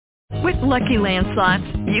With Lucky Land Slots,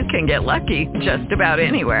 you can get lucky just about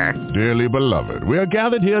anywhere. Dearly beloved, we are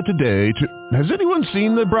gathered here today to... Has anyone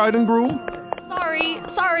seen the bride and groom?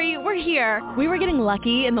 Sorry, we're here. We were getting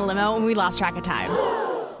lucky in the limo and we lost track of time.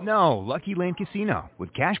 No, Lucky Land Casino,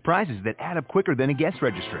 with cash prizes that add up quicker than a guest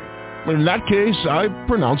registry. In that case, I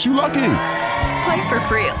pronounce you lucky. Play for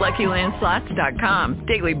free at LuckyLandSlots.com.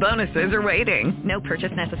 Daily bonuses are waiting. No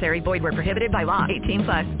purchase necessary. Void where prohibited by law.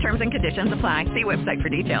 18+. Terms and conditions apply. See website for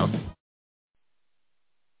details.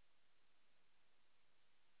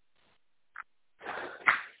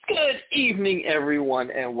 Good evening, everyone,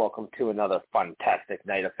 and welcome to another fantastic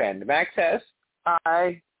night of Fandom Access.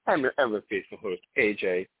 I am your ever-faithful host,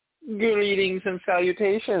 AJ. Greetings and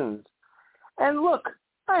salutations. And look,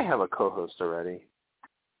 I have a co-host already.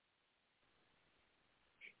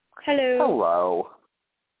 Hello. Hello.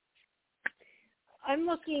 I'm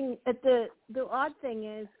looking at the odd thing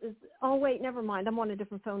is oh wait, never mind. I'm on a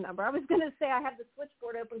different phone number. I was going to say I have the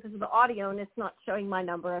switchboard open because of the audio and it's not showing my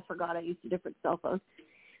number. I forgot I used a different cell phone.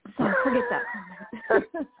 So forget that.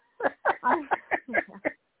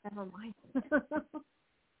 Never mind.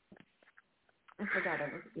 I forgot I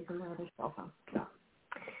was using my other cell phone. So.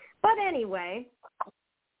 But anyway.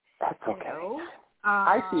 That's okay.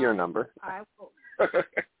 I see your number. I will.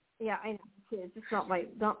 Yeah, I know. It's just not my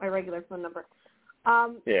regular phone number.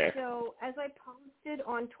 Yeah. So as I posted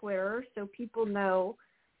on Twitter, so people know,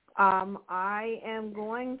 I am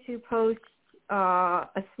going to post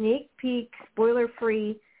a sneak peek,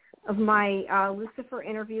 spoiler-free, of my Lucifer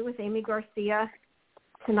interview with Amy Garcia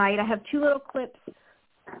tonight. I have 2 little clips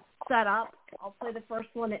set up. I'll play the first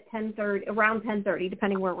one at around 10:30,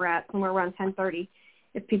 depending where we're at, somewhere around 10:30,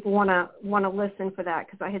 if people want to listen for that,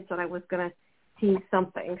 because I had said I was going to tease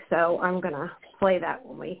something. So I'm going to play that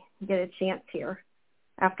when we get a chance here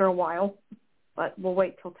after a while, but we'll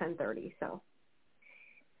wait till 10:30. So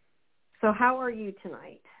how are you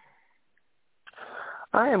tonight?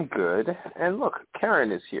 I am good. And look,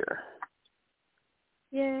 Karen is here.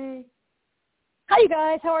 Yay. Hi, you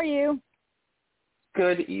guys. How are you?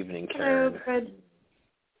 Good evening, Karen. Hello, good.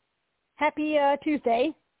 Happy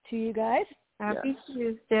Tuesday to you guys. Happy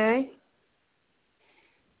Tuesday.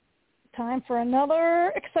 Time for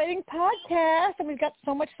another exciting podcast, and we've got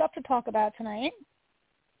so much stuff to talk about tonight.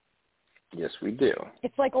 Yes, we do.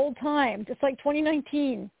 It's like old times. It's like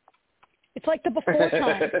 2019. It's like the before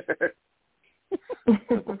times.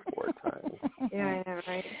 Before time. Yeah,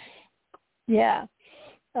 right. Yeah.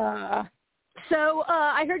 So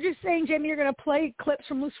I heard you saying, Jamie, you're going to play clips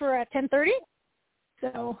from Lucifer at 10:30.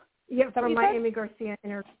 So yeah, from my Amy Garcia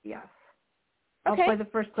interview. Yes. Okay. I'll play the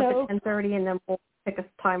first clip at 10:30, and then we'll pick a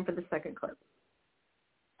time for the second clip.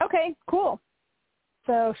 Okay. Cool.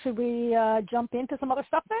 So should we jump into some other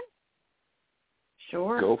stuff then?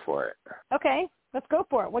 Sure. Go for it. Okay. Let's go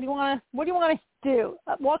for it. What do you want to do?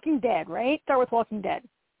 Walking Dead, right? Start with Walking Dead.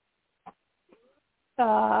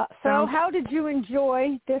 So how did you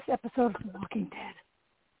enjoy this episode of Walking Dead?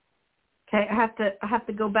 Okay, I have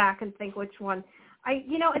to go back and think which one.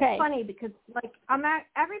 It's funny because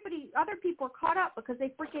other people are caught up because they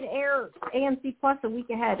freaking air AMC Plus a week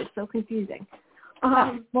ahead. It's so confusing.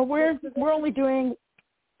 Well, we're only doing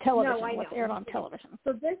television. No, I know. What's aired on television.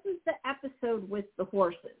 So this is the episode with the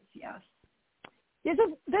horses. Yes. This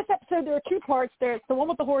episode, there are 2 parts. There's the one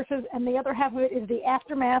with the horses, and the other half of it is the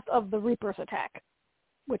aftermath of the Reapers attack,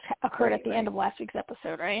 which occurred at the end of last week's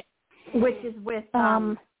episode, right? Which is with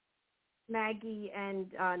Maggie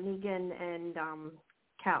and Negan and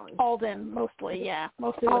Callie. Alden, mostly, yeah.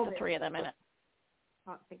 Mostly with the 3 of them in it.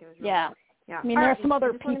 I think it was yeah. I mean, there are some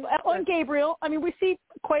other people. And Gabriel. I mean, we see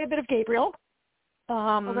quite a bit of Gabriel.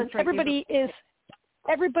 That's right,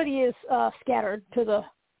 everybody is scattered to the...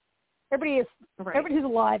 Everybody who's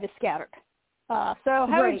alive is scattered. So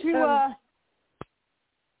how did you...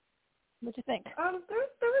 what'd you think? There was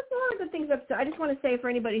a lot of good things up. I just want to say for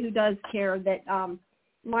anybody who does care that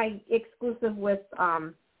my exclusive with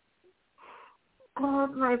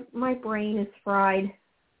my brain is fried.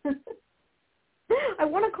 I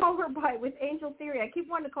want to call her with Angel Theory. I keep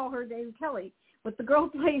wanting to call her name Kelly, but the girl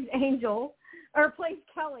plays Angel or plays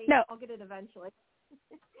Kelly. No, I'll get it eventually.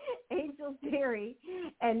 Angel Theory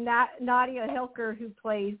and Nadia Hilker, who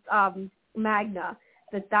plays Magna.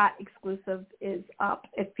 That exclusive is up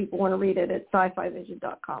if people want to read it at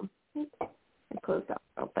sci-fivision.com. I closed out,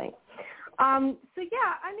 I don't think. So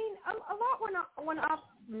yeah, I mean, a lot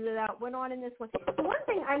went on in this one. The one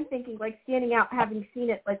thing I'm thinking, like standing out, having seen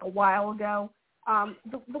it like a while ago,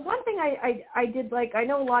 the one thing I did like, I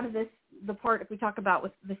know a lot of this, the part if we talk about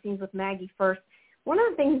with the scenes with Maggie first, one of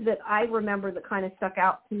the things that I remember that kind of stuck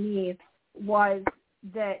out to me was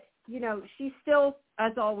that she's still,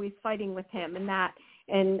 as always, fighting with him and that.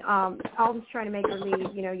 And Alden's trying to make her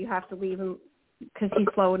leave. You have to leave him because he's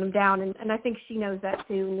slowing him down. And I think she knows that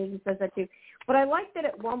too, and Negan says that too. But I like that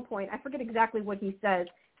at one point, I forget exactly what he says,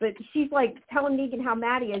 but she's like telling Negan how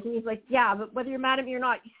mad he is. And he's like, yeah, but whether you're mad at me or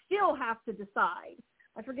not, you still have to decide.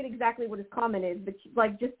 I forget exactly what his comment is,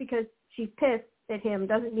 but just because she's pissed at him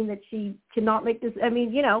doesn't mean that she cannot make this. I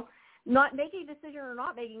mean, not making a decision or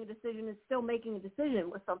not making a decision is still making a decision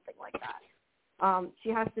with something like that. She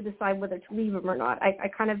has to decide whether to leave him or not.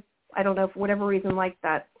 I don't know, for whatever reason, like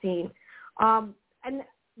that scene. And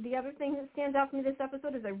the other thing that stands out to me this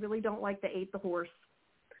episode is I really don't like the ate the horse.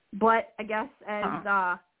 But I guess as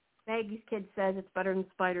Maggie's kid says, it's better than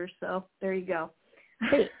spiders, so there you go.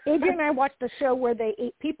 Hey, Adrian and I watched the show where they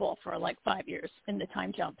ate people for like 5 years in the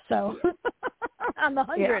time jump. So on the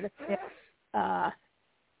 100. Yeah.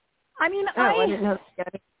 I mean, I didn't know.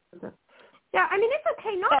 Yeah, I mean, it's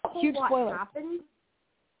okay. Not a whole lot happened.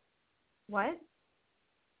 What?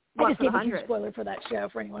 I just gave a huge spoiler for that show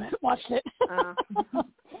for anyone who watched it.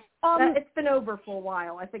 It's been over for a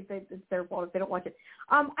while. I think it's their fault if they don't watch it.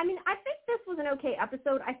 I mean, I think this was an okay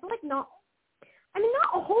episode. I feel like not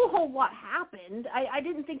a whole lot happened. I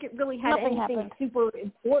didn't think it really had anything super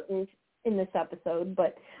important in this episode,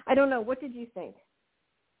 but I don't know. What did you think?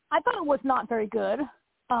 I thought it was not very good.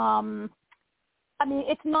 I mean,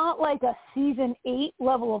 it's not like a season 8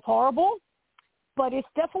 level of horrible, but it's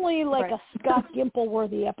definitely like a Scott Gimple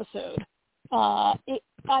worthy episode. I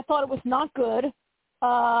thought it was not good.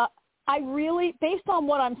 I really, based on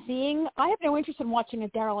what I'm seeing, I have no interest in watching a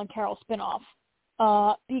Daryl and Carol spinoff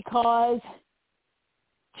because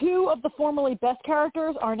 2 of the formerly best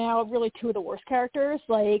characters are now really 2 of the worst characters.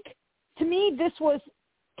 Like, to me, this was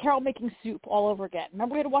Carol making soup all over again.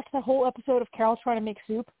 Remember we had to watch that whole episode of Carol trying to make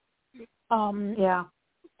soup? Yeah.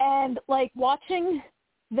 And, like, watching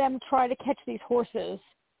them try to catch these horses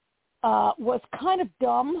was kind of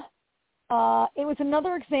dumb. It was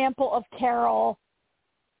another example of Carol,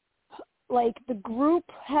 like, the group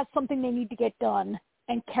has something they need to get done,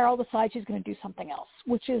 and Carol decides she's going to do something else,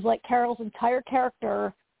 which is, like, Carol's entire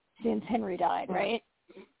character since Henry died, right?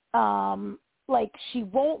 Like, she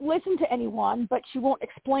won't listen to anyone, but she won't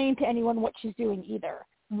explain to anyone what she's doing either.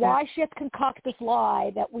 Why she has to concoct this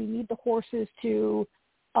lie that we need the horses to,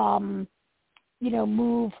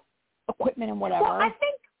 move equipment and whatever. Well, I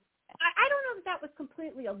don't know if that was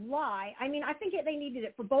completely a lie. I mean, I think they needed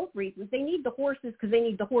it for both reasons. They need the horses because they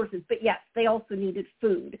need the horses, but yes, they also needed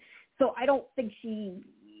food. So I don't think she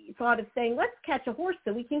thought of saying, let's catch a horse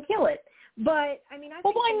so we can kill it. But, I mean, I think...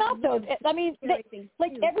 Well, why not, though? I mean,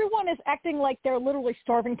 everyone is acting like they're literally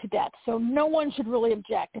starving to death, so no one should really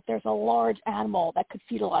object if there's a large animal that could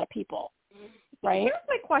feed a lot of people, right? Here's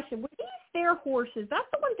my question. Were these their horses? That's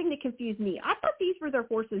the one thing that confused me. I thought these were their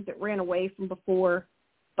horses that ran away from before,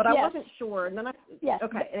 but I wasn't sure. And then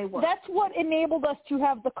okay, they were. That's what enabled us to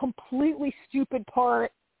have the completely stupid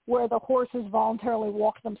part where the horses voluntarily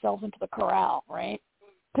walked themselves into the corral, right?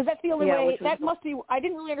 Because that's the only way. That must be. I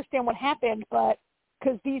didn't really understand what happened, but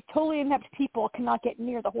because these totally inept people cannot get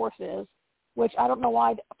near the horses, which I don't know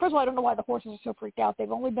why. First of all, I don't know why the horses are so freaked out. They've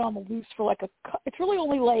only been on the loose for it's really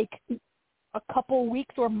only like a couple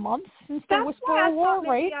weeks or months since there was war,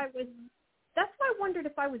 right? That's why I wondered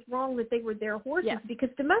if I was wrong that they were their horses, because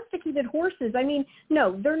domesticated horses, I mean,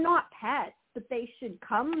 no, they're not pets, but they should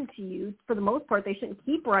come to you for the most part. They shouldn't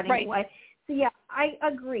keep running away. So, yeah, I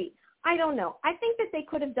agree. I don't know. I think that they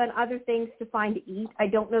could have done other things to find to eat. I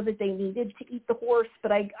don't know that they needed to eat the horse,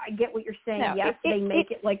 but I get what you're saying. No, yes, they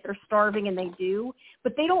make it like they're starving, and they do.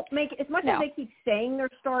 But they don't make it, as much as they keep saying they're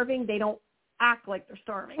starving, they don't act like they're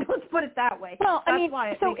starving. Let's put it that way. Well, That's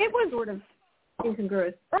why it was sort of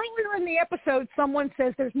incongruous. Earlier in the episode, someone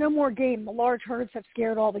says there's no more game. The large herds have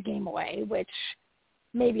scared all the game away, which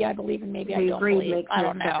maybe I believe and maybe I don't believe. I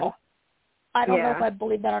don't know. I don't know if I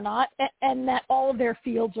believe that or not, and that all of their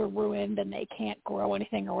fields are ruined and they can't grow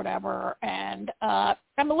anything or whatever. And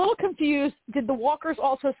I'm a little confused. Did the walkers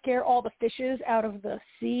also scare all the fishes out of the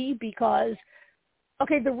sea? Because,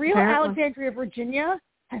 the real Alexandria, Virginia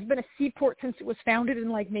has been a seaport since it was founded in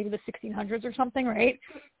like maybe the 1600s or something, right?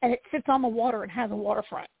 And it sits on the water and has a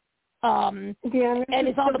waterfront. And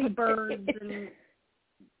it's on the birds.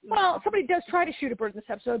 Well, somebody does try to shoot a bird in this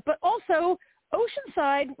episode, but also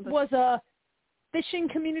Oceanside was a fishing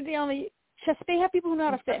community on the Chesapeake. They have people who know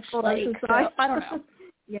how to fish. So, I don't know.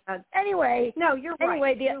 Yeah. Anyway. No, you're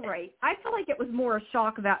right. You're right. I feel like it was more a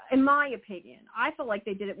shock value, in my opinion. I feel like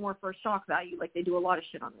they did it more for a shock value, like they do a lot of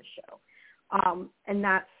shit on this show. And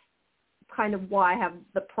that's kind of why I have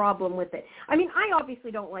the problem with it. I mean, I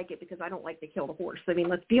obviously don't like it because I don't like to kill the horse. I mean,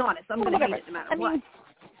 let's be honest. I'm going to hate it no matter what.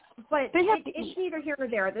 but it's neither here nor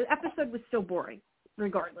there. The episode was still boring,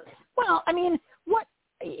 regardless. Well, I mean,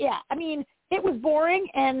 it was boring,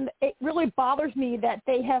 and it really bothers me that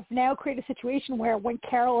they have now created a situation where when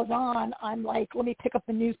Carol is on, I'm like, let me pick up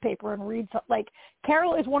the newspaper and read something. Like,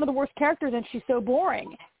 Carol is one of the worst characters, and she's so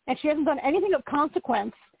boring, and she hasn't done anything of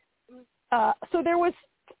consequence. So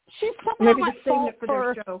she's somehow at fault for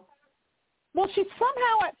their show. Well, she's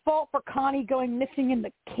somehow at fault for Connie going missing in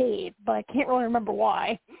the cave, but I can't really remember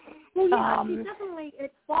why. Well, yeah, she's definitely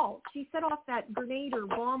at fault. She set off that grenade or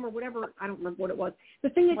bomb or whatever. I don't remember what it was. The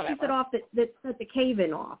thing is, she set off that set the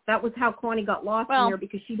cave-in off. That was how Connie got lost in there,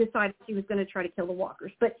 because she decided she was going to try to kill the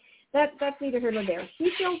walkers. But that's neither here nor there.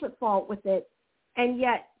 She feels at fault with it, and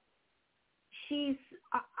yet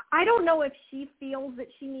I don't know if she feels that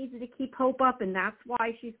she needs to keep hope up, and that's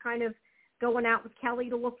why she's kind of going out with Kelly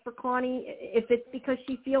to look for Connie, if it's because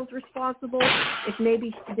she feels responsible, if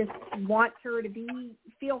maybe she just wants her to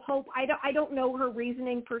feel hope. I don't know her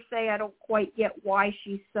reasoning per se. I don't quite get why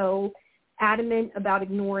she's so adamant about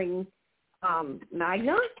ignoring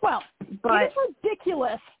Magna. Well, but it is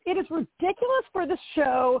ridiculous. It is ridiculous for this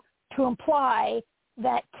show to imply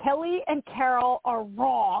that Kelly and Carol are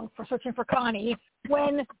wrong for searching for Connie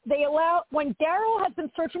when Daryl has been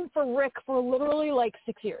searching for Rick for literally like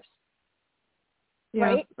 6 years. Yeah,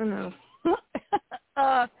 right? I know.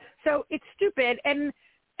 So it's stupid, and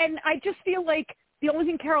I just feel like the only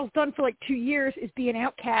thing Carol's done for like 2 years is be an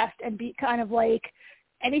outcast and be kind of like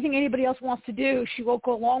anything anybody else wants to do, she won't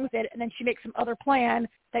go along with it, and then she makes some other plan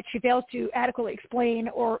that she fails to adequately explain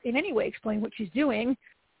or in any way explain what she's doing,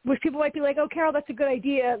 which people might be like, oh, Carol, that's a good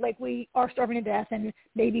idea. Like, we are starving to death, and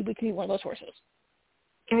maybe we can eat one of those horses.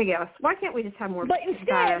 I guess. Why can't we just have more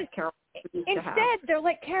badass Carol? Instead, they're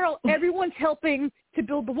like, Carol, everyone's helping to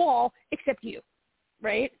build the wall except you,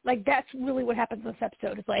 right? Like, that's really what happens in this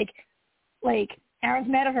episode. It's like Aaron's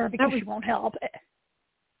mad at her because she won't help.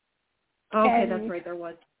 Okay, that's right, there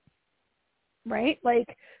was. Right?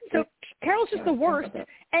 Like, so Carol's just the worst.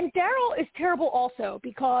 And Daryl is terrible also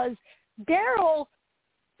because Daryl,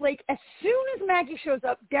 like, as soon as Maggie shows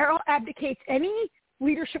up, Daryl abdicates any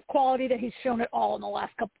leadership quality that he's shown at all in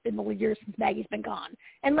the years since Maggie's been gone.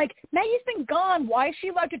 And like, Maggie's been gone, why is she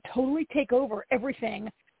allowed to totally take over everything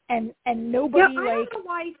and nobody I don't know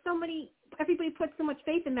why everybody puts so much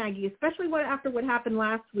faith in Maggie, especially after what happened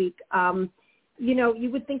last week. You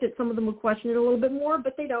would think that some of them would question it a little bit more,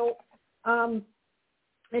 but they don't. I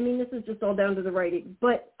mean, this is just all down to the writing.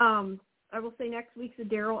 But I will say next week's a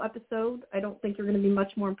Daryl episode. I don't think you're going to be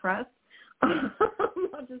much more impressed.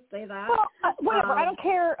 I'll just say that. Well, whatever. I don't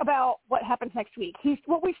care about what happens next week.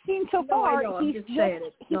 What we've seen so far, he's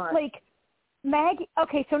like Maggie.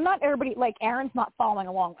 Okay, so not everybody, like Aaron's not following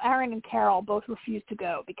along. Aaron and Carol both refuse to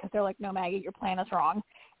go because they're like, no, Maggie, your plan is wrong.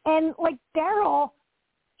 And like Daryl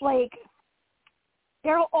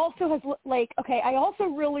also has okay, I also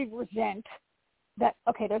really resent that.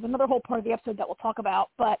 Okay, there's another whole part of the episode that we'll talk about,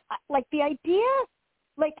 but like the idea.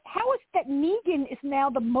 Like, how is that Negan is now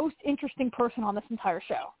the most interesting person on this entire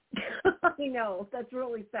show? I know. That's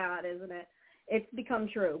really sad, isn't it? It's become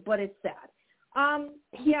true, but it's sad.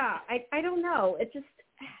 Yeah, I don't know. I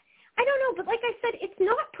don't know. But like I said, it's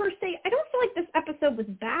not per se. I don't feel like this episode was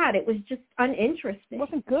bad. It was just uninteresting. It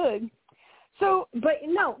wasn't good. So, but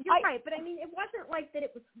no, you're right. But I mean, it wasn't like that.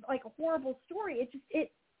 It was like a horrible story.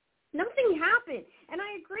 Nothing happened. And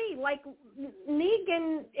I agree, like,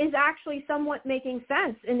 Negan is actually somewhat making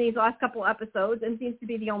sense in these last couple episodes and seems to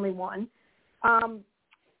be the only one.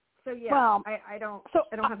 So, yeah, well, I don't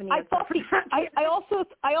have any answer for that. I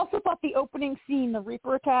also thought the opening scene, the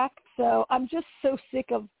Reaper attack, so I'm just so sick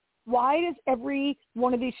of why does every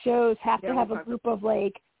one of these shows have to have a group of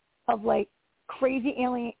crazy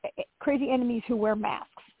enemies who wear masks?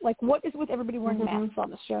 Like, what is with everybody wearing masks on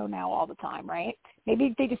the show now all the time, right?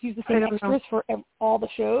 Maybe they just use the same extras for all the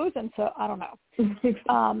shows, and so I don't know.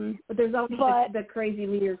 But there's always the crazy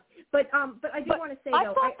leaders. But I do want to say,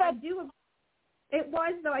 though,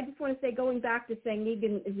 I just want to say, going back to saying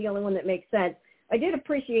Negan is the only one that makes sense, I did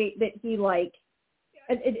appreciate that he, like,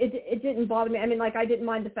 it didn't bother me. I mean, like, I didn't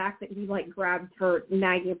mind the fact that he, like, grabbed her,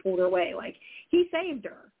 Maggie, and pulled her away. Like, he saved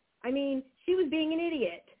her. I mean, she was being an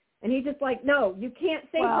idiot. And he's just like, no, you can't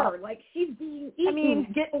save her. Like, she's being eaten. I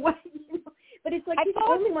mean, get away. But it's like he's the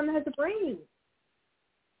only one that has a brain.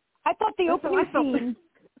 I thought the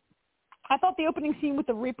opening scene with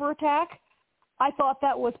the Reaper attack, I thought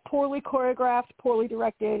that was poorly choreographed, poorly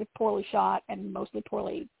directed, poorly shot, and mostly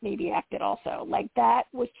poorly maybe acted also. Like, that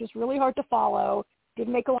was just really hard to follow.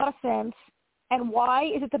 Didn't make a lot of sense. And why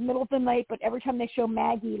is it the middle of the night, but every time they show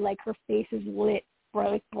Maggie, like, her face is lit,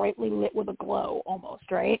 brightly lit with a glow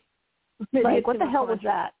almost, right? Like, what the hell was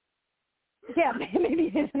that? Yeah, maybe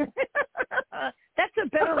his internet. That's a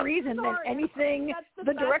better reason than anything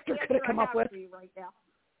the director could have come up with. Right now.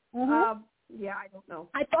 Mm-hmm. Yeah, I don't know.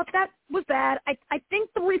 I thought that was bad. I think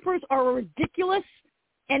the Reapers are a ridiculous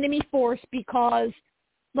enemy force because,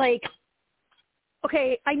 like,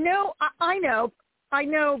 okay, I know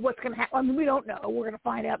what's going to happen. I mean, we don't know. We're going to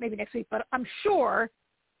find out maybe next week, but I'm sure,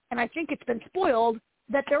 and I think it's been spoiled,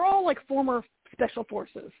 that they're all, like, former special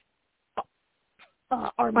forces.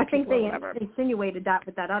 I think they insinuated that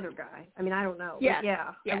with that other guy. I mean, I don't know.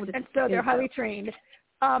 Yeah, and so they're highly trained.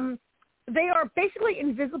 They are basically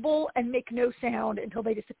invisible and make no sound until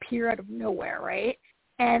they disappear out of nowhere, right?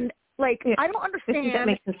 And, like, I don't understand. That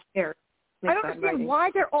makes them scared. I don't understand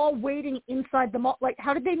why they're all waiting inside the mall. Like,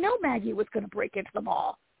 how did they know Maggie was going to break into the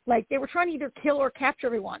mall? Like, they were trying to either kill or capture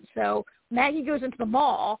everyone. So Maggie goes into the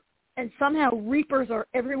mall, and somehow Reapers are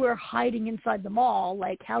everywhere hiding inside the mall.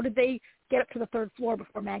 Like, how did they get up to the third floor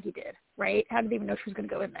before Maggie did, right? How did they even know she was going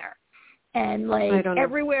to go in there? And, like,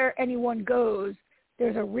 everywhere anyone goes,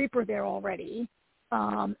 there's a Reaper there already.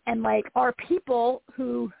 And, like, our people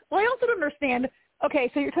who – well, I also don't understand – okay,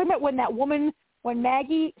 so you're talking about when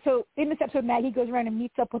Maggie – so in this episode, Maggie goes around and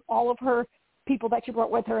meets up with all of her people that she brought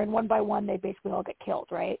with her, and one by one they basically all get killed,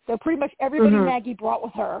 right? So pretty much everybody Maggie brought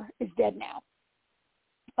with her is dead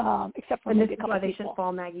now, except for maybe a couple of people. They shouldn't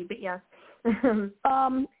follow Maggie, but yes.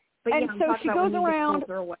 But and so she goes around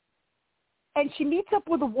and she meets up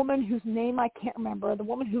with a woman whose name I can't remember, the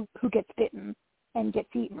woman who gets bitten and gets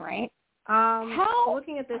eaten, right?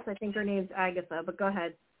 Looking at this, I think her name's Agatha, but go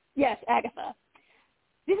ahead. Yes, Agatha.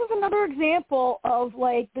 This is another example of,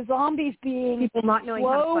 like, the zombies being people not knowing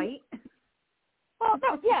slow. how to fight. Well,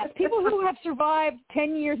 no, yes, people who have survived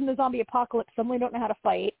 10 years in the zombie apocalypse suddenly don't know how to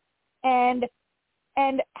fight. And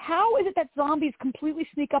how is it that zombies completely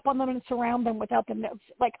sneak up on them and surround them without them?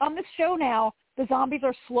 Like, on this show now, the zombies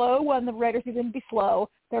are slow when the writers need them to be slow.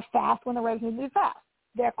 They're fast when the writers need them to be fast.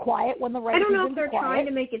 They're quiet when the writers need them to be quiet. I don't know if they're trying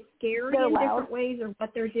to make it scary in different ways or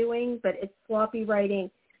what they're doing, but it's sloppy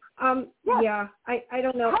writing. Yeah, I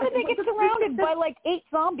don't know. How did they get surrounded by, like, 8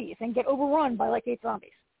 zombies and get overrun by, like, 8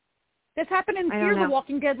 zombies? This happened in Fear the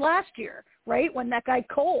Walking Dead last year, right, when that guy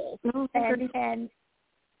Cole and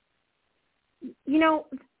you know,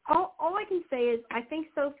 all I can say is I think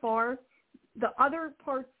so far the other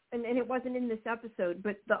parts, and it wasn't in this episode,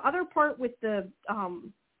 but the other part with the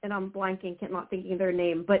and I'm blanking, not thinking of their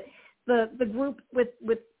name, but the group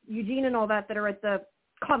with Eugene and all that are at the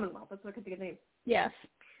Commonwealth. That's what I could think of the name. Yes.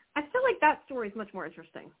 I feel like that story is much more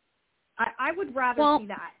interesting. I would rather see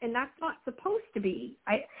that, and that's not supposed to be.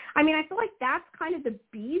 I mean, I feel like that's kind of the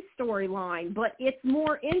B storyline, but it's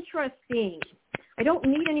more interesting. I don't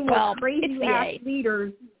need any more crazy-ass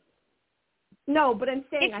leaders. No, but I'm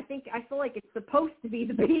saying I feel like it's supposed to be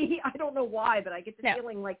the B. I don't know why, but I get the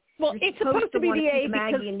feeling like it's supposed to be the A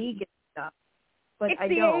Maggie because and Negan stuff. But it's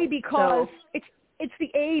the A because it's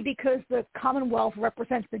the A because the Commonwealth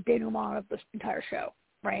represents the denouement of this entire show.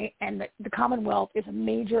 Right, and the Commonwealth is a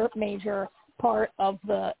major part of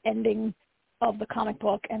the ending of the comic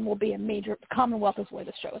book, and will be the Commonwealth is where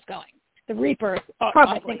the show is going. The Reapers,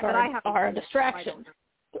 I think, are a distraction.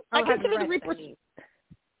 I consider the Reapers.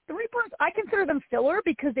 The Reapers, I consider them filler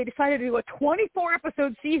because they decided to do a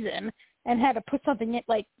 24-episode season and had to put something in,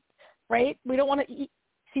 like, right. We don't want to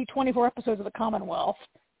see 24 episodes of the Commonwealth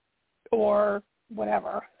or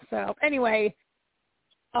whatever. So anyway.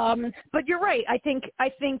 But you're right. I think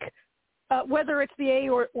whether it's the A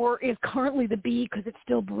or is currently the B because it's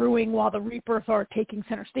still brewing while the Reapers are taking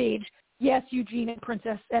center stage. Yes, Eugene and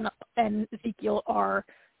Princess and Ezekiel are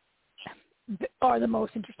the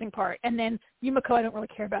most interesting part. And then Yumiko, I don't really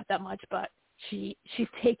care about that much, but she's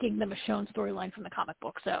taking the Michonne storyline from the comic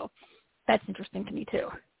book, so that's interesting to me too.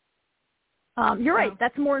 You're right.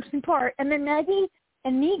 That's the more interesting part. And then Maggie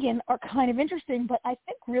and Negan are kind of interesting, but I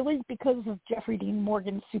think really because of Jeffrey Dean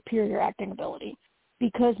Morgan's superior acting ability.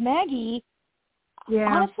 Because Maggie,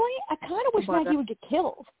 honestly, I kind of wish Maggie would get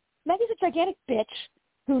killed. Maggie's a gigantic bitch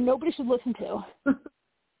who nobody should listen to,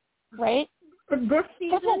 right? This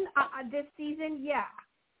season, yeah.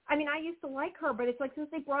 I mean, I used to like her, but it's like since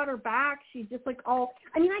they brought her back, she's just like all.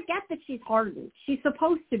 I mean, I get that she's hardened. She's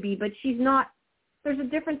supposed to be, but she's not. There's a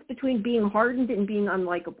difference between being hardened and being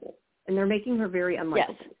unlikable. And they're making her very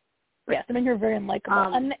unlikable. Yes, they're making her very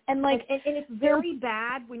unlikable. And it's very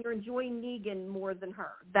bad when you're enjoying Negan more than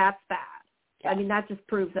her. That's bad. Yeah. I mean, that just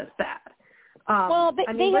proves that's bad.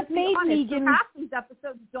 They have made Negan. Half these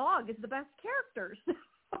episodes, Dog is the best character. So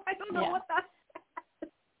I don't know what that's.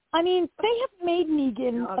 I mean, they have made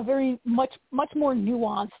Negan a very much more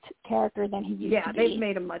nuanced character than he used to be. Yeah, they've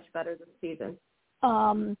made him much better this season.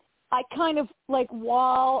 I kind of like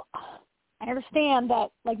while. I understand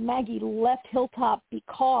that, like, Maggie left Hilltop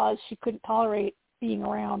because she couldn't tolerate being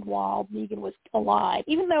around while Negan was alive,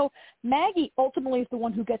 even though Maggie ultimately is the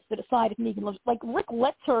one who gets to decide if Negan lives. Like, Rick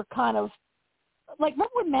lets her kind of, like,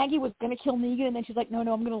 remember when Maggie was going to kill Negan, and then she's like, no, I'm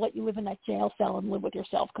going to let you live in that jail cell and live with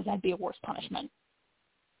yourself because that'd be a worse punishment.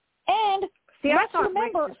 And see, I thought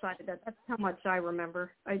remember, Rick decided that. That's how much I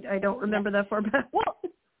remember. I don't remember that far back. Well,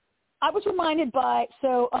 I was reminded by,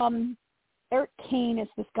 Eric Kane is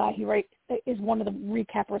this guy. He is one of the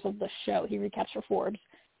recappers of the show. He recaps for Forbes.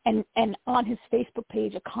 And on his Facebook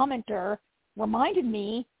page, a commenter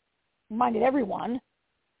reminded everyone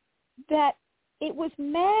that it was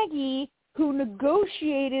Maggie who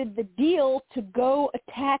negotiated the deal to go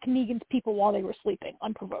attack Negan's people while they were sleeping,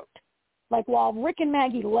 unprovoked. Like, while Rick and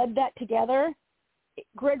Maggie led that together,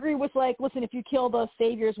 Gregory was like, listen, if you kill the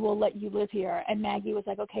saviors, we'll let you live here. And Maggie was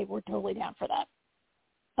like, okay, we're totally down for that.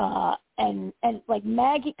 And like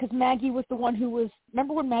Maggie, because Maggie was the one who was,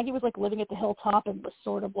 remember when Maggie was like living at the Hilltop and was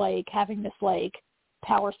sort of like having this like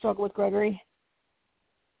power struggle with Gregory?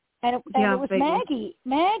 And it was vaguely. Maggie.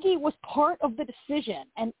 Maggie was part of the decision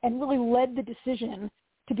and really led the decision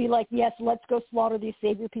to be like, yes, let's go slaughter these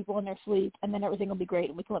savior people in their sleep, and then everything will be great,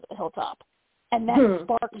 and we can live at the Hilltop. And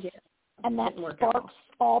that sparks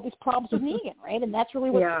all these problems with Negan, right? And that's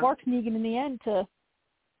really what sparks Negan in the end to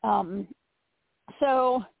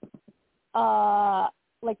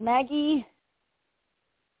like Maggie,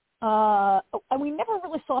 and we never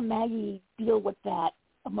really saw Maggie deal with that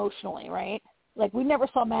emotionally, right? Like, we never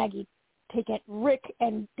saw Maggie take it. Rick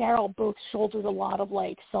and Daryl both shouldered a lot of,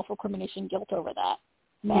 like, self-recrimination guilt over that.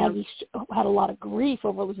 Maggie had a lot of grief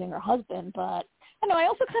over losing her husband, but I know, I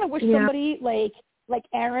also kind of wish somebody like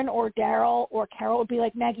Aaron or Daryl or Carol would be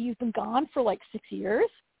like, Maggie, you've been gone for, like, 6 years,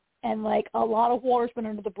 and, like, a lot of water's been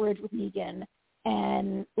under the bridge with Negan.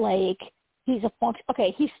 And, like, he's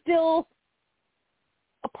still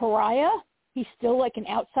a pariah. He's still, like, an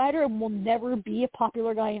outsider and will never be a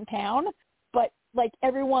popular guy in town. But, like,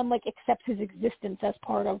 everyone, like, accepts his existence as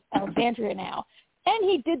part of Alexandria now. And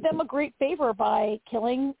he did them a great favor by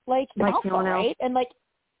killing, like, Alpha, right? And,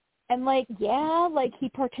 he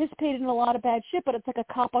participated in a lot of bad shit, but it's like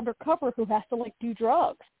a cop undercover who has to, like, do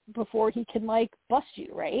drugs before he can, like, bust you,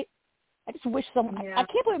 right? I just wish someone, I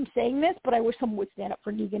can't believe I'm saying this, but I wish someone would stand up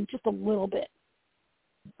for Negan just a little bit.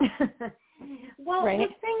 Well, the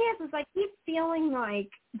thing is I keep feeling like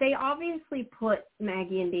they obviously put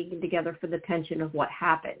Maggie and Negan together for the tension of what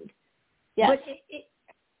happened. Yes. But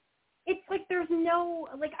it's like there's no,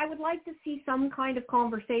 like, I would like to see some kind of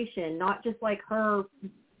conversation, not just like her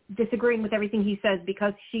disagreeing with everything he says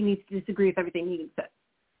because she needs to disagree with everything Negan says.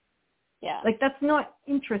 Yeah. Like, that's not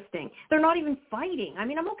interesting. They're not even fighting. I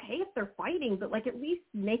mean, I'm okay if they're fighting, but, like, at least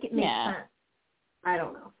make it make sense. I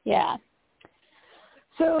don't know. Yeah.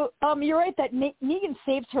 So, you're right that Negan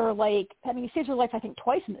saves her, he saves her life, I think,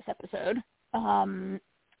 twice in this episode.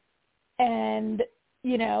 And,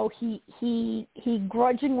 you know, he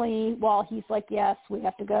grudgingly, while he's like, yes, we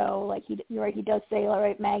have to go, like, you're right, he does say, all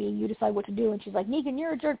right, Maggie, you decide what to do. And she's like, Negan,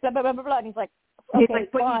 you're a jerk, blah, blah, blah, blah, blah. And he's like, okay,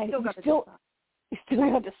 fine. You still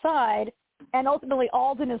got to decide. And ultimately,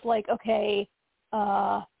 Alden is like, okay.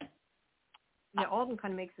 Alden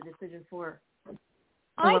kind of makes the decision for her.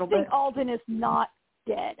 I think Alden is not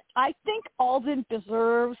dead. I think Alden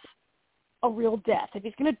deserves a real death. If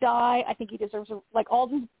he's going to die, I think he deserves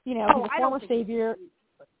Alden, you know, he's a former savior.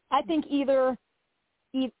 I think either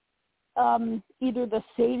the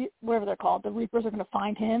savior, whatever they're called, the Reapers are going to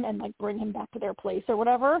find him and, like, bring him back to their place or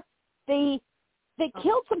whatever. They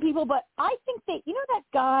killed some people, but I think you know that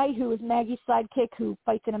guy who is Maggie's sidekick who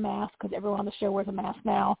fights in a mask because everyone on the show wears a mask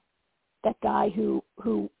now? That guy who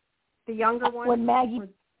the younger one? When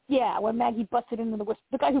Maggie busted into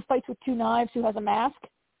the guy who fights with two knives who has a mask,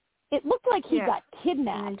 it looked like he got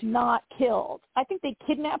kidnapped, not killed. I think they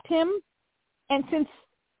kidnapped him, and since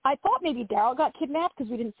I thought maybe Daryl got kidnapped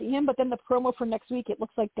because we didn't see him, but then the promo for next week, it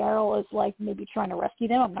looks like Daryl is, like, maybe trying to rescue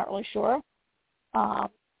them. I'm not really sure.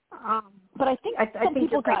 But I think some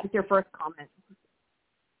people got with your first comment.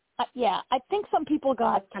 I think some people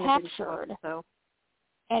got captured,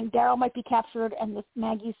 and Daryl might be captured, and this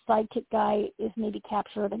Maggie's sidekick guy is maybe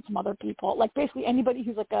captured, and some other people. Like, basically anybody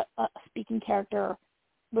who's like a speaking character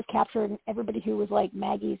was captured, and everybody who was like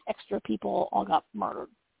Maggie's extra people all got murdered.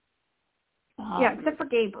 Except for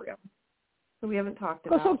Gabriel, who we haven't talked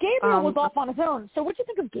about. So Gabriel was off on his own. So what do you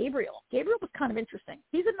think of Gabriel? Gabriel was kind of interesting.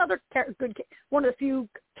 He's another one of the few,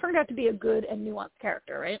 turned out to be a good and nuanced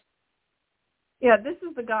character, right? Yeah, this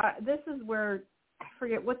is the guy. This is where, I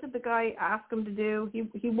forget, what did the guy ask him to do?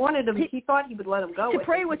 He wanted him. He thought he would let him go. To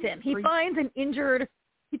pray with him. He finds an injured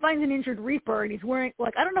he finds an injured Reaper, and he's wearing,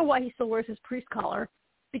 like, I don't know why he still wears his priest collar,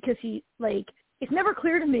 because he, like, it's never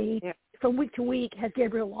clear to me from week to week, has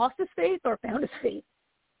Gabriel lost his faith or found his faith?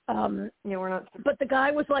 We're not. But the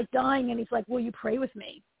guy was, like, dying, and he's like, will you pray with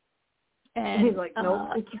me? And he's like,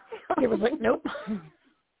 nope. Gabriel's like, nope.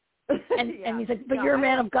 And he's like, but you're a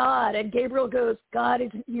man of God. And Gabriel goes, God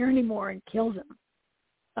isn't here anymore, and kills him.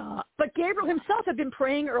 But Gabriel himself had been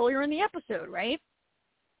praying earlier in the episode, right?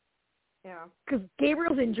 Yeah. Because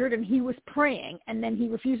Gabriel's injured, and he was praying, and then he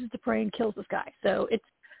refuses to pray and kills this guy. So it's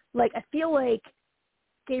like, I feel like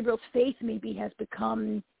Gabriel's faith maybe has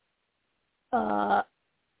become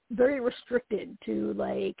very restricted to,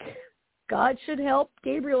 like, God should help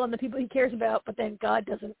Gabriel and the people he cares about, but then God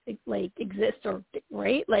doesn't, like, exist, or,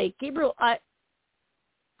 right? Like, Gabriel, I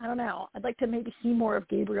don't know. I'd like to maybe see more of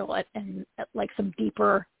Gabriel at like, some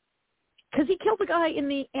deeper, because he killed the guy in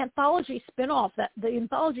the anthology spinoff, the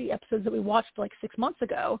anthology episodes that we watched, like, 6 months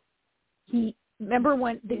ago. Remember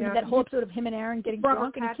when they did that whole episode of him and Aaron getting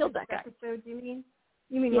drunk, and he killed that guy? Episode, you mean?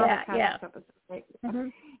 You mean Robert Patrick's episode, right? Mm-hmm.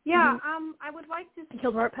 Yeah, I would like to see. He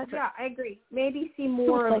killed Robert Patrick. Yeah, I agree. Maybe see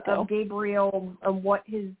more of Gabriel, of what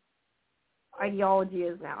his ideology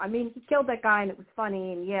is now. I mean, he killed that guy, and it was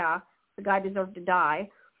funny, and the guy deserved to die.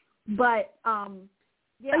 But,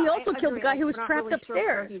 he also killed the guy who was trapped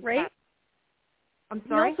upstairs, right? I'm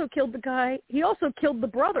sorry? He also killed the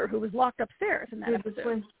brother who was locked upstairs in that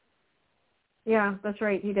episode. Yeah, that's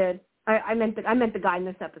right, he did. I meant the guy in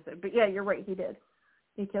this episode, but yeah, you're right, he did.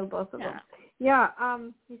 He killed both of them. Yeah,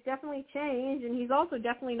 he's definitely changed, and he's also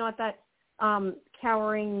definitely not that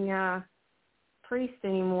cowering priest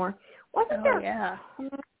anymore. Wasn't there? Yeah. I'm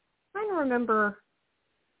trying to remember.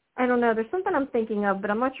 I don't know. There's something I'm thinking of,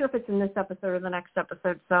 but I'm not sure if it's in this episode or the next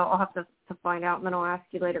episode, so I'll have to find out, and then I'll ask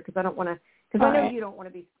you later, because I don't want to, because I know you don't want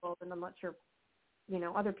to be spoiled, and I'm not sure,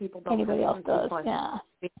 other people don't. Anybody else does, yeah.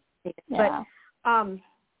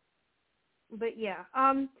 But yeah.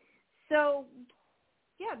 So,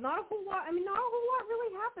 yeah, not a whole lot. I mean, not a whole lot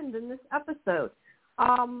really happened in this episode.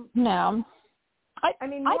 No. I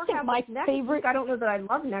mean, more I think my favorite. Week. I don't know that I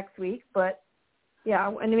love next week, but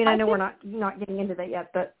yeah. I mean, I know we're not getting into that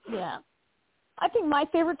yet, but yeah. I think my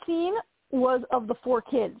favorite scene was of the 4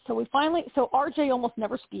 kids. So RJ almost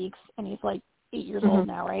never speaks, and he's like 8 years old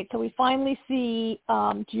now, right? So we finally see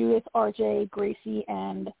Judith, RJ, Gracie,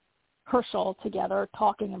 and Herschel together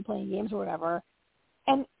talking and playing games or whatever.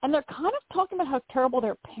 And they're kind of talking about how terrible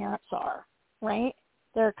their parents are, right?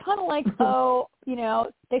 They're kind of like,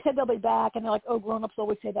 they said they'll be back, and they're like, grown-ups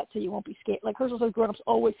always say that so you won't be scared. Like, Herschel says grown-ups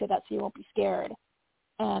always say that so you won't be scared.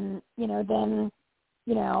 And, then,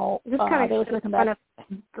 this kind of the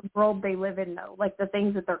world they live in, though. Like, the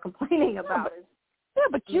things that they're complaining about is... Yeah,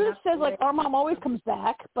 but Judith says, like, our mom always comes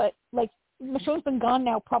back, but, like, Michonne's been gone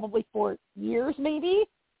now probably for years, maybe,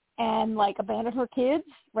 and, like, abandoned her kids,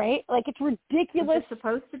 right? Like, it's ridiculous. Is it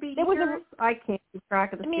supposed to be years? I can't keep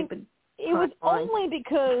track of the stupid... It was only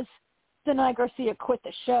because Denai Garcia quit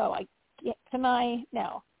the show. Denai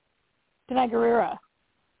Guerrera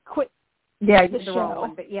quit the show. Wrong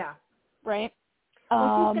one, but yeah. Right?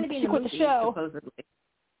 Well, she's going to be in she quit movie, the show. Supposedly.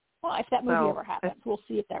 Well, if that movie ever happens, we'll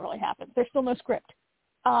see if that really happens. There's still no script.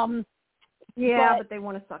 But they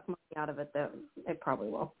want to suck money out of it, though. They probably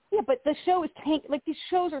will. Yeah, but the show is like these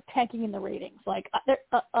shows are tanking in the ratings. Like, do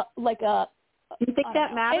you think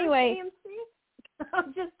that matters? Anyway,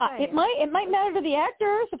 I'm just saying. it might matter to the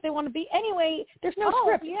actors if they want to be. Anyway, there's no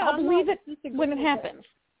script. Yeah, I'll believe it when it happens.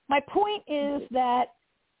 My point is that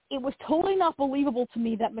it was totally not believable to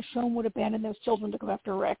me that Michonne would abandon those children to go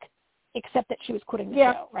after Rick, except that she was quitting the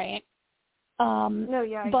show, right?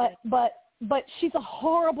 But she's a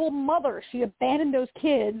horrible mother. She abandoned those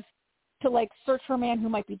kids to, like, search for a man who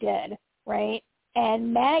might be dead, right?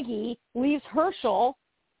 And Maggie leaves Herschel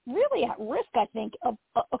really at risk, I think, of,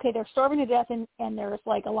 they're starving to death and there's,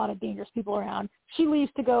 like, a lot of dangerous people around. She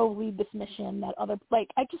leaves to go lead this mission.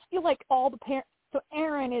 I just feel like all the parents, so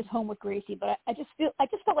Aaron is home with Gracie, but I just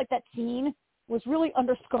felt like that scene was really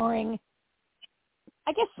underscoring.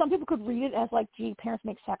 I guess some people could read it as, like, gee, parents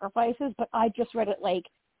make sacrifices, but I just read it like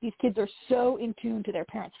these kids are so in tune to their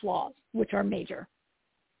parents' flaws, which are major.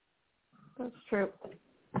 That's true.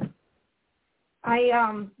 I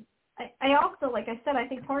also, like I said, I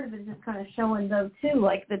think part of it is just kind of showing, though, too,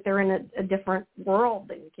 like, that they're in a different world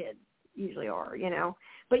than kids usually are,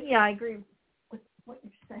 But, yeah, I agree with what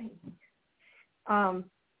you're saying.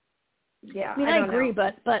 Yeah, I agree,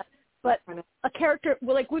 but a character,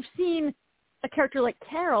 well, like, we've seen a character like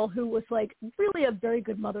Carol, who was, like, really a very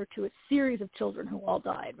good mother to a series of children who all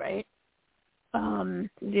died, right?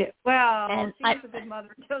 Yeah. Well, and she was a good mother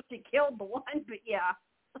until she killed the one, but yeah.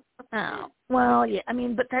 Oh, well, yeah. I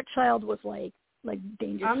mean, but that child was like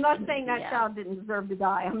dangerous. I'm not saying that child didn't deserve to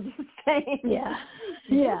die. I'm just saying. Yeah.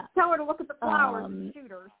 Yeah. Tell her to look at the flowers and shoot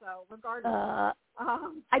her. So regardless.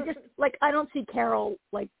 I just I don't see Carol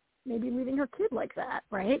maybe leaving her kid like that,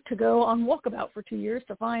 right? To go on walkabout for 2 years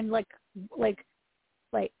to find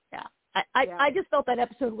I just felt that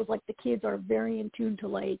episode was the kids are very in tune to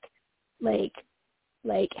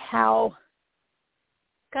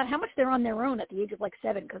how much they're on their own at the age of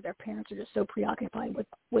 7 because their parents are just so preoccupied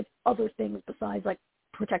with other things besides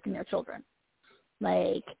protecting their children.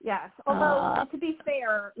 Yes. Although to be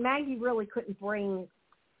fair, Maggie really couldn't bring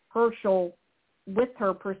Herschel with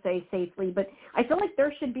her per se safely, but I feel like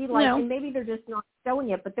there should be and maybe they're just not showing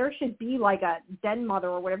it, but there should be a den mother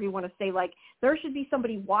or whatever you want to say. There should be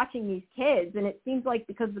somebody watching these kids, and it seems like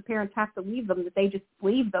because the parents have to leave them that they just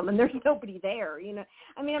leave them and there's nobody there.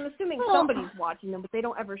 I mean, I'm assuming somebody's watching them, but they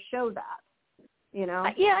don't ever show that.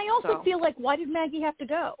 Yeah, I also feel why did Maggie have to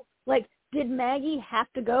go? Did Maggie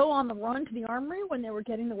have to go on the run to the armory when they were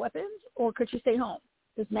getting the weapons, or could she stay home?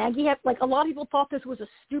 Does Maggie have, a lot of people thought this was a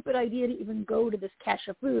stupid idea to even go to this cache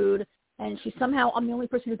of food, and she somehow, I'm the only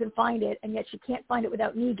person who can find it, and yet she can't find it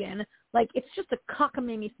without Negan. It's just a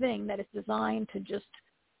cockamamie thing that is designed to just,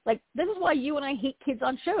 this is why you and I hate kids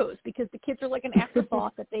on shows, because the kids are an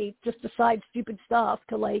afterthought that they just decide stupid stuff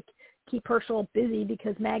to, keep Herschel busy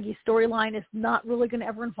because Maggie's storyline is not really going to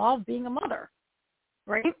ever involve being a mother.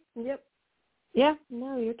 Right? Yep. Yeah,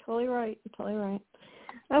 no, you're totally right.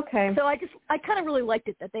 Okay. So I kind of really liked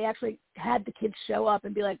it that they actually had the kids show up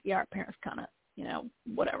and be yeah, our parents kind of,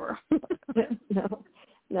 whatever.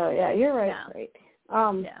 No, yeah, you're right. Yeah. Right.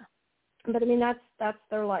 Yeah. But I mean, that's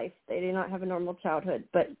their life. They do not have a normal childhood,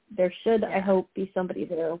 but there should, I hope, be somebody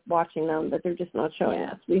there watching them that they're just not showing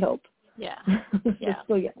us. We hope. Yeah. Yeah.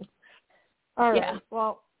 So yeah. All right. Yeah.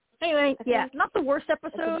 Well. Anyway, not the worst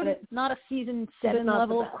episode. Not a season 7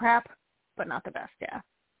 level of crap, but not the best. Yeah.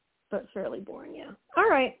 But fairly boring, yeah. All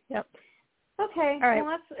right. Yep. Okay. All right.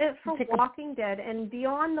 Well, that's it for Walking Dead. And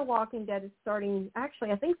Beyond the Walking Dead is starting.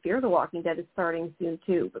 Actually, I think Fear the Walking Dead is starting soon,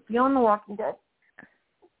 too. But Beyond the Walking Dead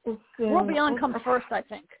is soon. World Beyond comes first, I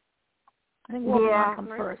think. I think World Beyond comes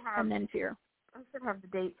first, and then Fear. I should have the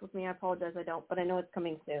dates with me. I apologize, I don't. But I know it's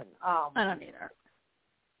coming soon. I don't either.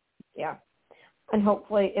 Yeah. And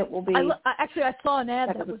hopefully it will be. Actually, I saw an ad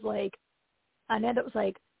that was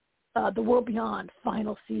the World Beyond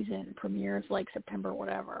final season premieres September or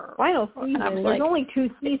whatever. Final season? There's only 2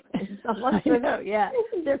 seasons. I know, yeah.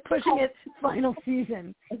 They're pushing it final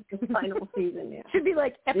season. Final season, yeah. Should be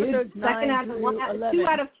episodes 9 through 11. 2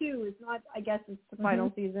 out of 2 is not, I guess it's the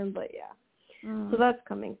final season, but yeah. So that's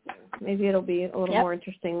coming soon. Maybe it'll be a little more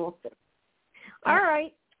interesting. We'll see. All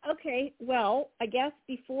right. Okay. Well, I guess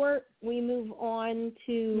before we move on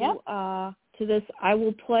to this, I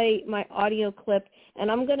will play my audio clip,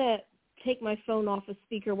 and I'm going to take my phone off a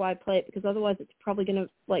speaker while I play it, because otherwise it's probably going to,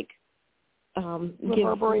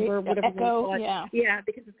 reverberate, give whatever echo, Yeah,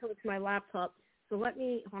 because it's coming to my laptop. So let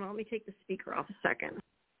me take the speaker off a second.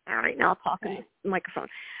 All right, now I'll talk in the microphone.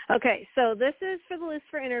 Okay, so this is for the list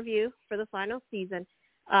for interview for the final season,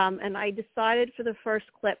 and I decided for the first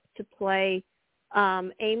clip to play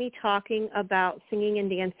Amy talking about singing and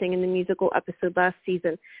dancing in the musical episode last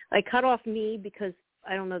season. I cut off me because,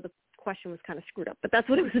 I don't know, the question was kind of screwed up, but that's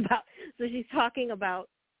what it was about. So she's talking about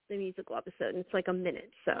the musical episode, and it's a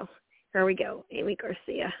minute. So here we go, Amy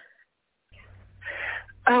Garcia.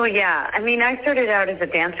 Oh, yeah. I mean, I started out as a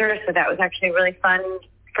dancer, so that was actually really fun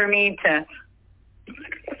for me to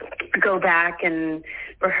go back and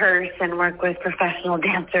rehearse and work with professional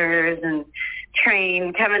dancers and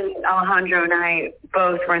train. Kevin, Alejandro, and I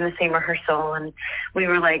both were in the same rehearsal, and we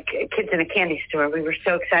were like kids in a candy store. We were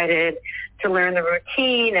so excited to learn the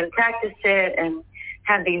routine and practice it and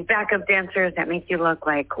have these backup dancers that make you look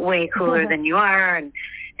way cooler than you are, and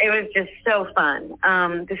it was just so fun.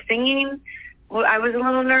 The singing, I was a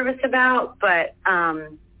little nervous about, but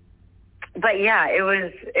yeah, it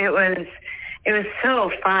was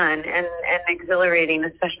so fun and exhilarating,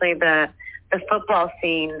 especially the football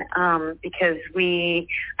scene, because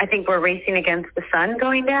I think we're racing against the sun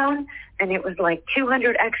going down, and it was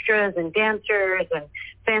 200 extras and dancers and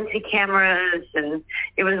fancy cameras, and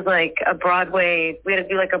it was a Broadway, we had to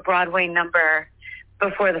do a Broadway number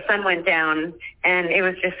before the sun went down, and it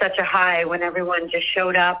was just such a high when everyone just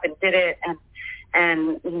showed up and did it,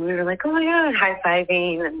 and we were oh my God,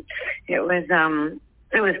 high-fiving, and it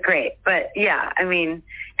was great. But yeah, I mean,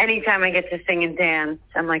 anytime I get to sing and dance,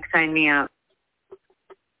 I'm sign me up.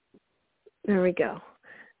 There we go.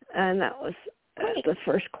 And that was the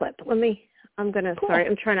first clip. Let me I'm gonna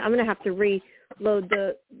have to reload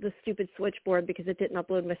the stupid switchboard because it didn't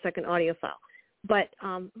upload my second audio file. But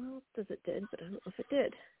does it did? But I don't know if it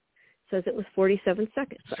did. It says it was 47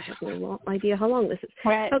 seconds. So I have no idea how long this is.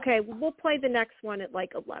 Right. Okay, we'll play the next one at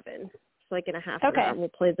like 11. It's like in a half an hour.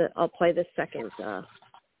 I'll play the second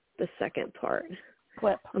part.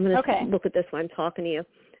 Clip. I'm gonna look at this while I'm talking to you.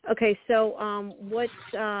 Okay, so what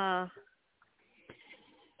let's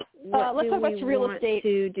talk about Sureal Estate.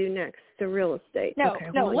 To do next? Sureal Estate. No, okay,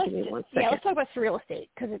 let's talk about Sureal Estate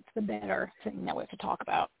because it's the better thing that we have to talk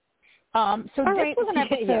about. So this was an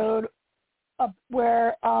episode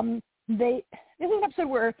where this is an episode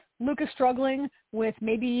where Luke is struggling with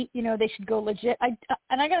maybe they should go legit. I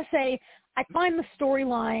gotta say I find the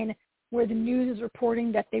storyline where the news is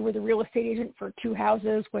reporting that they were the real estate agent for 2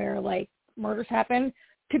 houses where like murders happened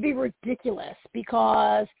to be ridiculous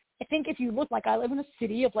because I think if you look, like I live in a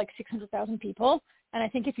city of like 600,000 people, and I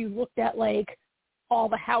think if you looked at like all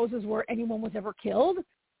the houses where anyone was ever killed,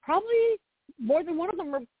 probably more than one of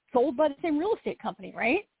them were sold by the same real estate company,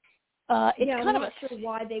 right? It's kind I'm of not sure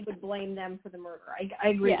why they would blame them for the murder. I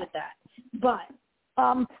agree with that. But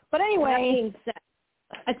anyway, that being said,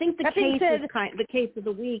 I think the case of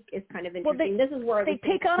the week is kind of interesting. This is where they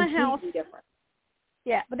take on a house. Different.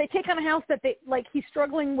 Yeah, but they take on a house that they like. He's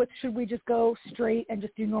struggling with. Should we just go straight and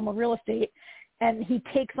just do normal real estate? And he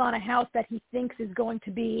takes on a house that he thinks is going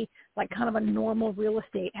to be like kind of a normal real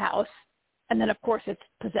estate house, and then of course it's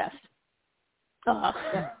possessed.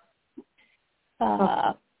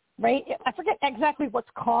 Right? I forget exactly what's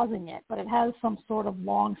causing it, but it has some sort of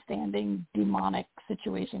long-standing demonic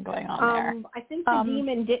situation going on there. I think the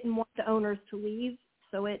demon didn't want the owners to leave,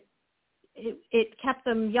 so it kept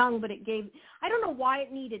them young, but it gave – I don't know why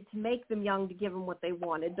it needed to make them young to give them what they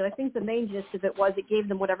wanted, but I think the main gist of it was it gave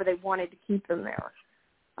them whatever they wanted to keep them there.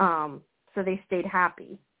 So they stayed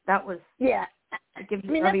happy. That was – yeah. That's a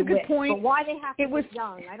good point. But why they have to be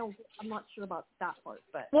young, I'm not sure about that part.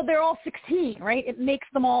 But well, they're all 16, right? It makes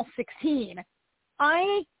them all 16.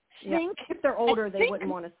 I think if they're older, they wouldn't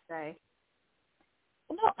want to stay.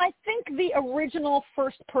 Well, I think the original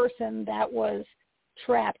first person that was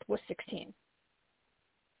trapped was 16.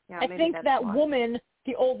 Yeah, I think that woman,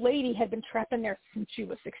 the old lady, had been trapped in there since she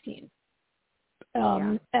was 16.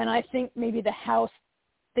 And I think maybe the house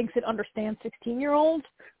thinks it understands 16-year-olds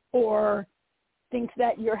or thinks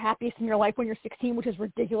that you're happiest in your life when you're 16, which is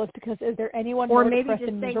ridiculous because is there anyone more depressed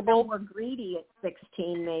and miserable? Or maybe just think they're more greedy at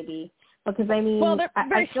 16 maybe. Because, I mean, well, they're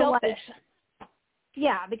very selfish.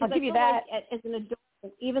 Because I'll give you that. Like as an adult,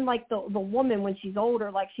 even like the woman when she's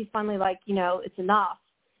older, like she's finally like, it's enough.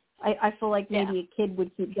 I feel like maybe a kid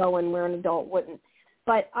would keep going where an adult wouldn't.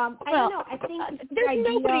 But I don't know. I think there's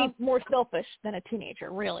nobody more selfish than a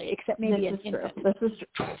teenager, really, except maybe an infant. This is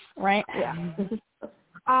true. Right? Yeah. This is true.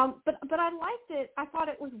 But I liked it. I thought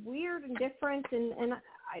it was weird and different, and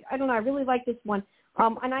I don't know. I really liked this one.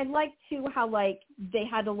 And I liked too how like they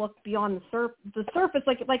had to look beyond the surface.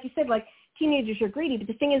 Like you said, like teenagers are greedy, but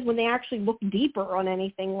the thing is when they actually look deeper on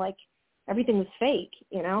anything, like everything was fake,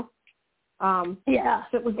 So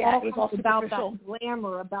it was all about that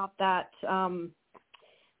glamour, about that.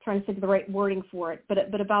 Trying to think of the right wording for it,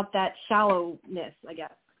 but about that shallowness, I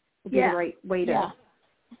guess, would be the right way to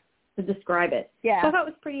describe it. Yeah. So I thought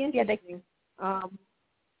it was pretty interesting. I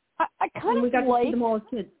kind of we got like to see them all as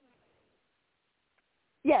kids.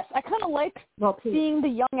 Yes, I kind of like seeing the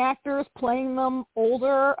young actors playing them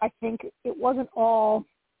older. I think it wasn't all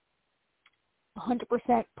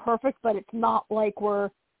 100% perfect, but it's not like we're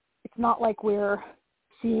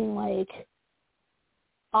seeing like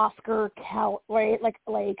Oscar right? Like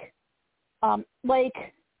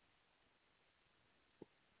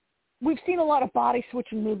we've seen a lot of body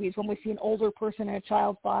switching movies when we see an older person in a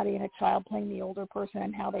child's body and a child playing the older person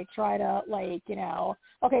and how they try to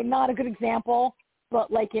not a good example, but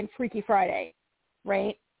like in Freaky Friday,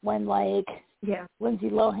 right? When Lindsay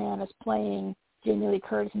Lohan is playing Jamie Lee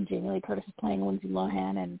Curtis and Jamie Lee Curtis is playing Lindsay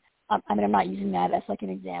Lohan, and I'm not using that as like an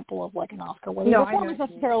example of like an Oscar winning performance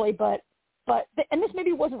necessarily, but and this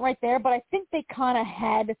maybe wasn't right there, but I think they kind of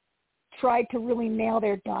had tried to really nail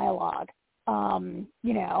their dialogue.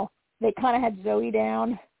 They kind of had Zoe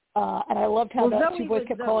down, and I loved how she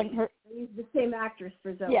kept calling her. She's the same actress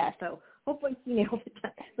for Zoe, so hopefully she nailed it.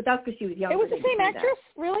 But that's because she was young. It was the same actress,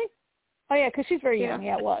 really? Oh yeah, because she's very young.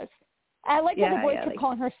 Yeah, it was. I like how the boys kept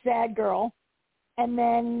calling her Sad Girl, and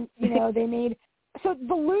then they made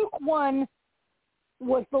the Luke one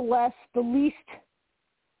was the least.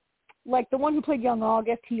 Like the one who played Young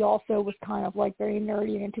August, he also was kind of like very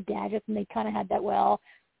nerdy and into gadgets, and they kind of had that well.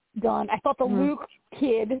 done. I thought the Luke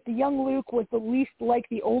kid, the young Luke, was the least like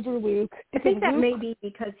the older Luke. I think that may be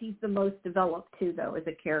because he's the most developed too, though, as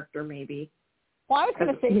a character, maybe. Well, I was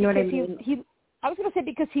going to say, you know what I mean? I was going to say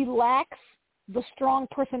because he lacks the strong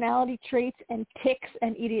personality traits and tics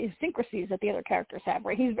and idiosyncrasies that the other characters have,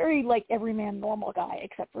 right? He's very like everyman normal guy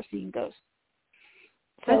except for seeing ghosts.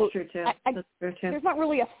 So that's true too. That's true too. There's not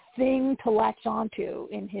really a thing to latch onto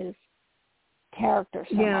in his character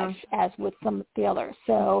so much as with some of the others.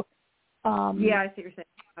 So I see what you're saying.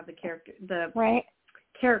 Of the character, the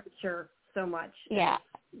caricature so much. Yeah.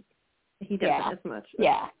 He doesn't as much.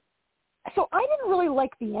 Yeah. So I didn't really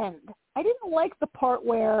like the end. I didn't like the part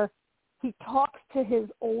where he talks to his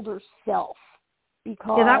older self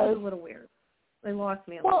because... Yeah, that was a little weird. They lost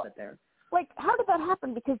me a little bit there. Like, how did that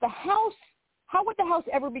happen? Because the house, how would the house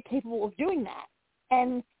ever be capable of doing that?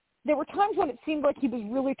 And there were times when it seemed like he was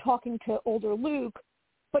really talking to older Luke,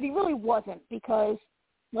 but he really wasn't because,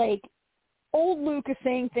 like, old Luke is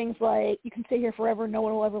saying things like, you can stay here forever, no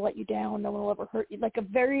one will ever let you down, no one will ever hurt you. Like a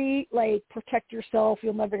very, like, protect yourself,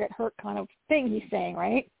 you'll never get hurt kind of thing he's saying,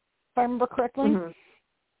 right? If I remember correctly. Mm-hmm.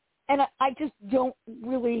 And I just don't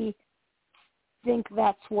really think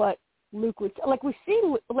that's what Luke would – like we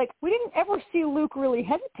didn't ever see Luke really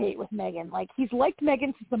hesitate with Megan. Like he's liked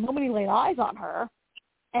Megan since the moment he laid eyes on her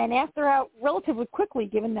and asked her out relatively quickly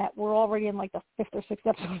given that we're already in like the 5th or 6th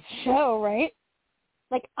episode of the show, right?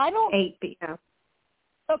 Like I don't – 8, yeah.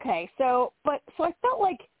 Okay, so I felt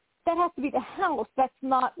like that has to be the house. That's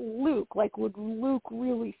not Luke. Like would Luke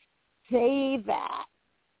really say that?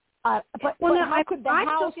 But how could the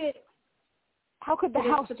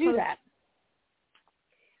house do that?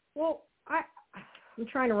 Well, I'm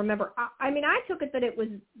trying to remember. I mean, I took it that it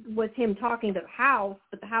was him talking to the house,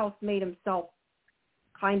 but the house made himself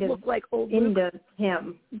kind of look like old into Luke.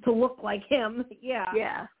 him to look like him.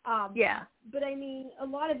 Yeah. Yeah. But I mean, a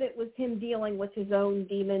lot of it was him dealing with his own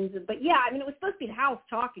demons. But yeah, I mean, it was supposed to be the house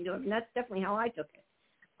talking to him, and that's definitely how I took it.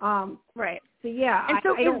 Right. So yeah, I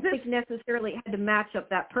don't think necessarily it had to match up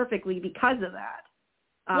that perfectly because of that.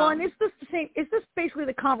 Well, and is this the same? Is this basically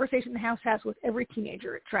the conversation the house has with every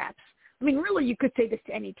teenager it traps? I mean, really, you could say this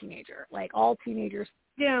to any teenager. Like all teenagers,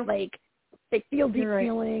 like they feel deep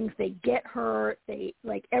feelings, they get hurt, they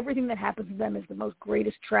like everything that happens to them is the most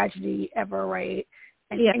greatest tragedy ever, right?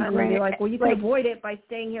 And they're like, well, you can avoid it by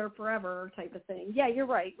staying here forever, type of thing. Yeah, you're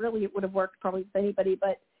right. Really, it would have worked probably with anybody,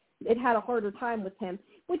 but it had a harder time with him.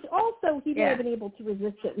 Which also he may have been able to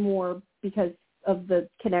resist it more because of the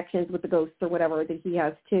connections with the ghosts or whatever that he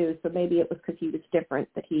has too. So maybe it was because he was different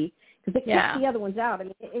that because it kept the other ones out. I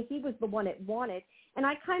mean, he was the one it wanted. And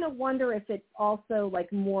I kind of wonder if it's also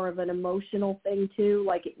like more of an emotional thing too,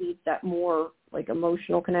 like it needs that more like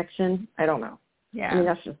emotional connection. I don't know. Yeah. I mean,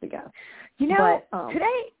 that's just a guess. You know,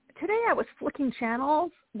 today I was flicking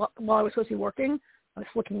channels while I was supposed to be working. I was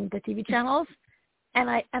flicking the TV channels, and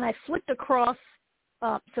I flicked across.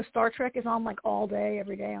 So Star Trek is on like all day,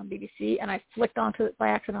 every day on BBC, and I flicked by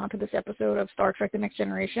accident onto this episode of Star Trek: The Next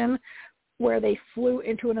Generation, where they flew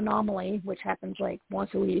into an anomaly, which happens like once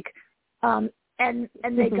a week, and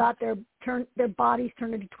they got their bodies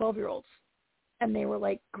turned into 12-year-olds, and they were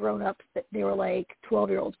like grown ups. They were like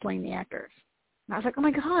 12-year-olds playing the actors. And I was like, oh my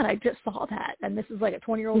god, I just saw that, and this is like a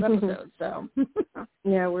 20-year-old episode. So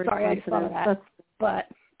yeah, we're sorry, I just thought of that, but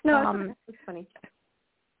no, it's funny.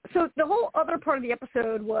 So the whole other part of the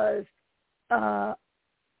episode was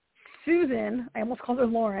Susan, I almost called her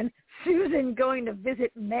Lauren, Susan going to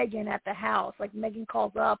visit Megan at the house. Like Megan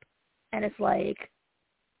calls up, and it's like,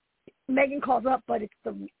 Megan calls up, but it's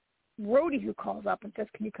the roadie who calls up and says,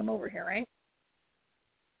 can you come over here, right?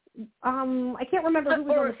 I can't remember who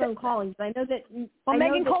was on the phone calling, but I know that... Well,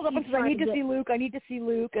 Megan calls up and says, I need to see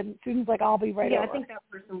Luke, and Susan's like, I'll be right over. Yeah, I think that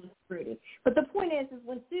person was Rudy. But the point is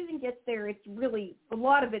when Susan gets there, it's really, a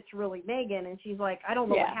lot of it's really Megan, and she's like, I don't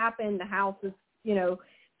know what happened, the house has,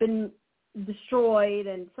 been destroyed,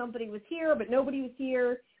 and somebody was here, but nobody was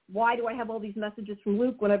here. Why do I have all these messages from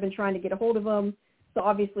Luke when I've been trying to get a hold of him? So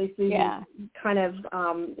obviously Susan kind of,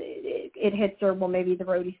 it hits her, well, maybe the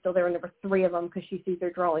roadie's still there, and there were 3 of them because she sees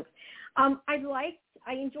their drawings. I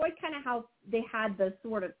enjoyed kind of how they had the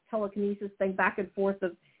sort of telekinesis thing back and forth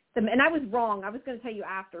of them. And I was wrong. I was going to tell you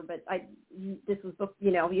after, but this was,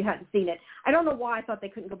 you hadn't seen it. I don't know why I thought they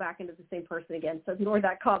couldn't go back into the same person again, so ignore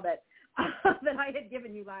that comment that I had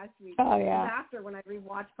given you last week. Oh, yeah. And after, when I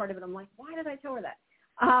rewatched part of it, I'm like, why did I tell her that?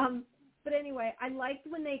 But anyway, I liked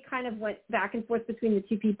when they kind of went back and forth between the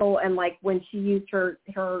two people, and like when she used her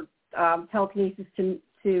telekinesis to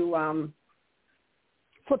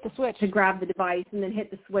flip the switch to grab the device and then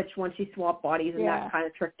hit the switch once she swapped bodies, and that kind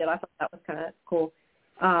of tricked it. I thought that was kind of cool.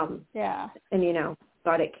 And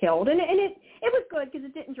got it killed, and it was good because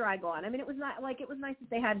it didn't drag on. I mean, it was not like, it was nice that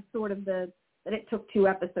they had sort of that it took 2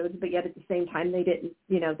 episodes, but yet at the same time they didn't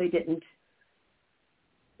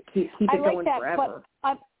keep it going forever.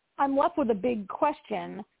 But I'm left with a big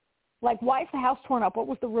question. Like, why is the house torn up? What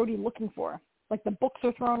was the roadie looking for? Like, the books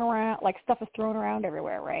are thrown around, like, stuff is thrown around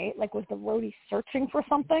everywhere, right? Like, was the roadie searching for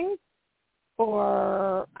something?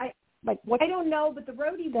 Or, I don't know, but the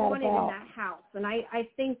roadie wanted in that house. And I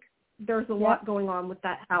think there's a lot going on with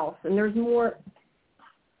that house. And there's more.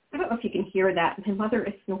 I don't know if you can hear that. My mother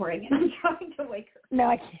is snoring, and I'm trying to wake her. No,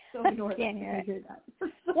 I can't. So I can't hear that.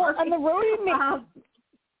 Well, and the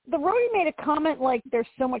roadie made a comment like, there's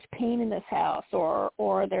so much pain in this house,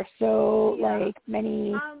 or there's so like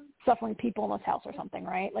many suffering people in this house or something,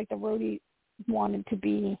 right? Like the roadie wanted to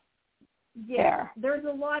be there. There's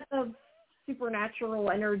a lot of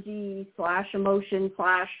supernatural energy / emotion /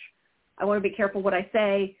 I want to be careful what I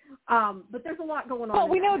say, but there's a lot going on. Well,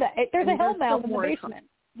 we know that. There's a hell mouth in the basement.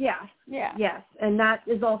 Yes, and that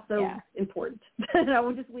is also important. I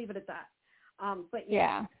will just leave it at that. But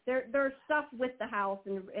there's stuff with the house,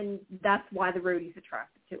 and that's why the roadie's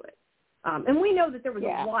attracted to it. And we know that there was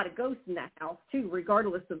a lot of ghosts in that house too,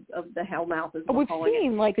 regardless of the hellmouth. We've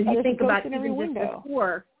seen like because you think about in every window.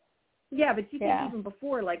 Before. Yeah, but you think even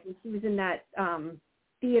before, like when she was in that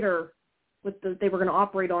theater with they were going to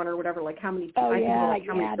operate on or whatever, like how many how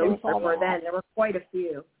many ghosts there were then. There were quite a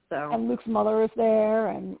few. So. And Luke's mother is there,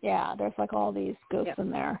 and there's like all these ghosts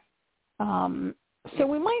in there. So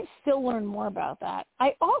we might still learn more about that.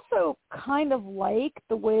 I also kind of like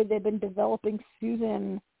the way they've been developing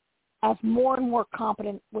Susan as more and more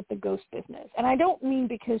competent with the ghost business. And I don't mean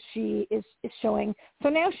because she is showing. So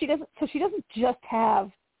now she doesn't just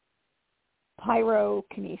have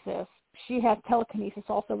pyrokinesis. She has telekinesis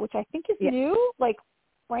also, which I think is new. Like,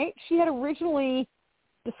 right? She had originally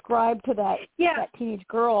described to that teenage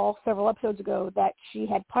girl several episodes ago that she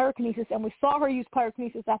had pyrokinesis, and we saw her use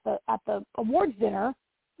pyrokinesis at the awards dinner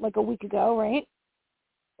like a week ago, right?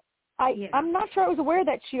 I'm not sure I was aware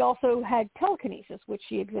that she also had telekinesis, which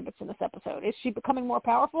she exhibits in this episode. Is she becoming more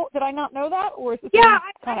powerful? Did I not know that, or is this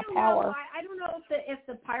kind of power? Know. I don't know if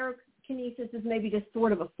the pyrokinesis is maybe just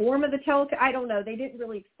sort of a form of the telekinesis. I don't know. They didn't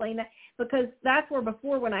really explain that, because that's where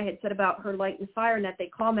before when I had said about her light and fire net, they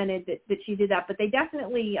commented that she did that, but they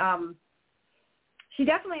definitely she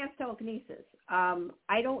definitely has telekinesis.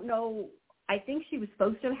 I don't know. I think she was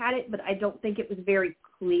supposed to have had it, but I don't think it was very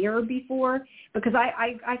clear before, because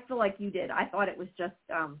I feel like you did. I thought it was just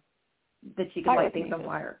that she could light things on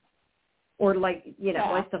fire or light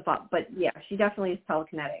stuff up. But she definitely is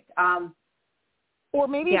telekinetic. Or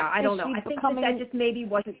maybe I don't know. I think that just maybe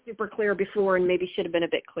wasn't super clear before, and maybe should have been a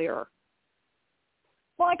bit clearer.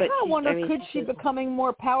 Well, I kind of wonder, could she becoming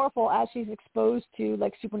more powerful as she's exposed to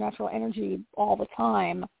like supernatural energy all the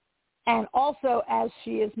time, and also as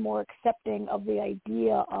she is more accepting of the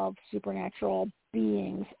idea of supernatural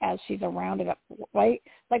beings as she's around it, right?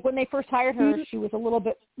 Like when they first hired her, she was a little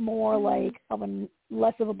bit more like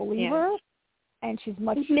less of a believer, and she's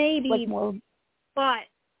much more. But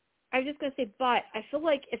I was just going to say, but I feel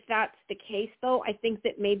like if that's the case, though, I think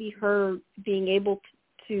that maybe her being able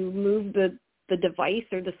to move the device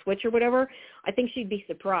or the switch or whatever, I think she'd be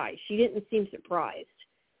surprised. She didn't seem surprised.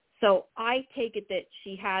 So I take it that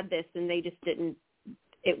she had this and they just didn't,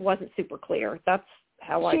 it wasn't super clear. That's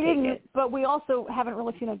how I take it. But we also haven't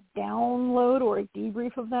really seen a download or a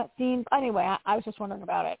debrief of that scene. Anyway, I was just wondering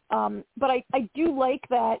about it. But I do like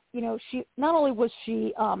that, she, not only was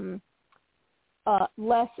she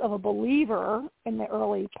less of a believer in the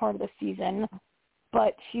early part of the season,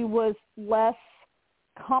 but she was less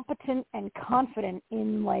competent and confident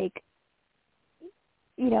in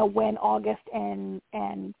when August and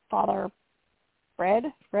Father Fred,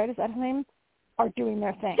 is that his name, are doing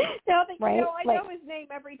their thing. Now that right? I know his name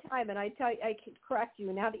every time, and I can correct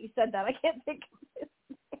you. Now that you said that, I can't think of his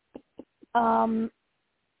name.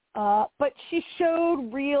 But she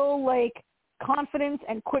showed real confidence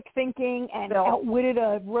and quick thinking, and outwitted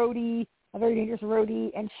a roadie, a very dangerous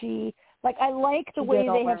roadie, and she I like the way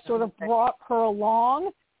they have sort of brought her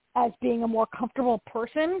along as being a more comfortable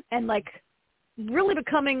person, and really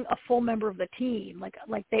becoming a full member of the team.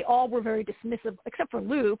 Like they all were very dismissive, except for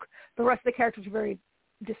Luke. The rest of the characters were very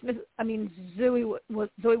dismissive. I mean, Zoe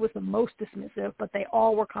was the most dismissive, but they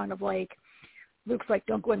all were kind of Luke's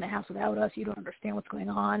don't go in the house without us. You don't understand what's going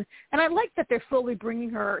on. And I like that they're slowly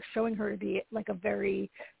showing her to be a very,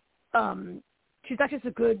 she's not just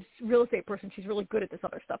a good real estate person. She's really good at this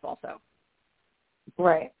other stuff also.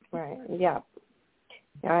 Right. Yeah.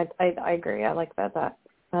 Yeah, I agree. I like that.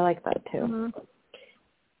 I like that too. Mm-hmm.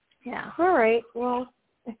 Yeah. All right. Well,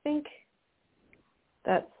 I think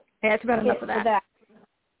that's about enough of that.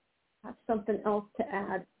 That's something else to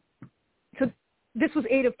add. So this was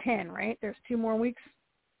 8 of 10, right? There's 2 more weeks?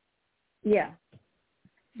 Yeah.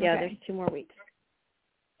 Yeah, Okay. There's 2 more weeks.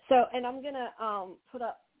 So, and I'm going to put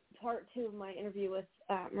up part 2 of my interview with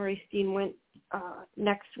Marie Steenwent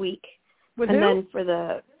next week. With and who? Then for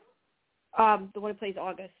the one who plays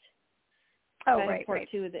August. Oh, part right.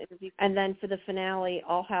 2 of the interview. And then for the finale,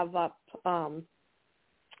 I'll have up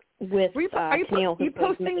with Camille, who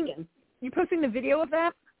plays Megan. You posting the video of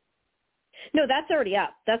that? No, that's already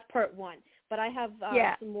up. That's part 1. But I have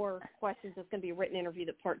some more questions. It's going to be a written interview.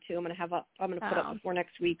 That part 2 I'm going to have up. I'm going to put up before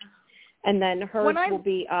next week, and then hers will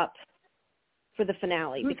be up for the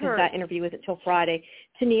finale because that interview isn't until Friday.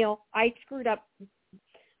 Tennille, I screwed up.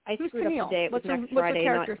 Who's screwed Tennille? up the day. It was next what's Friday. the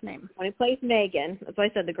character's name? When he plays Megan. That's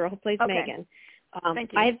what I said. The girl who plays Megan.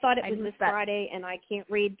 Thank you. I had thought it was this Friday, and I can't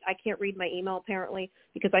read my email apparently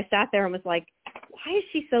because I sat there and was like, why is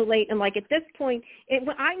she so late? And like at this point,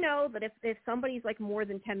 I know that if somebody's like more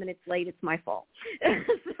than 10 minutes late, it's my fault. So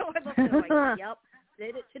I looked at it like, yep,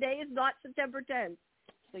 today is not September 10th.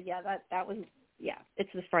 So yeah, that was it's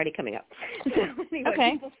this Friday coming up. So anyway,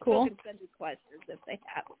 okay, people cool. can send me questions if they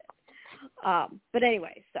have it. But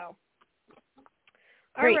anyway, so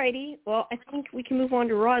alrighty. Well, I think we can move on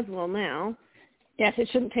to Roswell now. Yes, it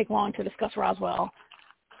shouldn't take long to discuss Roswell.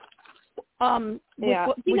 Would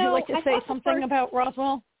you like to say something about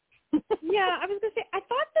Roswell? Yeah, I was going to say, I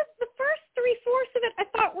thought that the first 3/4 of it, I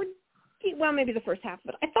thought were, well, maybe the first half of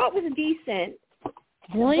it, I thought was decent.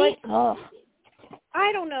 Really? But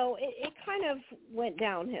I don't know. It kind of went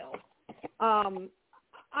downhill.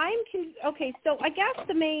 Okay, so I guess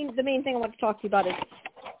the main thing I want to talk to you about is,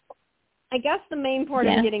 I guess the main part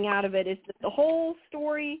I'm getting out of it is that the whole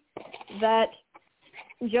story that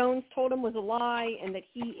Jones told him was a lie and that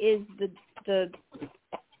he is the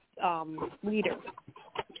leader.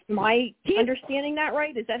 Am I understanding that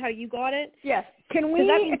right? Is that how you got it? Yes. Can we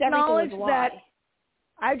acknowledge that?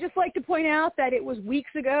 I'd just like to point out that it was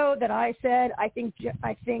weeks ago that I said I think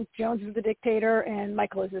Jones is the dictator and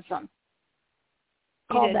Michael is his son.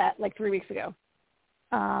 Called that like 3 weeks ago.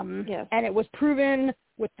 Yes. And it was proven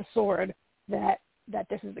with the sword that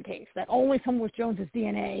this is the case, that only someone with Jones's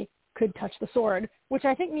DNA could touch the sword, which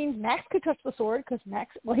I think means Max could touch the sword because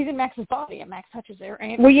he's in Max's body and Max touches it,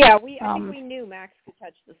 right? Well, yeah, I think we knew Max could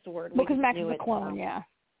touch the sword. Because Max is a clone, yeah.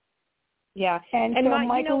 Yeah, and so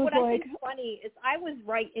Michael was what I think is funny is I was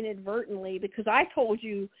right inadvertently because I told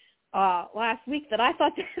you last week that I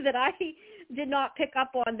thought that I did not pick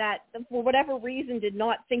up on that for whatever reason. Did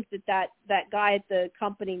not think that guy at the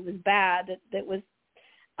company was bad. That was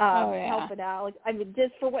helping out. I mean,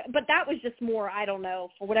 but that was just more. I don't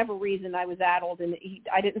know, for whatever reason I was addled and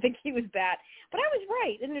I didn't think he was bad. But I was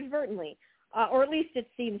right inadvertently. Or at least it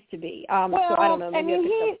seems to be. So I don't know. Maybe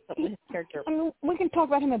his character. I mean, we can talk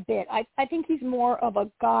about him a bit. I think he's more of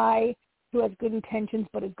a guy who has good intentions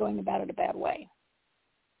but is going about it a bad way,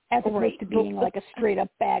 as opposed to being like a straight-up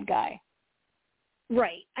bad guy.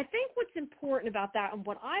 Right. I think what's important about that and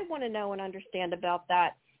what I want to know and understand about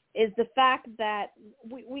that is the fact that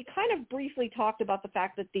we kind of briefly talked about the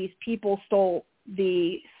fact that these people stole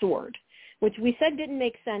the sword, which we said didn't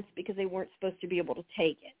make sense because they weren't supposed to be able to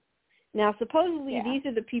take it. Now, supposedly, these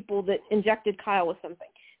are the people that injected Kyle with something.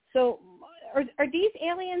 So are these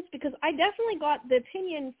aliens? Because I definitely got the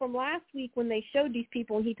opinion from last week when they showed these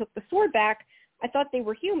people and he took the sword back. I thought they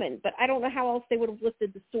were human, but I don't know how else they would have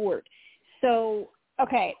lifted the sword. So,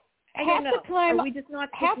 okay. I don't know. Are we just not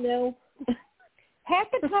supposed to know? Half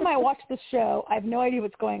the time I watch the show, I have no idea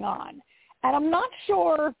what's going on. And I'm not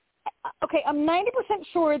sure. Okay, I'm 90%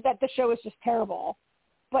 sure that the show is just terrible.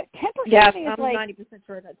 But 10% of me is like, 90%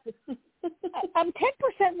 sure that's I'm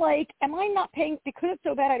 10% like, am I not paying, because it's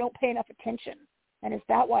so bad I don't pay enough attention? And is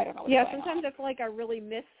that why I don't know what's going on? Yeah, sometimes I feel like I really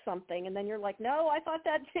missed something, and then you're like, no, I thought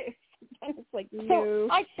that too. And it's like, no. So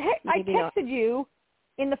I texted you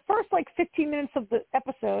in the first 15 minutes of the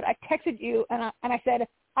episode. I texted you, and I said,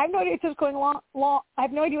 I have no idea what's going on. I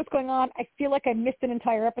have no idea what's going on. I feel like I missed an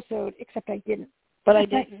entire episode, except I didn't. But I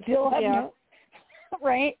didn't. I still have no,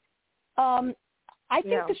 right? I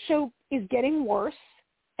think the show is getting worse,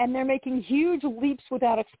 and they're making huge leaps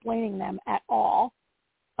without explaining them at all.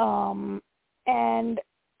 And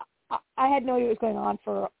I had no idea what was going on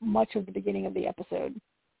for much of the beginning of the episode.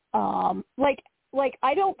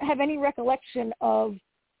 I don't have any recollection of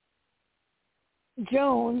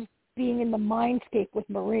Jones being in the mindscape with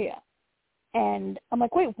Maria. And I'm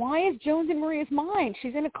like, wait, why is Jones in Maria's mind?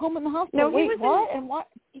 She's in a coma in the hospital. No, wait, what? And what?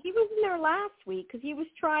 He was in there last week because he was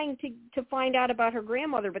trying to find out about her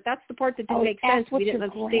grandmother, but that's the part that didn't make sense. We didn't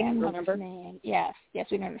understand. Remember? Name. Yes, we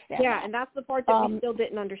didn't understand. Yeah, that. And that's the part that we still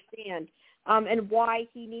didn't understand. And why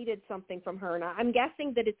he needed something from her. And I'm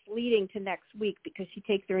guessing that it's leading to next week because she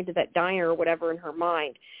takes her into that diner or whatever in her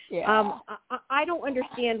mind. Yeah. I don't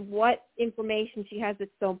understand what information she has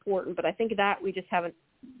that's so important, but I think that we just haven't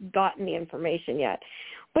gotten the information yet.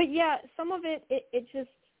 But yeah, some of it just,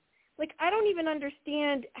 like, I don't even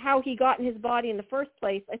understand how he got in his body in the first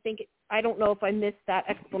place. I don't know if I missed that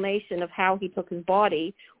explanation of how he took his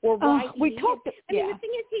body or why the thing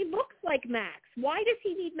is, he looks like Max. Why does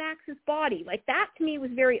he need Max's body? Like, that to me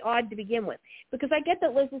was very odd to begin with, because I get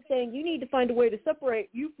that Liz is saying you need to find a way to separate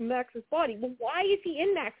you from Max's body. Well, why is he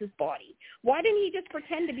in Max's body? Why didn't he just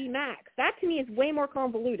pretend to be Max? That to me is way more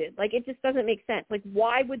convoluted. Like, it just doesn't make sense. Like,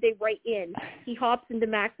 why would they write in he hops into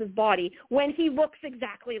Max's body when he looks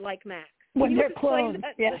exactly like Max? When they're clones,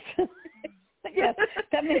 yes. Yes,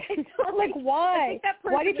 that makes sense. Like, why?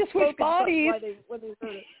 Why did you switch bodies?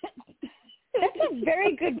 That's a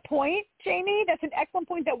very good point, Jamie. That's an excellent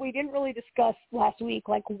point that we didn't really discuss last week.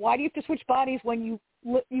 Like, why do you have to switch bodies when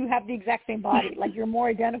you have the exact same body? Like, you're more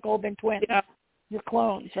identical than twins. Yeah. You're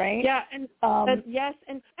clones, right? Yeah, and yes,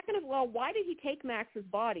 and second of all, why did he take Max's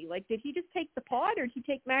body? Like, did he just take the pod, or did he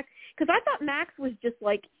take Max? Because I thought Max was just,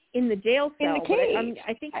 like, in the jail cell. In the cave.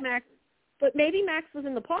 I think Max... But maybe Max was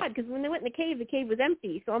in the pod, because when they went in the cave was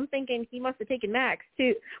empty. So I'm thinking he must have taken Max,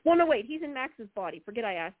 too. Well, no, wait, he's in Max's body. Forget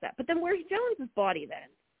I asked that. But then where's Jones's body then?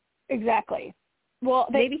 Exactly. Well,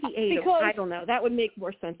 maybe he ate him. I don't know. That would make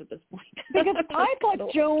more sense at this point. Because I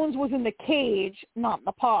thought Jones was in the cage, not in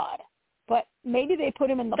the pod. But maybe they put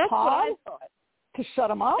him in the pod to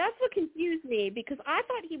shut him up? That's what confused me, because I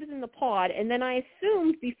thought he was in the pod, and then I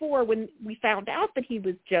assumed before, when we found out that he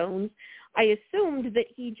was Jones, I assumed that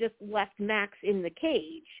he just left Max in the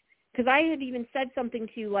cage, because I had even said something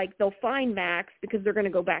to, like, they'll find Max because they're going to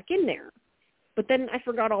go back in there. But then I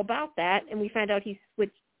forgot all about that, and we found out he's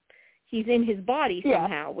in his body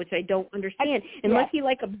somehow, which I don't understand, unless he,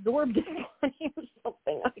 like, absorbed his body or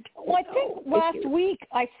something. I think last week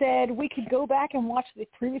I said we could go back and watch the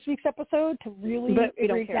previous week's episode to really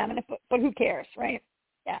examine it, but who cares, right?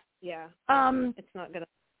 Yeah. Yeah. It's not going to.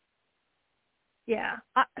 Yeah.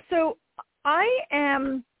 So I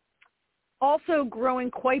am also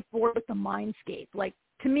growing quite bored with the mindscape. Like,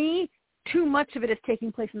 to me, too much of it is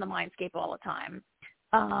taking place in the mindscape all the time.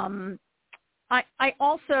 I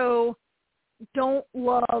also don't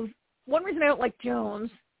love, one reason I don't like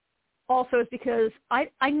Jones also is because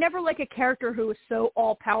I never like a character who is so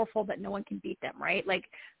all-powerful that no one can beat them, right? Like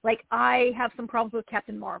I have some problems with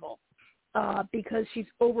Captain Marvel because she's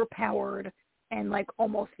overpowered and, like,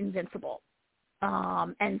 almost invincible.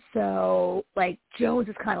 And so, like, Jones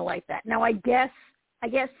is kind of like that. Now, I guess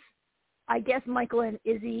Michael and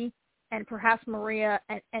Izzy and perhaps Maria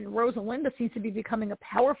and Rosalinda seems to be becoming a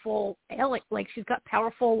powerful alien. Like, she's got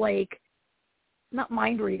powerful, like, not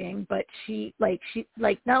mind reading, but she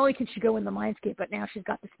not only can she go in the mindscape, but now she's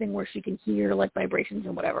got this thing where she can hear, like, vibrations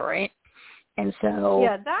and whatever, right? And so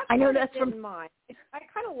I know that's from mine. I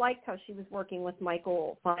kind of liked how she was working with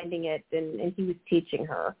Michael, finding it, and he was teaching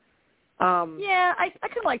her. Yeah, I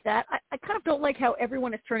kind of like that. I kind of don't like how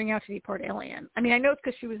everyone is turning out to be part alien. I mean, I know it's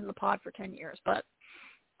because she was in the pod for 10 years, but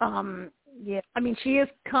I mean, she is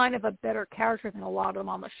kind of a better character than a lot of them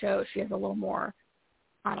on the show. She has a little more,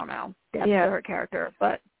 I don't know, depth to her character.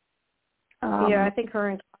 But I think her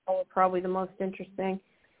and Kyle are probably the most interesting.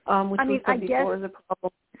 Which I mean, before is a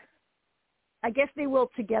problem. I guess they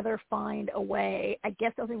will together find a way. I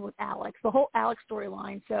guess they'll think with Alex, the whole Alex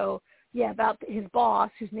storyline. So, yeah, about his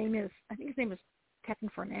boss, I think his name is Captain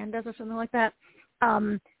Fernandez or something like that.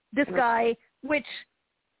 This guy, which,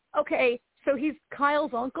 okay, so he's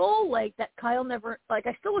Kyle's uncle, like, that Kyle never, like,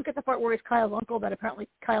 I still look at the part where he's Kyle's uncle that apparently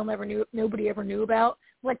Kyle nobody ever knew about.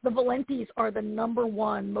 Like, the Valentis are the number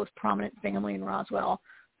one most prominent family in Roswell,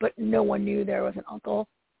 but no one knew there was an uncle.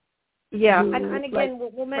 Yeah, and again,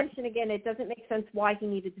 we'll mention again, it doesn't make sense why he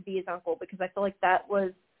needed to be his uncle, because I feel like that's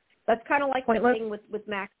kind of like the thing with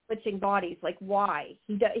Max switching bodies. Like, why?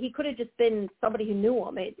 He could have just been somebody who knew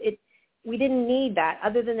him. We didn't need that,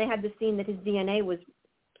 other than they had the scene that his DNA was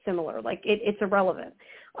similar. Like, it's irrelevant.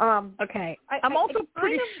 Okay. I'm also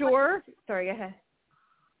pretty sure. Sorry, go ahead.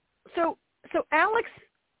 So Alex,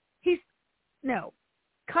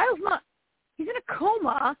 Kyle's not. He's in a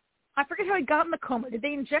coma. I forget how he got in the coma. Did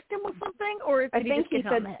they inject him with something, or did he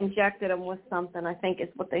said injected him with something? I think is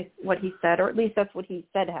what he said, or at least that's what he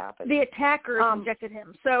said happened. The attackers injected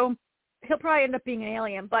him, so he'll probably end up being an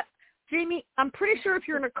alien. But Jamie, I'm pretty sure if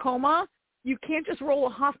you're in a coma, you can't just roll a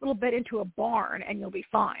hospital bed into a barn and you'll be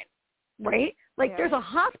fine, right? Like, there's a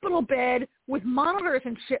hospital bed with monitors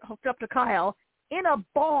and shit hooked up to Kyle in a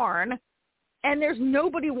barn, and there's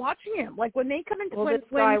nobody watching him. Like, when they come into this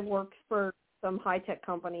guy works for some high-tech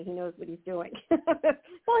company. He knows what he's doing.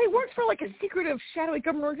 Well, he works for, like, a secretive, shadowy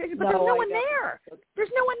government organization, but there's no one there. There's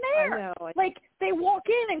no one there. I know. Like, they walk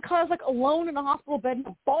in, and Kyle's, like, alone in a hospital bed in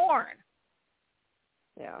a barn.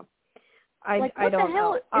 Yeah. What I don't the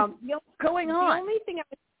hell know. is going on? The only thing I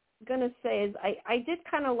was going to say is I did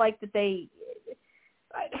kind of like that they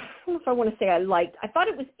 – I don't know if I want to say I liked. I thought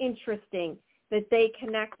it was interesting that they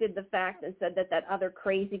connected the fact and said that other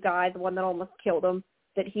crazy guy, the one that almost killed him,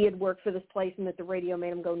 that he had worked for this place and that the radio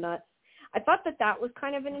made him go nuts. I thought that was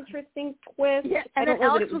kind of an interesting twist. Yeah, and then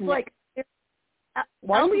Alex was like,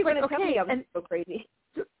 why were you going to tell me I was so crazy?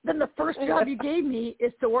 Then the first job you gave me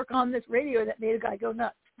is to work on this radio that made a guy go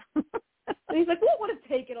nuts. And he's like, well, it would have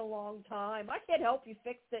taken a long time. I can't help you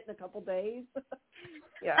fix it in a couple days.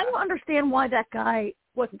 Yeah. I don't understand why that guy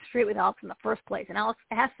wasn't straight with Alex in the first place. And Alex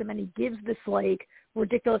asks him, and he gives this, like,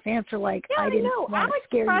 ridiculous answer, like, I didn't want to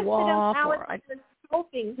scare you off. Alex was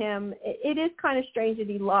helping him. It is kind of strange that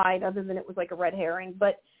he lied, other than it was like a red herring.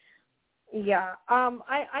 But, yeah,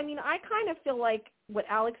 I mean, I kind of feel like what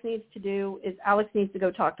Alex needs to do is Alex needs to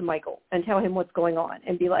go talk to Michael and tell him what's going on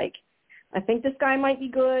and be like, I think this guy might be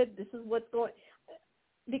good. This is what's going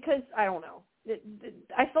 – because I don't know.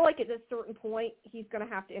 I feel like at a certain point he's going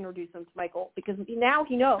to have to introduce him to Michael because now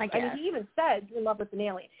he knows. I mean, he even said you're in love with an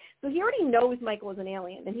alien. So he already knows Michael is an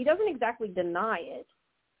alien, and he doesn't exactly deny it.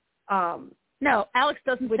 No, Alex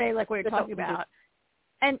doesn't say, like, what you're talking about.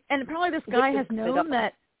 And apparently this guy has known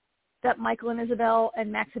that Michael and Isabel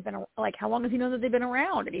and Max have been, like, how long has he known that they've been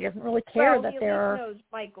around? And he doesn't really care that they're... He knows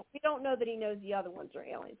Michael. We don't know that he knows the other ones are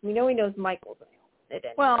aliens. We know he knows Michael's an alien.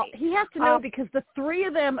 Well, he has to know because the three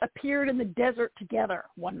of them appeared in the desert together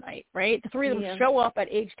one night, right? The three of them show up at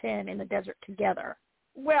age 10 in the desert together.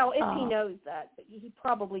 Well, if he knows that, but he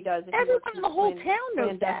probably does. Everyone in the whole town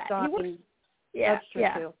knows that. That's true,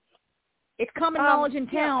 too. It's common knowledge in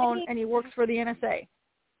town, and he works for the NSA,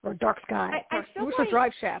 or Dark Sky. He works for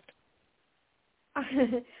Drive Shaft.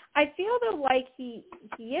 I feel though like he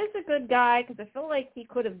is a good guy because I feel like he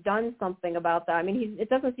could have done something about that. I mean, it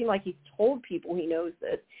doesn't seem like he's told people he knows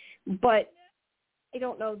this, but I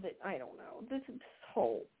don't know. This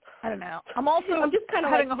whole I don't know. I'm just kind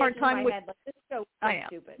of having a hard time with. This show is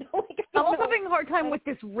stupid. I'm also having a hard time with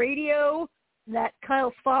this radio that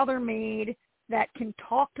Kyle's father made that can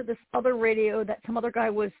talk to this other radio that some other guy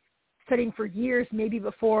was studying for years, maybe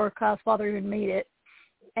before Kyle's father even made it.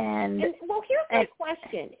 And well, here's my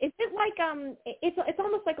question: is it like it's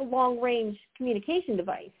almost like a long range communication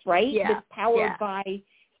device, right? Yeah. That's powered by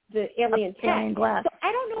the alien tech. Glass. So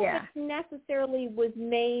I don't know if it necessarily was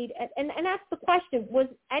made, and that's the question.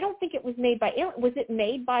 I don't think it was made by alien. Was it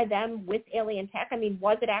made by them with alien tech? I mean,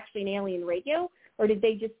 was it actually an alien radio, or did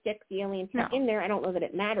they just stick the alien tech in there? I don't know that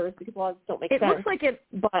it matters because laws don't make sense. It looks like an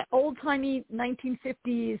old-timey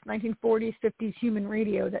 1950s, 1940s, 50s human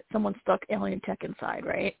radio that someone stuck alien tech inside,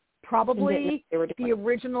 right? Probably the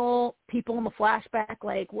original people in the flashback,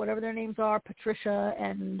 like whatever their names are, Patricia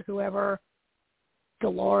and whoever,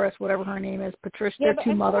 Dolores, whatever her name is, Patricia, their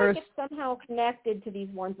two mothers. Like it's somehow connected to these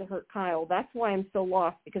ones that hurt Kyle. That's why I'm so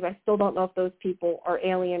lost because I still don't know if those people are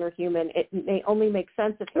alien or human. It may only make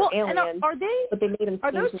sense if they're alien, but they made them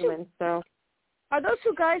seem human. So, are those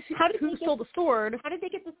two guys who stole the sword? How did they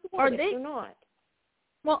get the sword if they're not?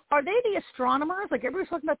 Well, are they the astronomers? Like everybody's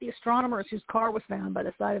talking about the astronomers whose car was found by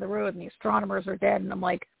the side of the road, and the astronomers are dead. And I'm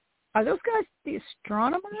like, are those guys the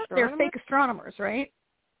astronomers? They're fake astronomers, right?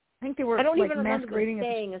 I think they were. I don't even remember them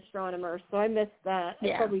saying astronomers, so I missed that.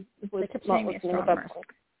 Yeah, I probably was they kept saying the astronomers.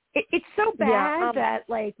 It's so bad that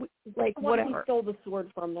like whatever. He stole the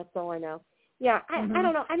sword from. That's all I know. Yeah, I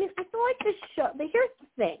don't know. I mean, I feel like this show. Here's the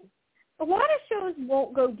thing: a lot of shows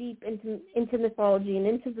won't go deep into mythology and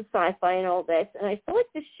into the sci-fi and all this, and I feel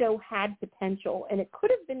like this show had potential and it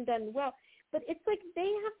could have been done well. But it's like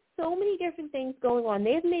they have so many different things going on.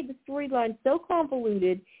 They have made the storyline so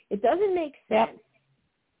convoluted, it doesn't make sense.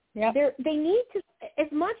 Yeah. They need to, as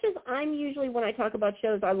much as I'm usually when I talk about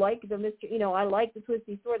shows, I like the mystery, I like the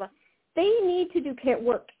twisty storyline. They need to do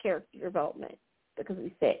character development because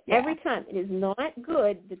we say every time it is not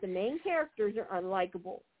good that the main characters are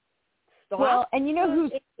unlikable. Stop and you know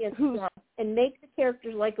who's and make the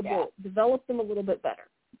characters likable. Develop them a little bit better.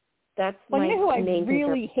 That's my you know who main I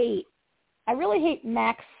really hate. I really hate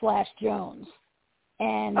Max/Jones.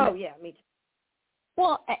 And me too.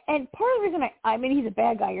 Well, and part of the reason I mean, he's a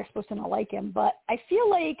bad guy. You're supposed to not like him. But I feel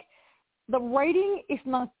like the writing is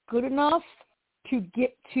not good enough to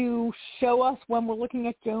get to show us when we're looking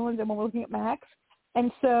at Jones and when we're looking at Max.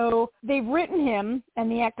 And so they've written him, and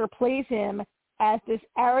the actor plays him as this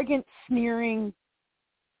arrogant, sneering,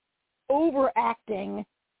 overacting,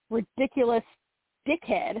 ridiculous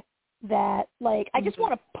dickhead that, like, I just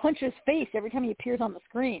want to punch his face every time he appears on the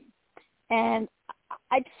screen. And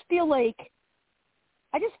I just feel like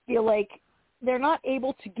they're not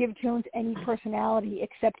able to give Jones any personality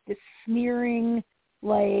except this sneering,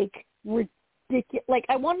 like, ridiculous. Like,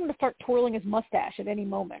 I want him to start twirling his mustache at any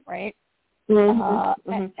moment, right?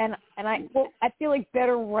 And I feel like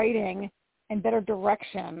better writing and better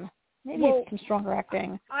direction, maybe some stronger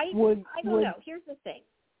acting. I don't know. Here's the thing.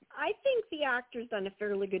 I think the actor's done a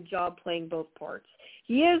fairly good job playing both parts.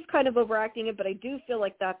 He is kind of overacting it, but I do feel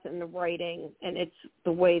like that's in the writing, and it's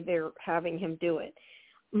the way they're having him do it.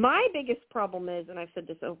 My biggest problem is, and I've said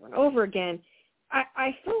this over and over again,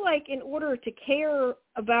 I feel like in order to care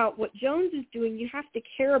about what Jones is doing, you have to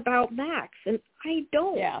care about Max, and I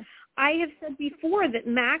don't. Yeah. I have said before that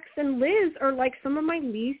Max and Liz are like some of my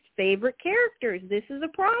least favorite characters. This is a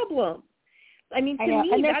problem. I mean, to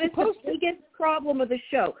me, that is the biggest problem of the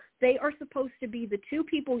show. They are supposed to be the two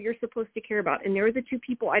people you're supposed to care about, and they're the two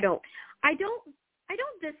people I don't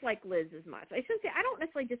dislike Liz as much. I shouldn't say I don't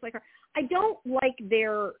necessarily dislike her. I don't like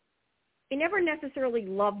I never necessarily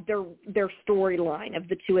loved their storyline of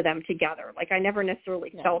the two of them together. Like, I never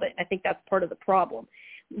necessarily felt it. I think that's part of the problem.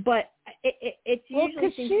 But it's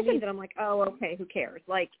usually seems to me that I'm like, oh, okay, who cares?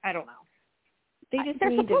 Like, I don't know. They're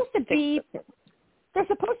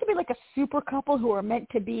supposed to be like a super couple who are meant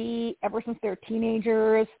to be ever since they're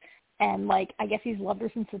teenagers. And, like, I guess he's loved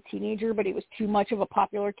her since a teenager, but he was too much of a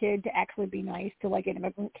popular kid to actually be nice to, like, an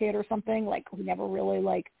immigrant kid or something. Like, who never really,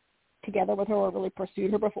 like, together with her or really pursued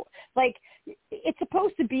her before. Like, it's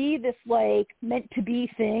supposed to be this, like, meant to be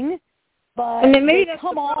thing, but and then maybe that's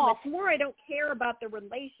come off. It's more I don't care about the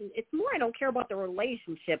relation. It's more I don't care about the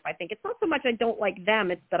relationship. I think it's not so much I don't like them.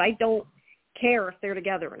 It's that I don't care if they're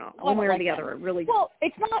together or not. One way or the other. It really. Well,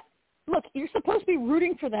 it's not. Look, you're supposed to be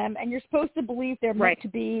rooting for them, and you're supposed to believe they're meant to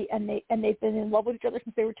be, and they've been in love with each other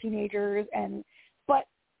since they were teenagers. But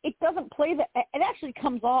it doesn't play that. It actually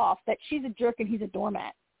comes off that she's a jerk and he's a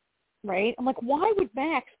doormat. Right? I'm like, why would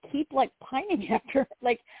Max keep, like, pining after?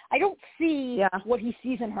 Like, I don't see what he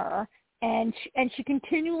sees in her, and she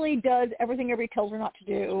continually does everything everybody tells her not to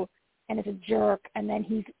do, and is a jerk, and then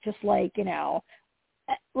he's just like, you know,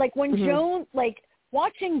 like when Jones, like,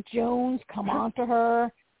 watching Jones come on to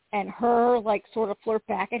her and her, like, sort of flirt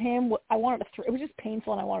back at him, I wanted to it was just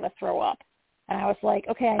painful, and I wanted to throw up. And I was like,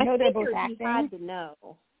 okay, I know they're both acting. He had to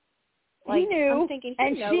know. Like, he knew, I'm thinking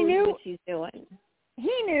and knows she knew what she's doing.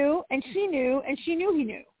 He knew, and she knew, and she knew he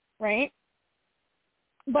knew, right?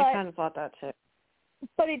 But I kind of thought that too.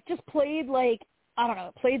 But it just played like, I don't know,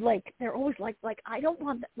 it played like they're always like I don't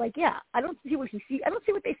want that, like, yeah, I don't see what he sees. I don't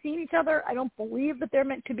see what they see in each other. I don't believe that they're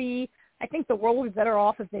meant to be. I think the world was better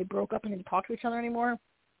off if they broke up and didn't talk to each other anymore.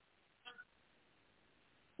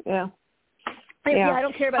 Yeah. Yeah, I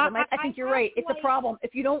don't care about them. I think you're right. It's a problem.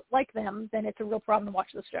 If you don't like them, then it's a real problem to watch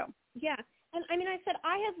this show. Yeah. And, I mean, I said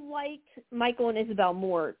I have liked Michael and Isabel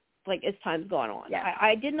more, like, as time's gone on. Yeah.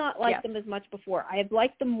 I did not like them as much before. I have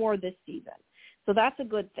liked them more this season. So that's a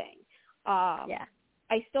good thing.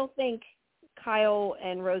 I still think Kyle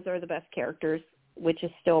and Rosa are the best characters, which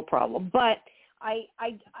is still a problem. But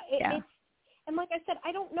it's, and like I said,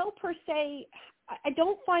 I don't know per se. I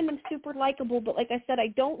don't find them super likable, but like I said, I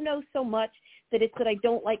don't know so much that it's that I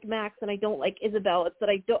don't like Max and I don't like Isabel. It's that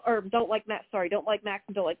I don't like Max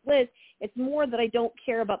and don't like Liz. It's more that I don't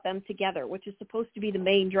care about them together, which is supposed to be the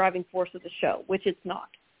main driving force of the show, which it's not.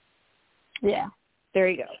 Yeah. There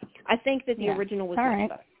you go. I think that the original was much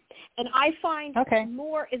better. And I find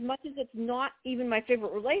more, as much as it's not even my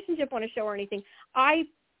favorite relationship on a show or anything, I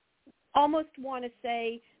almost want to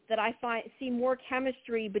say that I see more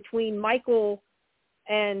chemistry between Michael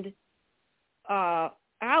and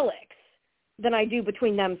Alex than I do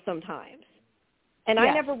between them sometimes. And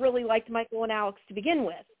I never really liked Michael and Alex to begin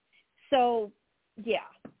with. So, yeah.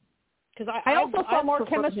 Because I also saw more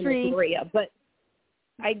chemistry. Maria, but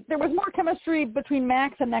there was more chemistry between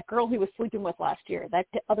Max and that girl he was sleeping with last year, that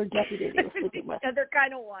other deputy he was sleeping with. There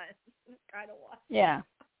kind of was. Yeah.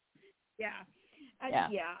 Yeah.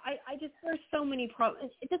 I just, there's so many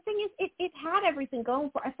problems. The thing is, it had everything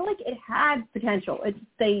going for it. I feel like it had potential.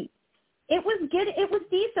 It was good. It was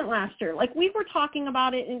decent last year. Like, we were talking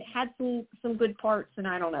about it, and it had some good parts, and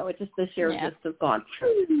I don't know. It just, this year just has gone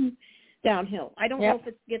downhill. I don't know if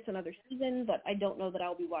it gets another season, but I don't know that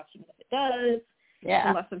I'll be watching it if it does. Yeah.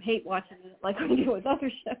 Unless I'm hate watching it like we do with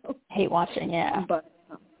other shows. Hate watching, yeah. But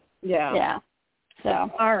Yeah. Yeah.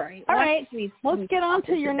 So all right. Let's get on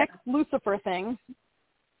to your next Lucifer thing.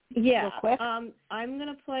 Yeah. Real quick. I'm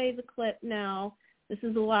gonna play the clip now. This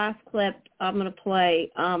is the last clip I'm gonna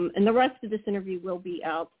play. And the rest of this interview will be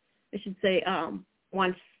out. I should say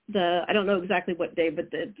once I don't know exactly what day,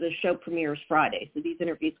 but the show premieres Friday, so these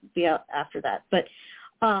interviews will be out after that. But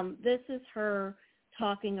this is her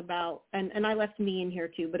talking about, and I left me in here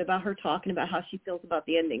too, but about her talking about how she feels about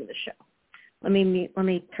the ending of the show. Let me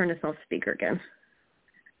turn this off speaker again.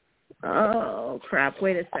 Oh, crap.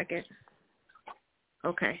 Wait a second.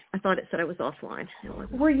 Okay. I thought it said I was offline.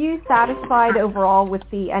 Were you satisfied overall with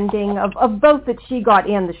the ending of both that she got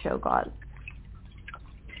and the show got?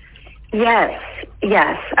 Yes.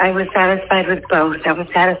 I was satisfied with both. I was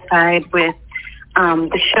satisfied with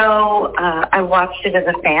the show. I watched it as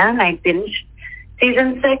a fan. I binged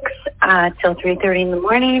season 6 till 3:30 in the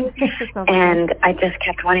morning, and I just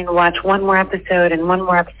kept wanting to watch one more episode,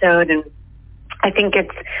 and I think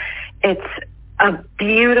it's a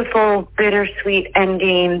beautiful, bittersweet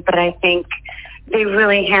ending, but I think they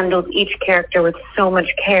really handled each character with so much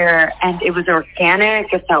care, and it was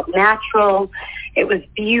organic, it felt natural, it was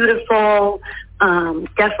beautiful,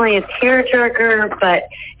 definitely a tearjerker, but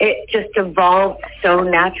it just evolved so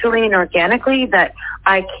naturally and organically that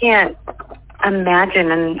I can't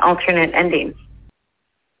imagine an alternate ending.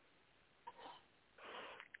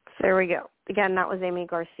 There we go. Again, that was Amy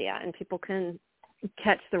Garcia, and people can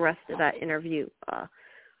catch the rest of that interview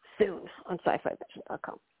soon on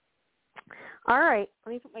sci-fivision.com. All right,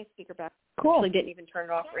 let me put my speaker back. Cool. I actually didn't even turn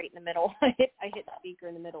it off right in the middle. I hit speaker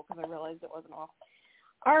in the middle because I realized it wasn't off.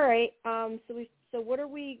 All right, so what are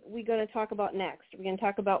we going to talk about next? Are we going to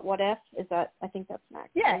talk about What If? I think that's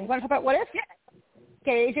next. Yeah, you want to talk about What If? Yeah.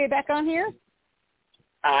 Okay, AJ back on here?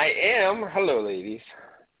 I am. Hello, ladies.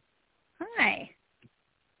 Hi.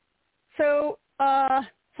 So,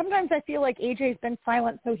 sometimes I feel like AJ's been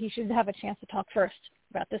silent, so he should have a chance to talk first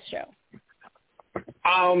about this show.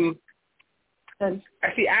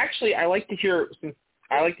 Actually, I like to hear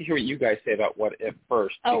what you guys say about What If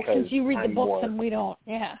first. Oh, because since you read the books and we don't,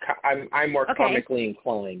 yeah. I'm more comically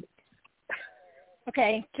inclined.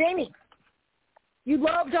 Okay, Jamie, you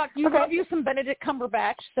love you some Benedict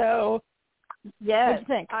Cumberbatch, so yes, what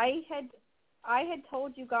do you think? I had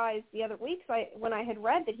told you guys the other week when I had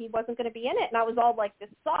read that he wasn't going to be in it, and I was all like, this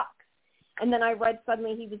sucks. And then I read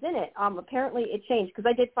suddenly he was in it. Apparently it changed, because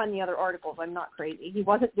I did find the other articles. I'm not crazy. He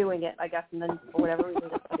wasn't doing it, I guess, and then for whatever reason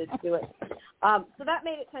decided to do it. So that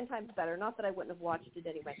made it 10 times better. Not that I wouldn't have watched it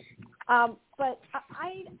anyway. But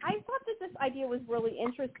I thought that this idea was really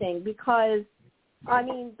interesting because, I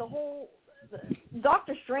mean,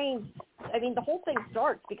 Doctor Strange, the whole thing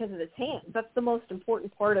starts because of his hands. That's the most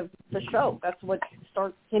important part of the show. That's what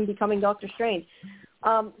starts him becoming Doctor Strange.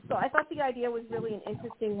 So I thought the idea was really an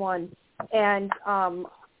interesting one. And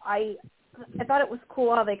I thought it was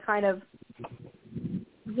cool how they kind of,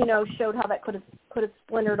 showed how that could have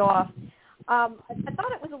splintered off. I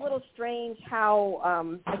thought it was a little strange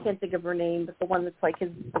how, I can't think of her name, but the one that's like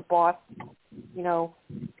the boss, the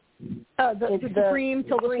Supreme,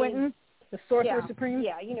 Tilda Swinton? The Sorcerer Supreme?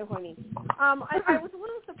 Yeah, you know who I mean. I was a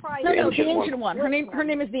little surprised. No, the Ancient One. Her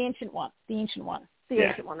name is the Ancient One. The Ancient One. The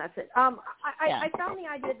Ancient One, that's it. I found the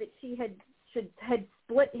idea that she had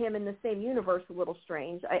split him in the same universe a little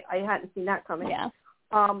strange. I hadn't seen that coming. Yeah.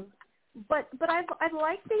 But I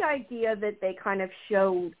liked the idea that they kind of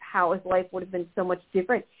showed how his life would have been so much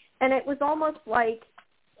different. And it was almost like,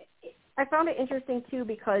 I found it interesting too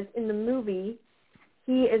because in the movie,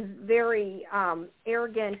 he is very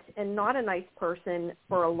arrogant and not a nice person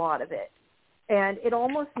for a lot of it. And it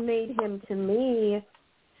almost made him, to me,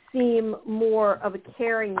 seem more of a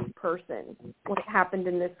caring person when it happened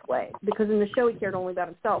in this way. Because in the show, he cared only about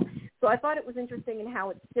himself. So I thought it was interesting in how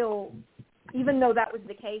it still, even though that was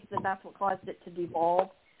the case, that's what caused it to devolve.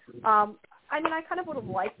 I kind of would have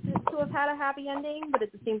liked it to have had a happy ending, but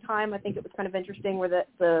at the same time, I think it was kind of interesting where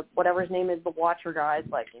the whatever his name is, the Watcher guy's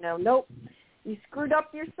like, nope. You screwed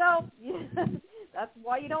up yourself. That's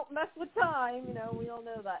why you don't mess with time. We all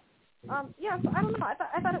know that. So I don't know.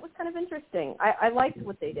 I thought it was kind of interesting. I liked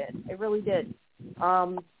what they did. I really did.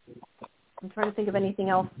 I'm trying to think of anything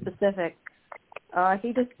else specific.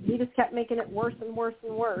 He just kept making it worse and worse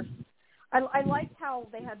and worse. I liked how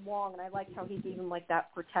they had Wong, and I liked how he gave him like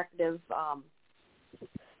that protective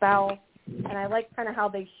spell, and I liked kind of how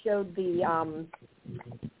they showed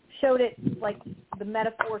it like the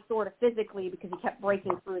metaphor sort of physically because he kept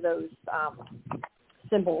breaking through those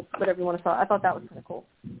symbols, whatever you want to call it. I thought that was kind of cool.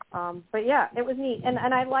 But yeah, it was neat. And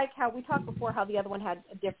I like how we talked before how the other one had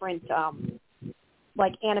a different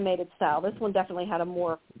like animated style. This one definitely had a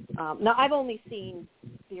more now I've only seen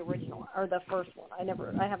the original or the first one.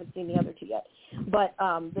 I haven't seen the other two yet, but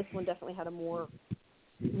this one definitely had a more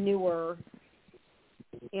newer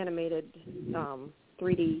animated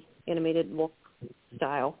 3D animated look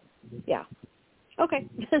style. Yeah. Okay.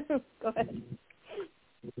 Go ahead.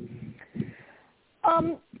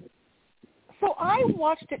 So I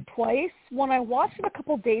watched it twice. When I watched it a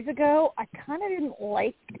couple days ago, I kind of didn't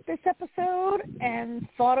like this episode and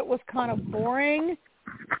thought it was kind of boring,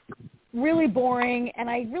 really boring,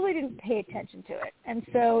 and I really didn't pay attention to it. And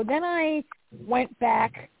so then I went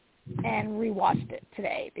back and rewatched it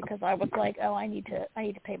today because I was like, oh, I need to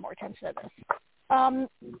pay more attention to this.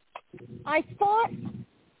 I thought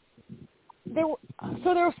there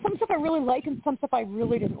was some stuff I really liked and some stuff I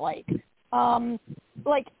really didn't like.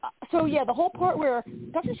 The whole part where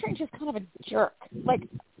Doctor Strange is kind of a jerk. Like,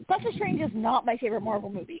 Doctor Strange is not my favorite Marvel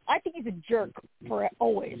movie. I think he's a jerk for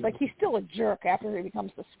always. Like, he's still a jerk after he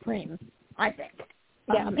becomes the Supreme, I think.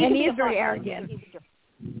 Yeah, and he is very arrogant.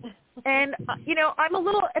 And, I'm a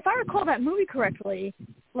little, if I recall that movie correctly,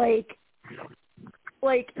 like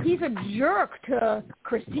he's a jerk to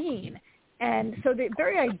Christine. And so the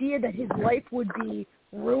very idea that his life would be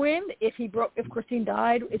ruined if Christine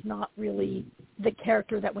died is not really the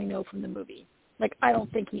character that we know from the movie. Like, I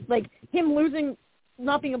don't think him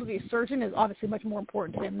not being able to be a surgeon is obviously much more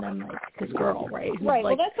important to him than like his girl, right? Right.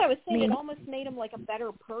 Well, that's what I was saying. It almost made him like a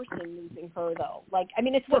better person losing her, though. Like, I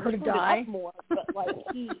mean, it's for her to die more, but like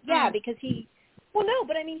because he. Well, no,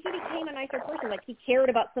 but I mean, he became a nicer person. Like, he cared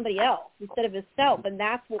about somebody else instead of himself, and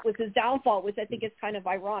that's what was his downfall, which I think is kind of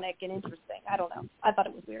ironic and interesting. I don't know. I thought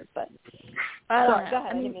it was weird, but sorry, go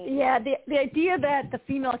ahead. The idea that the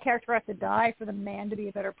female character has to die for the man to be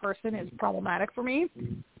a better person is problematic for me.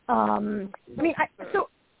 So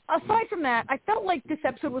aside from that, I felt like this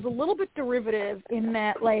episode was a little bit derivative in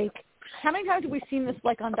that, like, how many times have we seen this,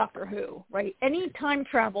 like, on Doctor Who, right? Any time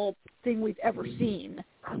travel thing we've ever seen,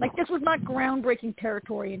 like, this was not groundbreaking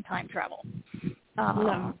territory in time travel.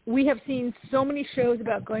 No. We have seen so many shows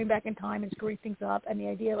about going back in time and screwing things up, and the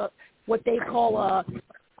idea of what they call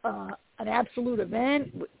an absolute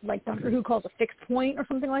event, like Doctor Who calls a fixed point or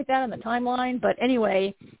something like that in the timeline. But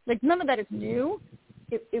anyway, like, none of that is new.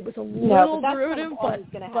 It was a little derivative, but it's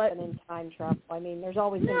going to happen in time travel. I mean, there's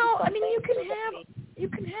always going to be something. I mean, you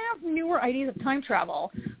can have newer ideas of time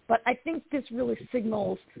travel, but I think this really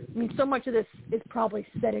signals. I mean, so much of this is probably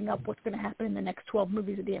setting up what's going to happen in the next 12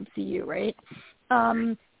 movies of the MCU, right?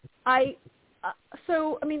 I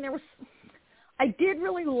did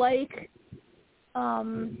really like. I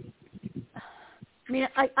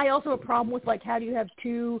also have a problem with, like, how do you have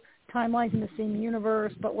two timelines in the same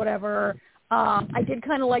universe, but whatever. I did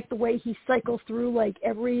kind of like the way he cycles through, like,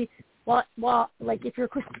 like if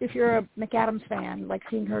you're a McAdams fan, like,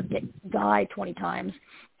 seeing her die 20 times,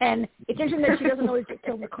 and it's interesting that she doesn't always get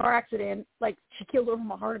killed in a car accident, like she killed her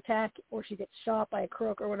from a heart attack or she gets shot by a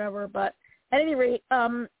crook or whatever. But at any rate,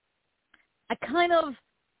 I kind of,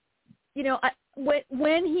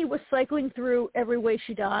 when he was cycling through every way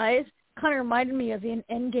she dies, kind of reminded me of in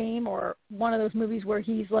Endgame or one of those movies where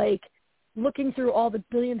he's like looking through all the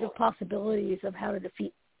billions of possibilities of how to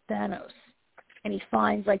defeat Thanos, and he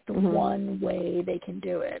finds, like, the one way they can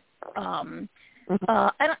do it. And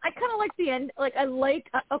I kind of like the end. Like, I liked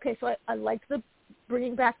the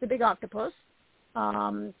bringing back the big octopus.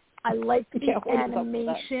 I liked the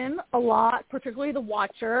animation a lot, particularly the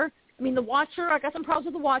Watcher. I mean, the Watcher, I got some problems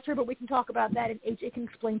with the Watcher, but we can talk about that, and AJ can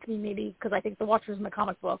explain to me maybe, because I think the Watcher's in the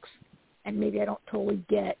comic books, and maybe I don't totally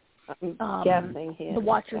get the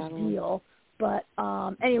Watcher's deal. But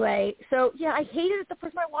anyway, so yeah, I hated it the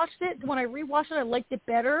first time I watched it. When I rewatched it, I liked it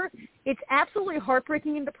better. It's absolutely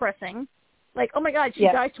heartbreaking and depressing. Like, oh my God, she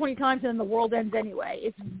dies 20 times and then the world ends anyway.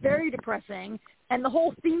 It's very depressing. And the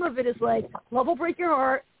whole theme of it is like, love will break your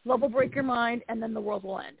heart, love will break your mind, and then the world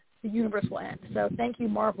will end. The universe will end. So thank you,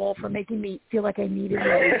 Marvel, for making me feel like I needed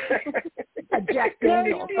a Jack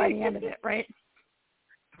Daniels by the end of it, right?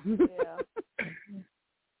 Yeah.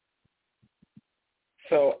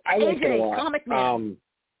 So I liked it a lot. Comic Man.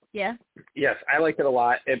 Yeah? Yes, I liked it a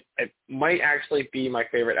lot. It might actually be my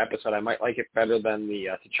favorite episode. I might like it better than the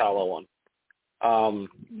T'Challa one.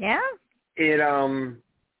 Yeah?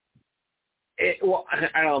 Well, I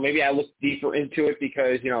don't know, maybe I looked deeper into it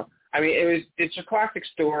because, it's a classic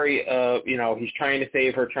story of, he's trying to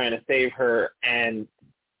save her, and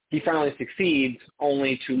he finally succeeds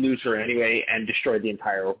only to lose her anyway and destroy the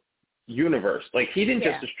entire universe. Like, he didn't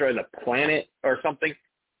just destroy the planet or something.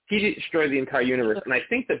 He destroyed the entire universe. And I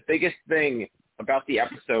think the biggest thing about the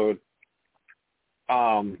episode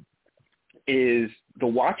is the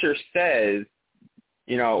Watcher says,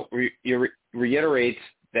 reiterates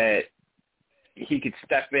that he could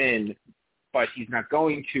step in, but he's not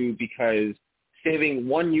going to because saving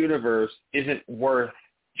one universe isn't worth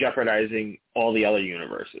jeopardizing all the other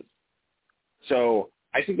universes. So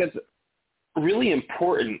I think that's really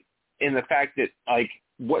important in the fact that, like,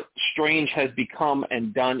 what Strange has become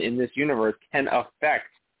and done in this universe can affect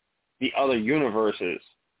the other universes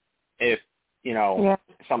if, because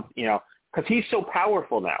he's so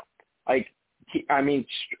powerful now. Like,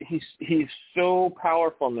 he's so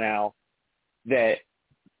powerful now that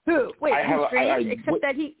who? Wait, except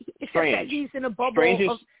that he's in a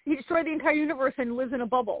bubble. He destroyed the entire universe and lives in a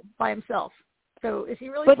bubble by himself. So is he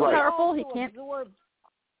really so powerful? He can't absorb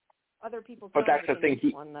other people's. But that's the thing.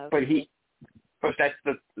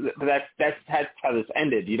 That's how this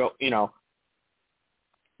ended. You don't,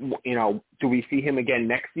 do we see him again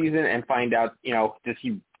next season and find out,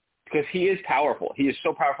 because he is powerful. He is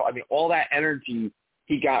so powerful. I mean, all that energy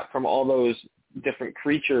he got from all those different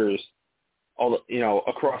creatures,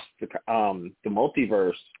 across the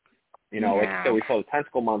multiverse, so we saw the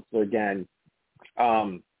tentacle monster again.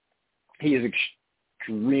 He is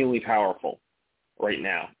extremely powerful right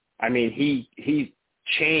now. I mean, he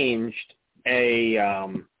changed a,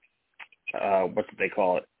 what did they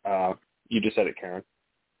call it? You just said it, Karen.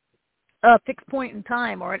 A fixed point in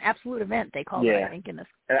time or an absolute event, they call it, I think, in this.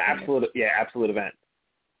 Absolute event.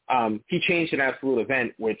 He changed an absolute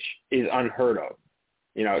event, which is unheard of.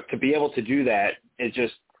 To be able to do that is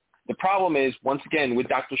just, the problem is, once again, with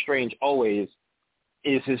Doctor Strange always,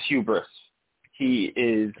 is his hubris. He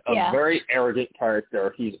is a very arrogant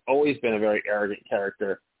character. He's always been a very arrogant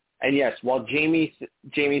character. And yes, while Jamie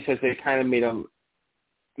says they kind of made him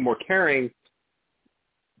more caring,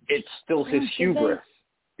 it's still his hubris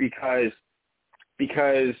because he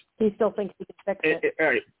still thinks he can fix it. All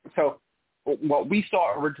right. So what we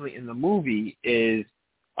saw originally in the movie is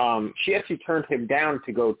she actually turned him down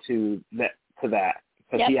to go to that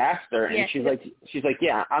because he asked her, and she's like,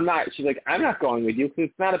 yeah, I'm not. She's like, I'm not going with you because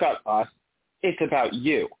it's not about us. It's about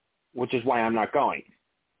you, which is why I'm not going.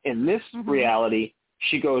 In this reality,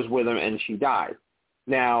 she goes with him and she dies.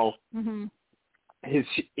 Now, his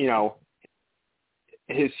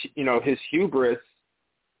hubris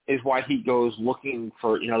is why he goes looking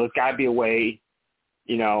for, there's got to be a way,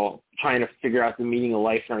 trying to figure out the meaning of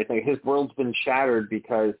life and everything. His world's been shattered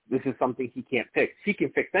because this is something he can't fix. He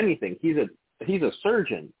can fix anything. He's a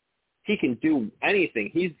surgeon. He can do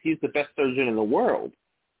anything. He's the best surgeon in the world.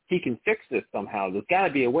 He can fix this somehow. There's got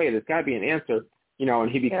to be a way. There's got to be an answer.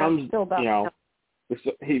 And he becomes,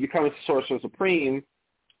 he becomes Sorcerer Supreme,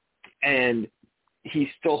 and he's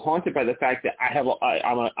still haunted by the fact that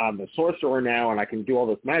I'm a sorcerer now, and I can do all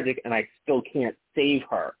this magic, and I still can't save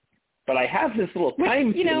her. But I have this little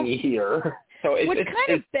time thingy here, so it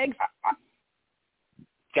kind of begs.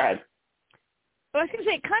 Go ahead. Well, I was going to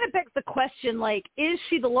say, it kind of begs the question, like, is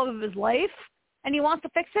she the love of his life, and he wants to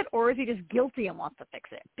fix it, or is he just guilty and wants to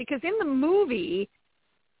fix it? Because in the movie,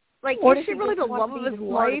 like, is she really the love of his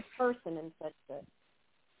life? Person and fix it.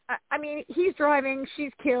 I mean, he's driving,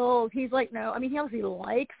 she's killed. He's like, no. I mean, he obviously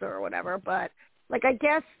likes her or whatever, but, like, I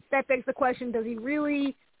guess that begs the question, does he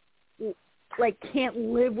really, like, can't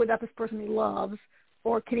live without this person he loves,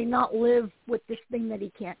 or can he not live with this thing that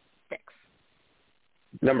he can't fix?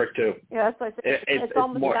 Number two. Yeah, that's what I said. It's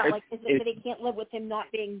almost more, about, like, is it that he can't live with him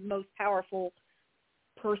not being the most powerful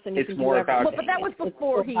person who can do everything? Well, but that was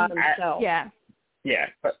before he, yeah. Yeah,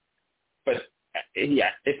 but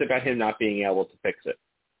it's about him not being able to fix it.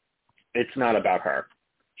 It's not about her.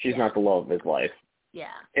 She's not the love of his life. Yeah.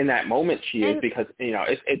 In that moment, she is, because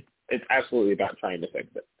it's absolutely about trying to fix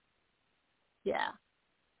it. Yeah.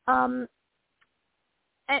 And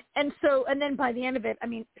then by the end of it, I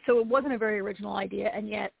mean, so it wasn't a very original idea, and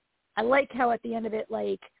yet I like how at the end of it,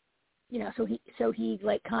 like, so he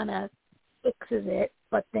like kind of fixes it,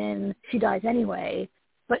 but then she dies anyway.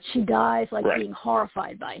 But she dies like being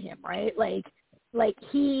horrified by him, right? Like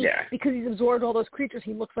he, because he's absorbed all those creatures,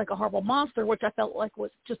 he looks like a horrible monster, which I felt like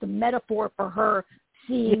was just a metaphor for her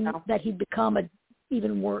seeing that he'd become a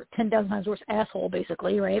even worse, 10,000 times worse asshole,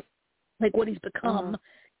 basically, right? Like what he's become.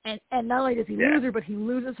 And not only does he lose her, but he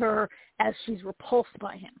loses her as she's repulsed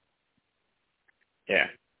by him. Yeah.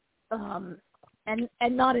 And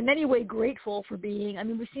not in any way grateful for being, I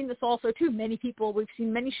mean, we've seen this also, too. We've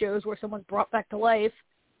seen many shows where someone's brought back to life.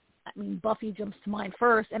 I mean, Buffy jumps to mind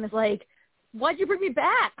first, and is like, why'd you bring me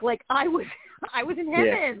back? Like, I was in heaven.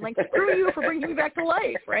 Yeah. Like, screw you for bringing me back to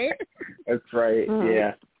life, right? That's right,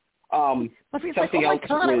 yeah. Buffy's like, oh, my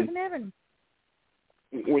God, I was in heaven.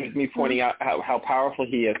 With me pointing out how powerful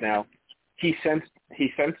he is now, he sensed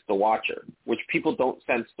the Watcher, which people don't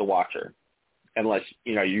sense the Watcher unless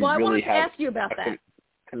you really have. I wanted to ask you about that.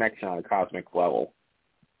 connection on a cosmic level.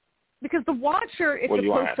 Because the Watcher is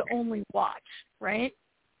supposed to only watch, right?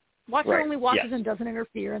 Watcher only watches and doesn't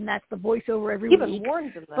interfere, and that's the voiceover every week. Even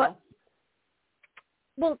warns him, though. But,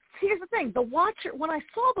 well, here's the thing. The Watcher, when I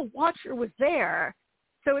saw the Watcher was there,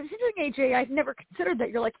 so it's interesting, AJ, I've never considered that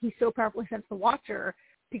you're like, he's so powerful he sends the Watcher,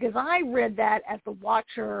 because I read that as the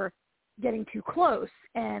Watcher getting too close.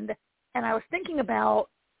 And I was thinking about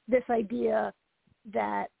this idea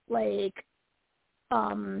that, like,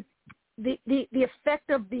 the effect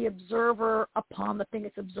of the observer upon the thing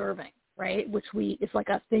it's observing, right? Which it's like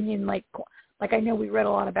a thing in like I know we read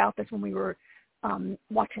a lot about this when we were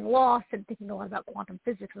watching Lost and thinking a lot about quantum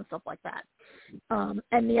physics and stuff like that.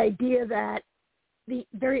 And the idea that the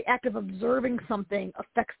very act of observing something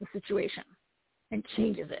affects the situation and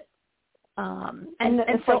changes it.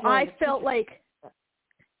 So I felt like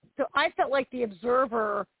the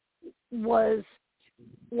observer was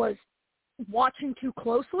watching too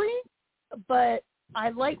closely, but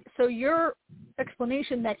so your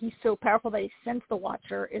explanation that he's so powerful that he sends the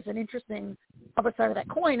Watcher is an interesting other side of that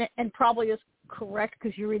coin, and probably is correct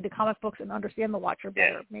because you read the comic books and understand the Watcher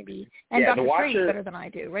better, maybe, and Dr. Strange better than I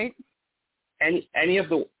do, right? Any of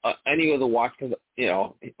the Watchers,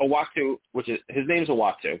 Uatu, which is his name's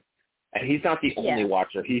Uatu, and he's not the only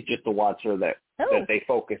Watcher. He's just the Watcher that they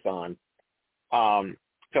focus on.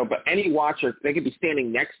 But any Watcher, they could be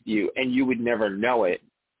standing next to you, and you would never know it,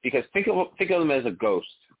 because think of them as a ghost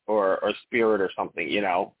or a spirit or something. You're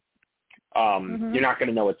not going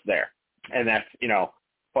to know it's there, and that's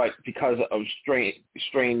But because of Strange,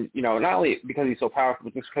 not only because he's so powerful,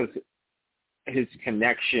 but just because his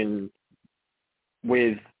connection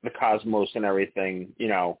with the cosmos and everything,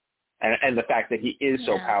 and the fact that he is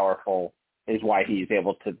so powerful is why he's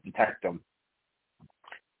able to detect them.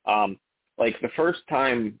 Like the first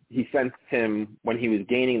time he sensed him when he was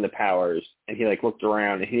gaining the powers, and he looked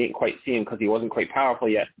around and he didn't quite see him because he wasn't quite powerful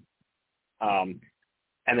yet. And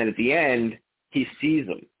then at the end, he sees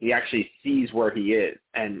him. He actually sees where he is,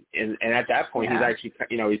 and at that point, he's actually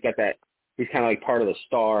he's got that. He's kind of like part of the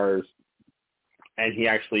stars, and he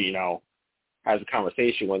actually has a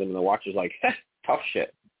conversation with him, and the Watcher's like, tough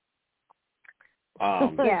shit.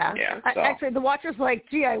 Actually, the Watcher's like,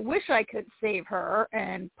 gee, I wish I could save her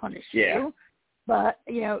and punish you, but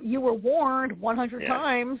you were warned 100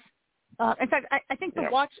 times. In fact, I think the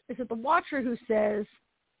Watcher who says,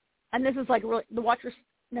 and this is like really the Watcher's.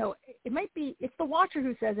 No, it might be. It's the Watcher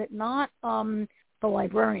who says it, not the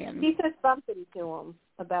librarian. He says something to him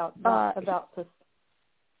about this.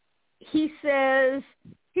 He said,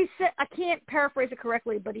 I can't paraphrase it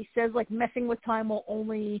correctly, but he says like messing with time will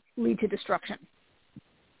only lead to destruction.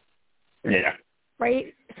 Yeah.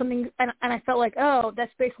 Right? Something, and I felt like, oh,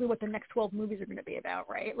 that's basically what the next 12 movies are going to be about,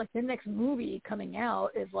 right? Like the next movie coming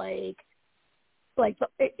out is like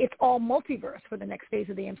it's all multiverse for the next phase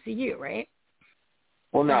of the MCU, right?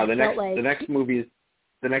 Well, no, the next movie is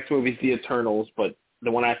The Eternals, but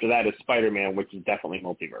the one after that is Spider-Man, which is definitely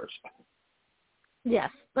multiverse. Yes,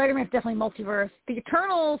 Spider-Man is definitely multiverse. The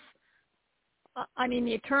Eternals,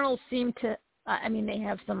 the Eternals seem to, they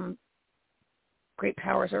have some great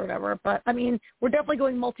powers or whatever, but we're definitely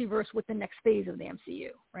going multiverse with the next phase of the MCU,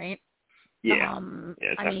 right? Yeah.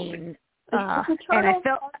 Definitely. Is Eternals part of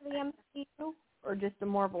the MCU or just a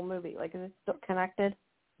Marvel movie? Like, is it still connected?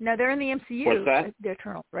 No, they're in the MCU. What's that? The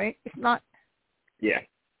Eternals, right? It's not. Yeah.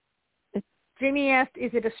 Jamie asked,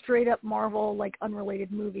 "Is it a straight up Marvel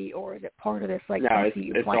unrelated movie, or is it part of this No,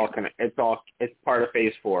 MCU it's plan? It's part of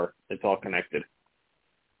Phase 4. It's all connected.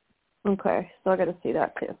 Okay, so I got to see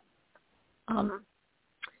that too.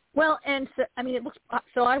 Well, and so it looks.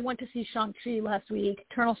 So I went to see Shang-Chi last week.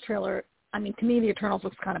 Eternals trailer. To me, the Eternals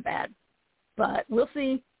looks kind of bad, but we'll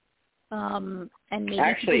see. And maybe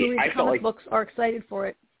people who read comic books are excited for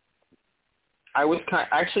it. I was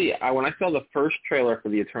when I saw the first trailer for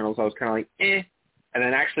the Eternals, I was kind of like, eh. And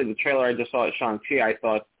then actually the trailer I just saw at Shang-Chi,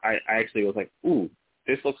 I actually was like, ooh,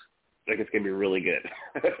 this looks like it's going to be really good.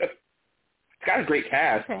 It's got a great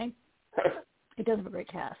cast. Okay. It does have a great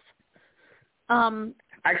cast.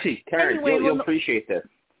 Actually, Karen, you'll appreciate this.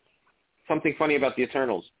 Something funny about the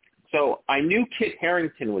Eternals. So I knew Kit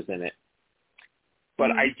Harington was in it,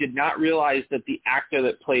 but I did not realize that the actor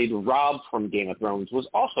that played Rob from Game of Thrones was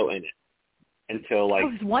also in it until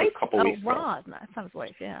his wife? A couple weeks ago. Rob. That's not his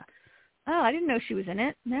wife, yeah. Oh, I didn't know she was in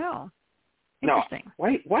it. No. No. Interesting.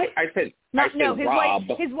 Wait. I said his Rob.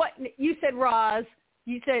 Wife, his wife. You said Roz.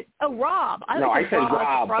 You said Rob. I said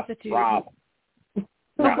Rob. Prostitute. Rob.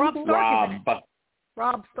 No, Rob Stark is in it.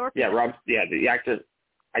 Rob Stark. Yeah, Rob. Yeah, the actor.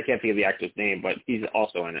 I can't think of the actor's name, but he's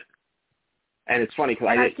also in it. And it's funny because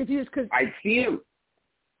I'd seen him.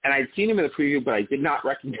 and I'd seen him in the preview, but I did not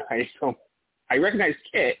recognize him. I recognized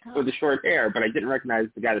Kit with the short hair, but I didn't recognize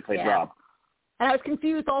the guy that played Rob. And I was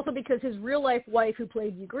confused also because his real-life wife who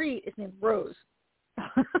played Ygritte is named Rose.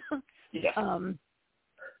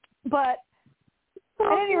 But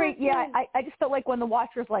at any rate, I just felt like when the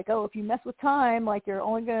Watcher's like, oh, if you mess with time, like, you're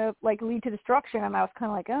only going to, like, lead to destruction. And I was kind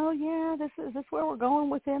of like, oh, yeah, is this where we're going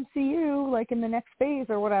with the MCU, like, in the next phase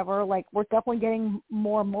or whatever? Like, we're definitely getting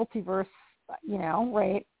more multiverse, you know,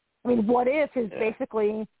 right? I mean, What If is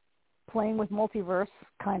basically playing with multiverse,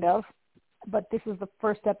 kind of. But this is the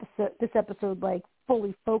first episode, like,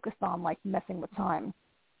 fully focused on, like, messing with time.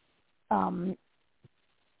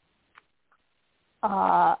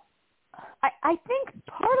 I think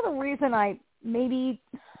part of the reason I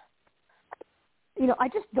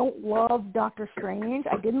just don't love Doctor Strange.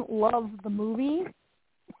 I didn't love the movie.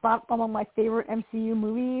 It's not one of my favorite MCU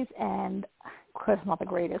movies, and of course, it's not the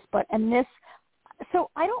greatest. So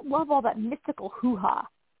I don't love all that mystical hoo-ha.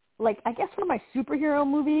 Like, I guess for my superhero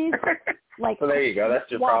movies, like... So there you go.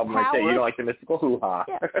 That's your problem right there. You don't like the mystical hoo-ha.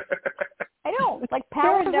 Yeah. I don't. Like,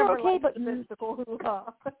 powers are okay, but... mystical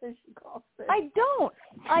hoo-ha, as she calls it. I don't.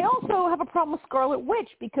 I also have a problem with Scarlet Witch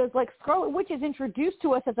because, like, Scarlet Witch is introduced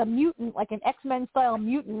to us as a mutant, like an X-Men style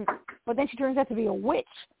mutant, but then she turns out to be a witch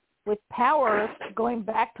with powers going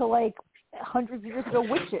back to, like, hundreds of years ago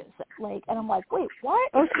witches. Like, and I'm like, wait, what?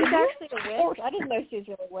 Oh, she's actually a witch? I didn't know she was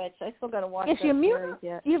really a witch. I still got to watch that. Is she a mutant?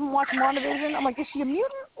 Yet. You haven't watched WandaVision? I'm like, is she a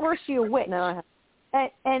mutant or is she a witch? No, I haven't.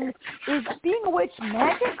 And is being a witch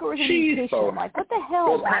magic or is it mutation? I'm like, what the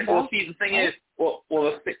hell? Well, see, the thing is,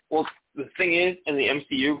 the thing is in the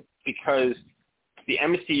MCU, because the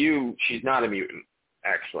MCU, she's not a mutant,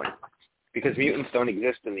 actually, because mutants don't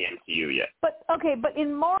exist in the MCU yet. But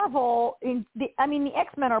in Marvel, the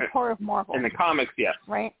X-Men are part of Marvel. In the comics, yes.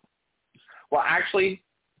 Right. Well, actually,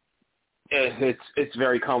 it's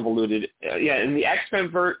very convoluted. In the X-Men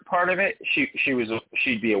part of it,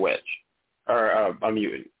 she'd be a witch. Or a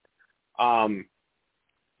mutant. But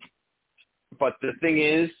the thing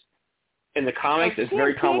is, in the comics, it's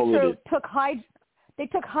very convoluted. They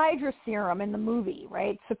took Hydra serum in the movie,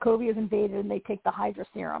 right? Sokovia's invaded, and they take the Hydra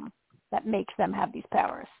serum that makes them have these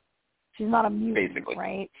powers. She's not a mutant, basically.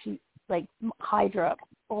 Right? She's like Hydra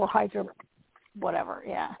or Hydra, whatever,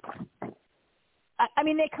 yeah. I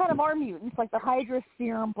mean, they kind of are mutants. Like, the Hydra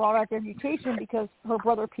serum brought out their mutation because her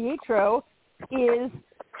brother Pietro is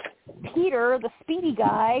Peter, the speedy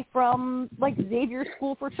guy from, like, Xavier's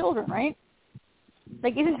School for Children, right?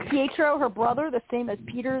 Like, isn't Pietro, her brother, the same as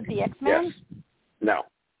Peter, the X-Man? Yes. No.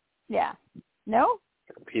 Yeah. No?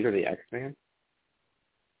 Peter, the X-Man?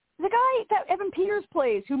 The guy that Evan Peters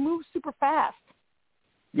plays, who moves super fast.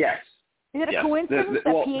 Yes. Is it a coincidence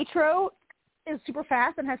that Pietro is super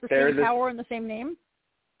fast and has the same power and the same name?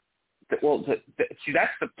 This is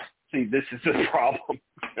the problem.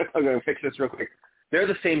 I'm going to fix this real quick. They're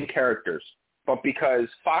the same characters, but because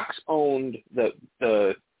Fox owned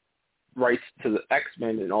the rights to the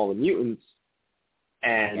X-Men and all the mutants,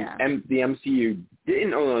 and the MCU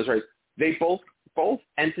didn't own those rights, they both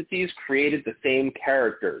entities created the same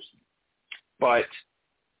characters, but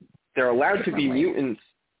they're allowed to be mutants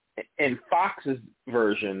in Fox's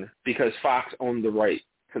version because Fox owned the right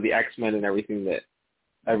to the X-Men and everything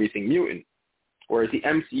mutant, whereas the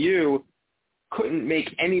MCU couldn't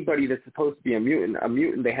make anybody that's supposed to be a mutant.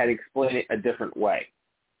 They had to explain it a different way.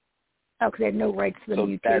 Oh, because they had no rights to the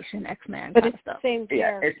mutation X-Men but kind it's of stuff. The same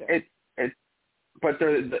character. But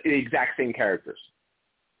they're the exact same characters.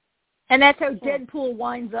 And that's how Deadpool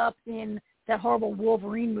winds up in that horrible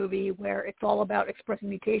Wolverine movie where it's all about expressing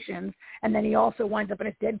mutations, and then he also winds up in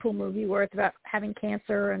a Deadpool movie where it's about having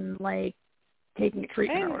cancer and, like, taking a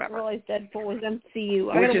treatment or whatever. I didn't realize Deadpool was MCU.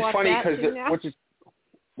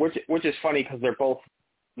 Which is funny because they're both,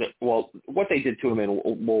 well, what they did to him in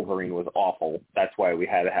Wolverine was awful. That's why we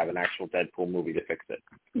had to have an actual Deadpool movie to fix it.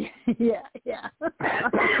 Yeah.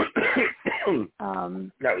 That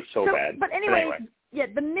was so bad. But anyway, yeah,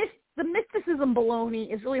 the mysticism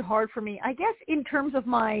baloney is really hard for me. I guess in terms of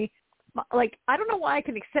my, like, I don't know why I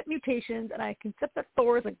can accept mutations and I can accept that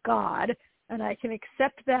Thor is a god and I can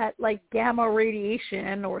accept that, like, gamma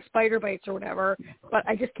radiation or spider bites or whatever, but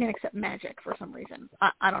I just can't accept magic for some reason.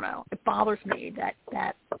 I don't know. It bothers me that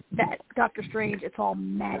Doctor Strange, it's all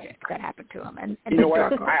magic that happened to him. And you know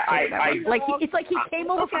what? It's like he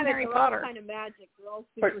came over from Harry Potter. All kind of magic. We're all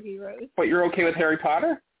superheroes. But you're okay with Harry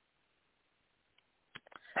Potter?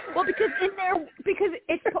 Well, because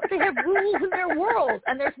they have rules in their world,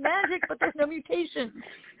 and there's magic, but there's no mutations.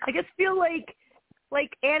 I just feel like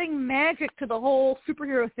adding magic to the whole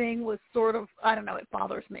superhero thing was sort of, I don't know, it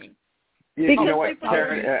bothers me. You know what,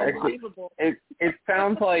 Karen? It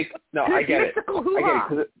sounds like I get it.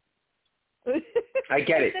 I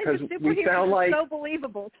get it because we sound like so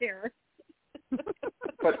believable, Karen.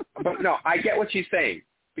 but no, I get what she's saying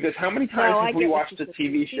because how many times have we watched a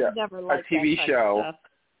TV show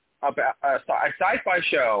about a sci-fi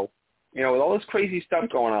show, with all this crazy stuff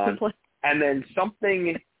going on, and then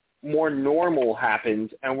something more normal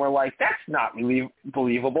happens, and we're like, that's not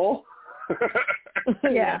believable.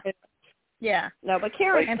 Yeah. No, but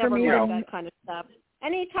Karen's never liked that kind of stuff.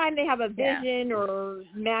 Anytime they have a vision or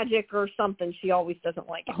magic or something, she always doesn't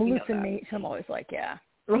like it. Hallucination. I'm always like,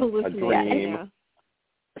 Hallucination. Yeah.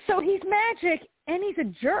 So he's magic and he's a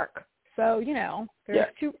jerk. So, there's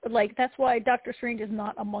two, that's why Doctor Strange is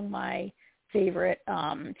not among my favorite.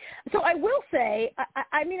 So I will say,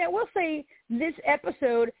 I will say this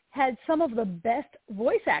episode had some of the best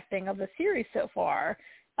voice acting of the series so far.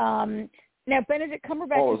 Now, Benedict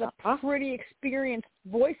Cumberbatch is a pretty experienced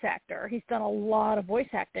voice actor. He's done a lot of voice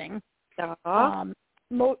acting,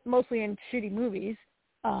 mostly in shitty movies.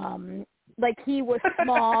 He was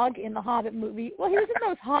Smaug in the Hobbit movie. Well, he was in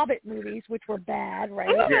those Hobbit movies, which were bad, right?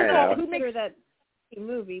 I don't consider that a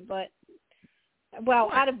movie, but,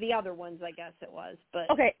 out of the other ones, I guess it was. But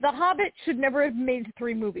okay, The Hobbit should never have made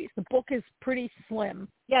 3 movies. The book is pretty slim.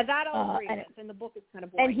 Yeah, that I'll agree with, and the book is kind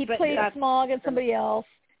of boring. And he played Smaug and somebody else.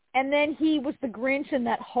 And then he was the Grinch in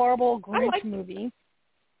that horrible Grinch movie.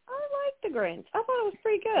 I liked the Grinch. I thought it was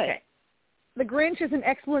pretty good. Okay. The Grinch is an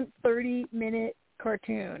excellent 30-minute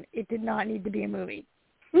cartoon. It did not need to be a movie.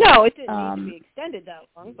 No, it didn't need to be extended that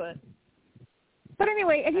long, but... But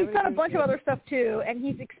anyway, and he's done a bunch of other stuff too, and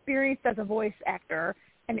he's experienced as a voice actor,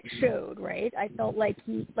 and it showed, right? I felt like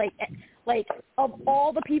he, of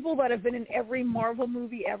all the people that have been in every Marvel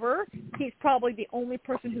movie ever, he's probably the only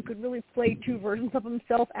person who could really play 2 versions of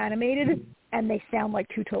himself animated, and they sound like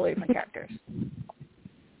 2 totally different characters.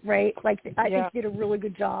 Right? I think he did a really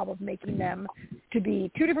good job of making them to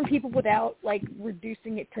be 2 different people without,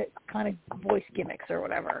 reducing it to kind of voice gimmicks or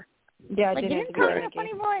whatever. Yeah, he didn't talk in a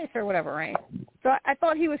funny voice or whatever, right? So I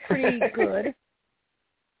thought he was pretty good.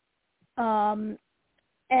 And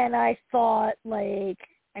I thought,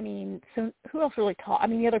 so who else really talked?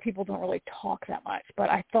 The other people don't really talk that much, but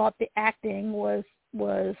I thought the acting was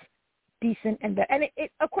decent and better. And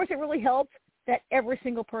it of course, it really helped that every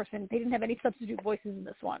single person, they didn't have any substitute voices in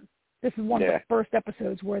this one. This is one of the first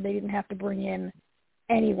episodes where they didn't have to bring in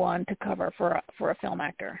anyone to cover for a film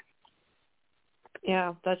actor.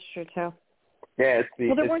 Yeah, that's true too. Yeah,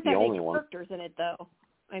 there weren't that many characters in it, though.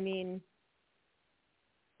 They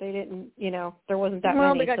didn't, there wasn't that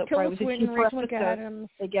many. They got so Tilda Swinton, Rachel McAdams.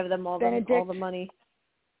 They give them all the money.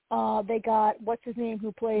 They got, what's his name,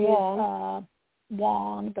 who plays Wong,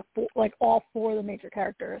 all 4 of the major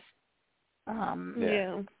characters.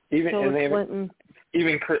 Even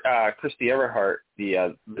Christy Everhart,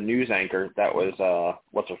 the news anchor, that was,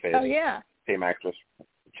 what's her face? Oh, yeah. Same actress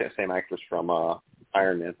from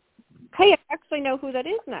Iron Man. Hey, I actually know who that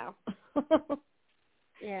is now.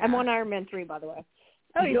 Yeah. I'm on Iron Man 3, by the way.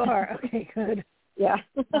 Oh, you are? Okay, good. Yeah.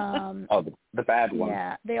 The bad one.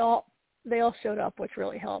 Yeah, they all showed up, which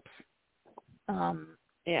really helps.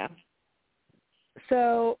 Yeah.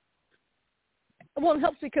 So, it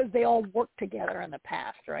helps because they all worked together in the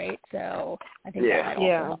past, right? So I think that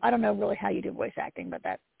also, I don't know really how you do voice acting, but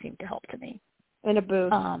that seemed to help to me. In a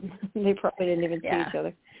booth. They probably didn't even see each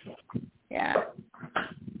other. Yeah.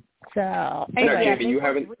 So anyway, Jamie, you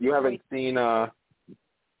haven't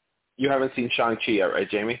seen Shang-Chi yet, right,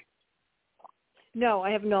 Jamie? No, I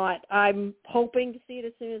have not. I'm hoping to see it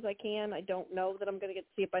as soon as I can. I don't know that I'm going to get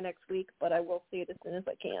to see it by next week, but I will see it as soon as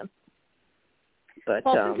I can. But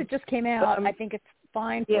since it just came out, I think it's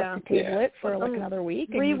fine for us to table it for another week.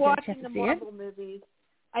 And rewatching the Marvel movies.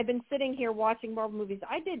 I've been sitting here watching Marvel movies.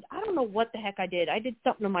 I don't know what the heck I did. I did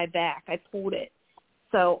something on my back. I pulled it.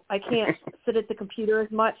 So I can't sit at the computer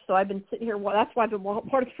as much. So I've been sitting here. That's why I've been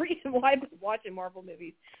part of the reason why I've been watching Marvel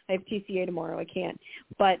movies. I have TCA tomorrow. I can't.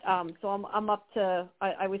 But so I'm up to.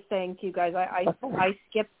 I was saying to you guys, I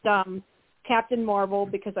skipped Captain Marvel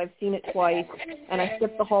because I've seen it twice, and I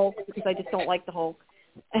skipped the Hulk because I just don't like the Hulk,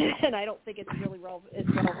 and I don't think it's really relevant as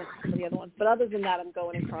some of the other ones. But other than that, I'm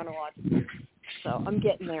going in chronological. So I'm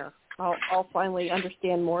getting there. I'll finally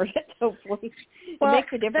understand more of it, hopefully. It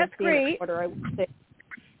makes a difference. That's great. Order, I would say.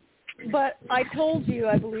 But I told you,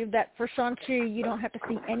 I believe, that for Shang-Chi, you don't have to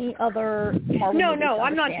see any other Marvel movies. No,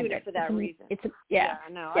 I'm not doing it for that reason.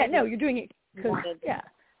 You're doing it because,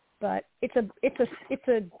 but it's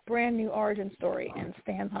a brand new origin story and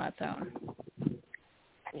stands on its own.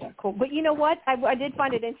 Yeah, cool. But you know what? I did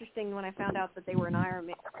find it interesting when I found out that they were in Iron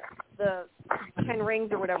Man. The Ken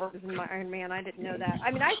Rings or whatever was in my Iron Man. I didn't know that.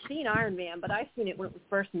 I mean, I've seen Iron Man, but I've seen it when it was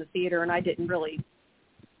first in the theater, and I didn't really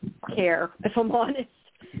care, if I'm honest.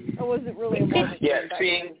 I wasn't really a Marvel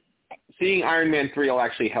fan. Seeing Iron Man 3 will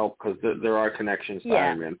actually help because there are connections to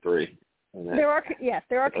Iron Man 3. There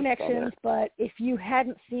are connections, but if you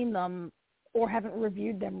hadn't seen them or haven't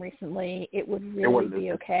reviewed them recently, it would really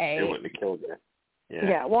be okay. It wouldn't have killed you.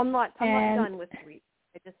 Yeah. Well, I'm not done with 3.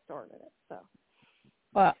 I just started it, so.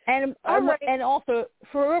 Well, and also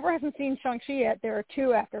for whoever hasn't seen Shang-Chi yet, there are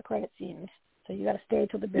 2 after credit scenes, so you got to stay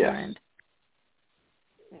till the bitter end.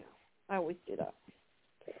 Yeah, I always do that.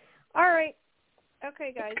 All right.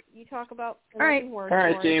 Okay, guys, you talk about American Horror Story. All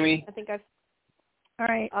right, Jamie. I think I've. All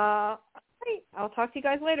right. All right. I'll talk to you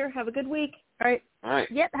guys later. Have a good week. All right. All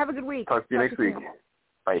right. Yep. Have a good week. Talk to you next week.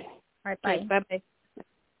 Bye. All right. Bye. Okay, bye. Bye.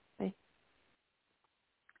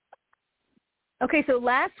 Okay, so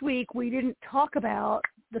last week we didn't talk about,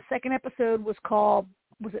 the second episode was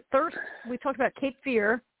it Thirst? We talked about Cape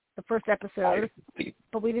Fear, the first episode,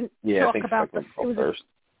 but we didn't talk about Thirst.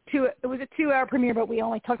 It was a 2-hour premiere, but we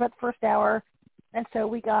only talked about the first hour, and so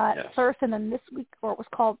we got Thirst, and then this week, or was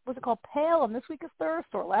it called Pale, and this week is Thirst,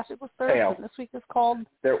 or last week was Thirst, Pale. and this week is called.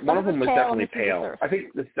 One of them was definitely Pale. I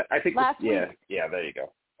think last week. Yeah, there you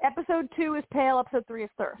go. Episode 2 is Pale, episode 3 is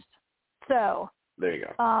Thirst. So there you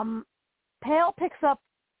go. Pale picks up,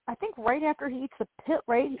 I think, right after he eats the pill.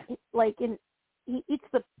 Right, he eats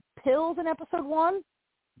the pills in episode 1.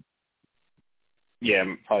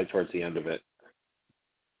 Yeah, probably towards the end of it.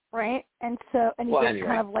 Right, and he gets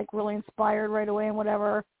kind of really inspired right away and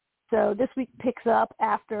whatever. So this week picks up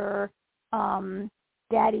after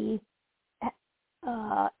Daddy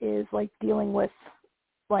is dealing with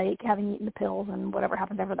having eaten the pills and whatever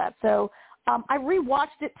happened after that. So I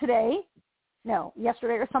rewatched it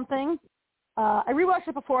yesterday or something. I rewatched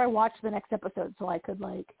it before I watched the next episode, so I could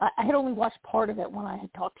I had only watched part of it when I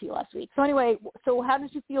had talked to you last week. So anyway, how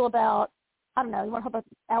did you feel about? I don't know. You want to talk about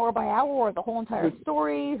hour by hour or the whole entire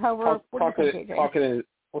story? However, what do you think, AJ?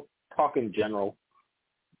 We'll talk in general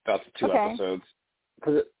about the 2 episodes.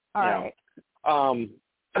 All right.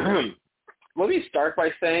 Let me start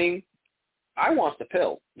by saying I want the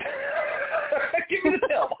pill. Give me the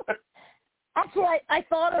pill. Actually, I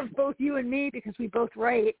thought of both you and me because we both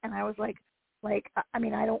write, and I was I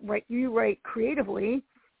don't write. You write creatively.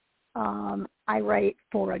 I write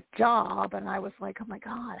for a job, and I was like, oh my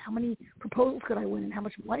God, how many proposals could I win, and how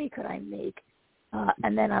much money could I make?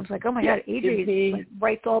 And then I was like, oh my God, AJ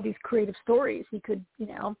writes all these creative stories. He could,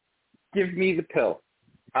 Give me the pill.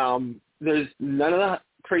 There's none of the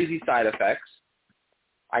crazy side effects.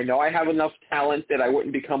 I know I have enough talent that I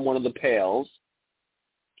wouldn't become one of the Pales.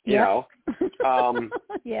 You know.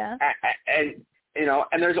 Yeah. And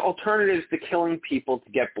there's alternatives to killing people to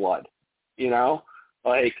get blood.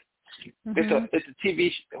 It's a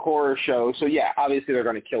TV horror show, so yeah, obviously they're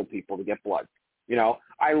going to kill people to get blood.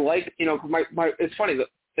 I like, it's funny that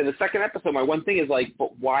in the second episode, my one thing is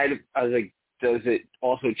but why? I was like, does it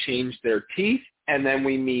also change their teeth? And then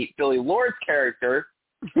we meet Billy Lord's character,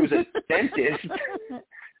 who's a dentist,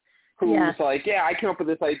 who's I came up with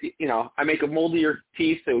this idea. I make a mold of your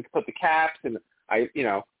teeth so we can put the caps, and I,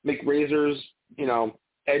 make razors,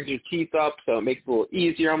 edge your teeth up so it makes it a little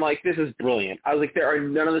easier. I'm like, this is brilliant. I was like, there are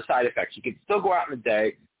none of the side effects. You can still go out in the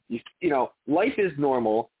day. Life is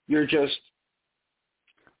normal. You're just,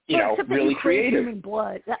 really creative. Human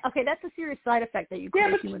blood. Okay, that's a serious side effect that you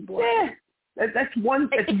create human blood. Yeah, that's one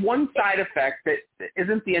side effect that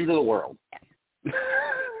isn't the end of the world.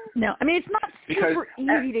 No, it's not super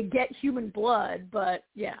easy to get human blood, but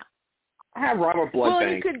yeah. I have Robert Blood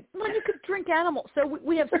Bank. You could drink animals. So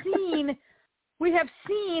we have seen. We have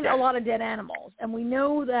seen a lot of dead animals, and we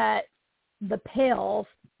know that the Pales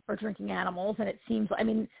are drinking animals, and it seems,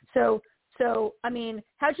 how'd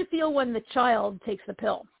you feel when the child takes the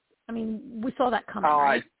pill? We saw that coming,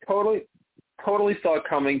 right? I totally saw it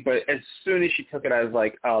coming, but as soon as she took it, I was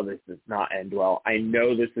like, oh, this does not end well. I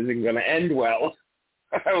know this isn't going to end well.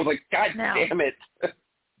 I was like, God damn it.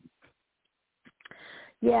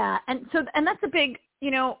 Yeah, and that's a big,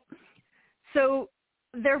 so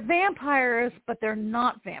they're vampires, but they're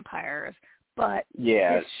not vampires. But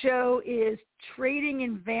this show is trading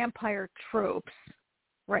in vampire tropes,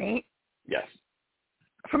 right? Yes.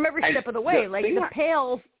 From every step of the way. The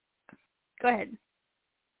Pales. Go ahead.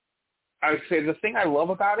 I would say the thing I love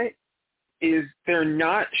about it is they're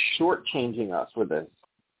not shortchanging us with this.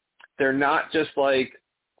 They're not just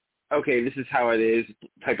okay, this is how it is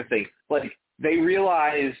type of thing. They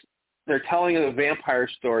realize they're telling a vampire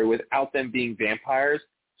story without them being vampires,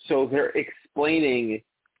 so they're explaining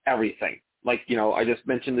everything. I just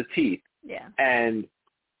mentioned the teeth. Yeah. And,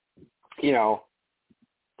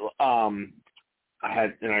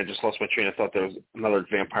 I just lost my train of thought. There was another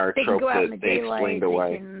vampire trope that they explained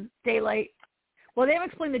away. Daylight. Well, they haven't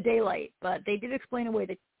explained the daylight, but they did explain away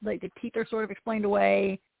that, like, the teeth are sort of explained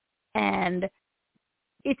away, and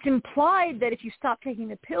it's implied that if you stop taking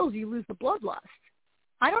the pills, you lose the bloodlust.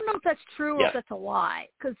 I don't know if that's true or if that's a lie,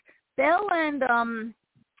 because Belle and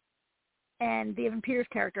the Evan Peters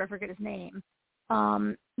character, I forget his name,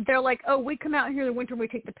 they're like, oh, we come out here in the winter and we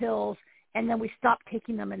take the pills, and then we stop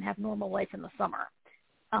taking them and have normal life in the summer.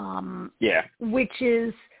 Which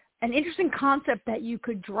is an interesting concept that you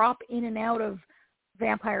could drop in and out of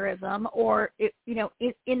vampirism, or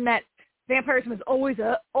in that vampirism is always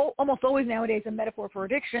almost always nowadays a metaphor for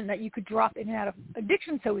addiction, that you could drop in and out of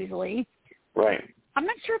addiction so easily. Right. I'm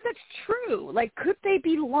not sure if that's true. Like, could they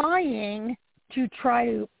be lying to try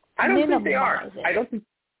to I don't think they are. it? I don't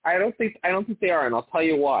think they are, and I'll tell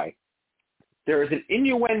you why. There is an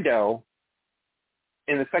innuendo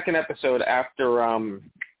in the second episode after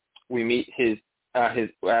we meet his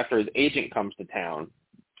after his agent comes to town.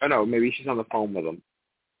 Oh no, maybe she's on the phone with him.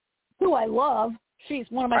 Who I love. She's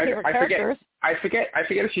one of my favorite characters. I forget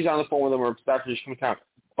if she's on the phone with him or after she's come to town.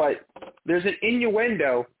 But there's an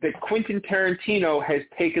innuendo that Quentin Tarantino has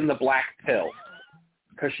taken the black pill,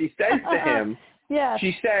 because she says to him,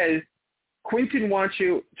 she says, Quentin wants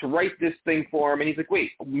you to write this thing for him. And he's like,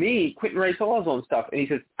 wait, me? Quentin writes all his own stuff. And he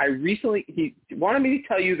says, he wanted me to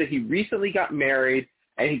tell you that he recently got married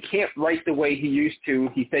and he can't write the way he used to.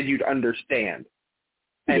 He said you'd understand.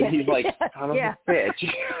 And he's like, son of a bitch.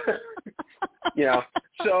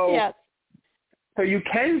 So you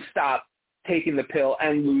can stop taking the pill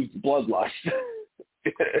and lose bloodlust.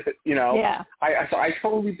 I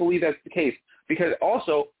totally believe that's the case, because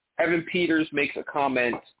also Evan Peters makes a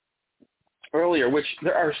comment earlier, which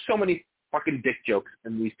there are so many fucking dick jokes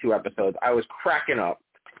in these two episodes. I was cracking up.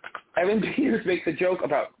 Evan Peters makes a joke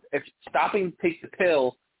about if stopping to take the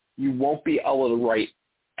pill, you won't be able to write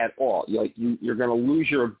at all. You're going to lose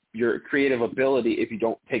your creative ability if you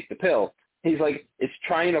don't take the pill. He's like, it's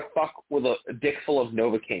trying to fuck with a dick full of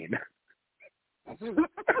Novocaine.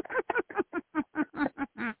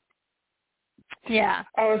 Yeah.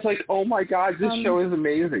 I was like, oh my God, this show is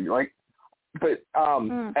amazing. Like, but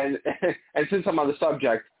and since I'm on the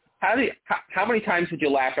subject, how many times did you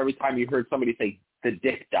laugh every time you heard somebody say the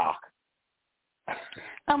dick doc?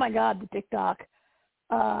 Oh my God, the dick doc,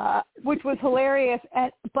 which was hilarious.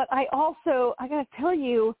 But I gotta tell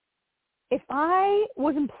you, if I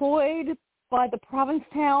was employed by the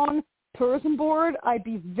Provincetown Tourism Board, I'd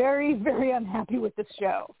be very, very unhappy with this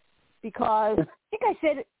show, because I think I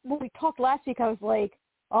said when we talked last week, I was like,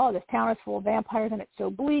 oh, this town is full of vampires and it's so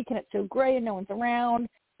bleak and it's so gray and no one's around,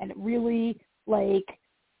 and it really, like,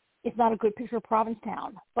 it's not a good picture of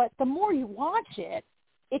Provincetown. But the more you watch it,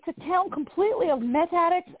 it's a town completely of meth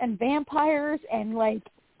addicts and vampires and, like,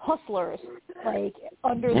 hustlers, like,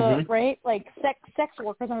 under the, right, like, sex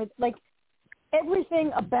workers, like,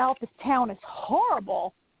 everything about this town is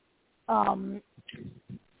horrible. But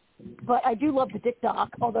I do love the dick doc,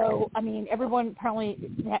 although, I mean, everyone apparently,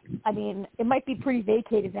 I mean, it might be pretty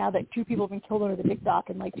vacated now that 2 people have been killed under the dick doc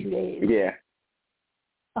in like 2 days. Yeah.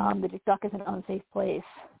 The dick doc is an unsafe place.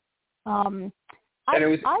 I love... And it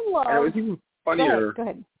was even funnier. Go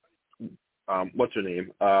ahead. What's her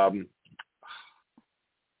name? I'm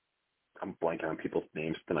blanking on people's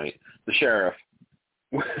names tonight. The sheriff.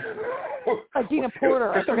 Adina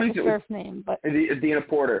Porter. I forget the sheriff's name, but Adina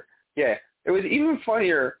Porter. Yeah, it was even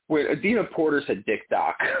funnier when Adina Porter said "Dick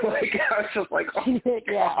Doc." Like, I was just like, "Oh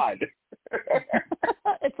God!"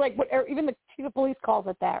 It's like even the chief of police calls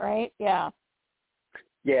it that, right? Yeah.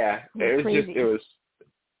 Yeah, it was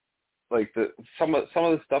like some of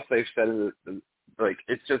the stuff they've said in like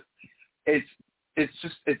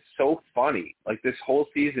it's so funny. Like, this whole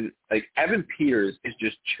season, like, Evan Peters is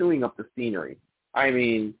just chewing up the scenery. I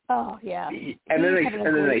mean, oh yeah, and then they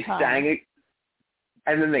sang it,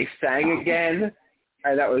 and then they sang again,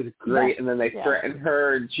 and that was great. And then they threatened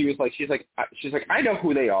her, and she's like, I know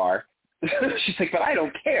who they are. She's like, but I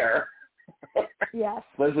don't care. Yes.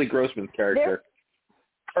 Leslie Grossman's character,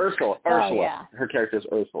 Ursula. Oh, yeah. Her character is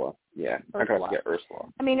Ursula. Yeah, I can't forget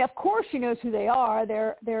Ursula. I mean, of course she knows who they are.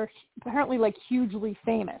 They're apparently, like, hugely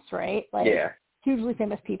famous, right? Like, hugely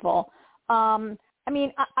famous people. I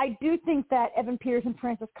mean, I do think that Evan Peters and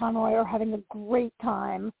Frances Conroy are having a great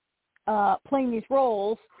time playing these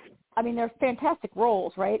roles. I mean, they're fantastic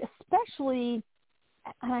roles, right? Especially,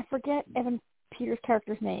 and I forget Evan Peters'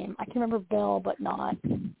 character's name. I can remember Bill, but not.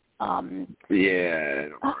 Yeah.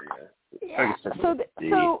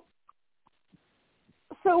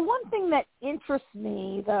 So one thing that interests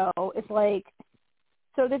me, though, is, like,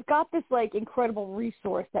 So they've got this like incredible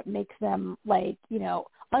resource that makes them like, you know,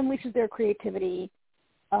 unleashes their creativity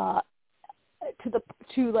to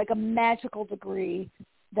like a magical degree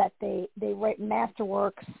that they write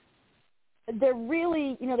masterworks. They're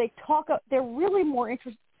really, you know, they're really more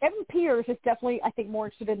interested. Evan Peters is definitely, I think, more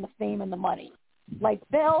interested in the fame and the money. Like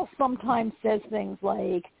Belle sometimes says things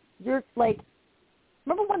like, "You're like,"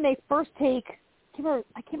 remember when they first take, I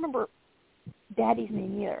can't remember Daddy's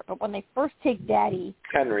name either, but when they first take Daddy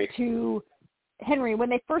when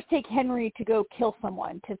they first take Henry to go kill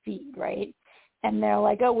someone to feed, right? And they're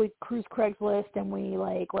like, "Oh, we cruise Craigslist and we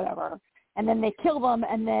like whatever," and then they kill them,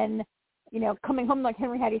 and then, you know, coming home like,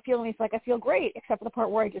 "Henry, how do you feel?" And he's like, "I feel great, except for the part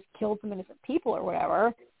where I just killed some innocent people or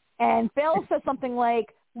whatever." And Belle says something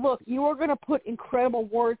like, "Look, you are going to put incredible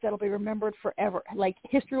words that'll be remembered forever. Like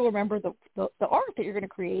history will remember the art that you're going to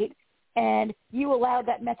create, and you allowed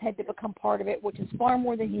that meth head to become part of it, which is far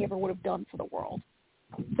more than he ever would have done for the world."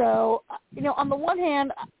 So, you know, on the one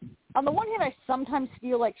hand, I sometimes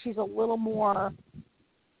feel like she's a little more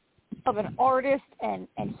of an artist and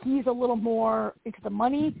he's a little more into the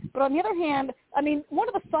money. But on the other hand, I mean, one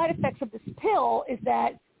of the side effects of this pill is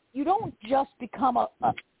that you don't just become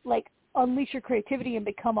unleash your creativity and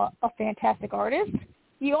become a fantastic artist.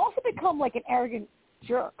 You also become like an arrogant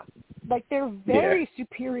jerk. Like they're very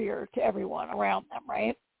superior to everyone around them,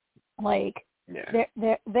 right? Like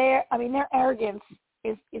they're I mean, their arrogance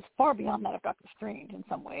is far beyond that of Dr. Strange in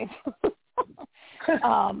some ways.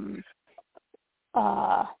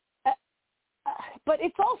 But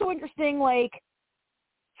it's also interesting, like,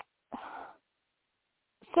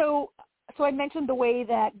 so I mentioned the way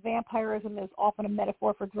that vampirism is often a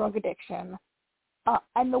metaphor for drug addiction,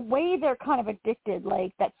 and the way they're kind of addicted,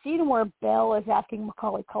 like that scene where Belle is asking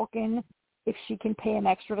Macaulay Culkin if she can pay him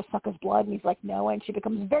extra to suck his blood, and he's like, no, and she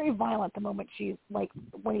becomes very violent the moment she's like,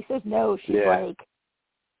 when he says no, she's like,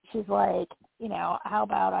 you know, how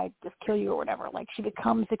about I just kill you or whatever. Like she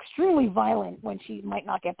becomes extremely violent when she might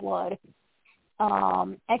not get blood.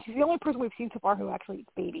 And she's the only person we've seen so far who actually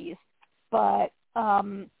eats babies. But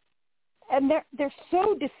and they're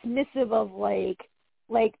so dismissive of like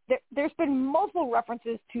there's been multiple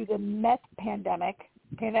references to the meth epidemic,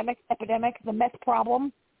 the meth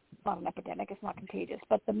problem. It's not an epidemic, it's not contagious,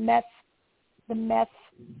 but the meth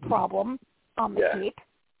problem on the tape.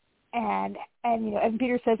 And you know, Evan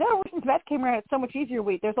Peters says, "Oh, since meth came around, it's so much easier.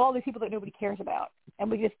 There's all these people that nobody cares about, and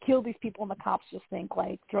we just kill these people, and the cops just think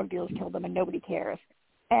like drug dealers killed them, and nobody cares."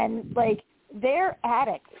 And like they're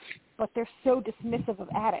addicts, but they're so dismissive of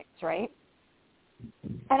addicts, right?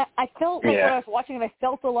 And I felt like when I was watching it, I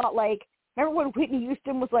felt a lot like, remember when Whitney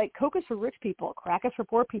Houston was like, "Coke is for rich people, crack is for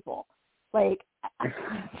poor people." Like I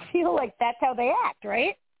feel like that's how they act,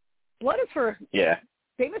 right? Blood is for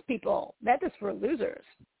famous people. Meth is for losers.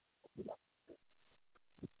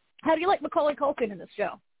 How do you like Macaulay Culkin in this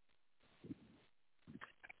show?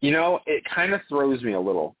 You know, it kind of throws me a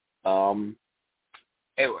little. The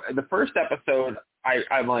first episode,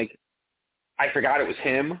 I'm like, I forgot it was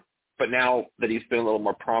him, but now that he's been a little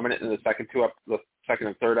more prominent in the second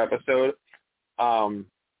and third episode, I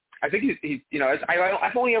think he's you know,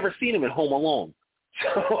 I've only ever seen him in Home Alone,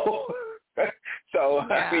 so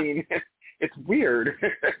I mean, it's weird.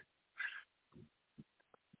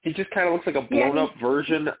 He just kind of looks like a blown-up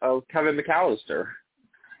version of Kevin McAllister,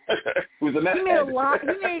 who's a meth head.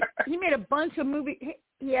 He made a bunch of movies.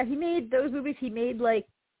 Yeah, he made those movies. He made, like,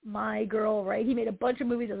 My Girl, right? He made a bunch of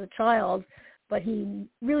movies as a child, but he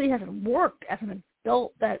really hasn't worked as an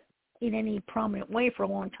adult that in any prominent way for a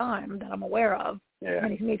long time that I'm aware of. Yeah.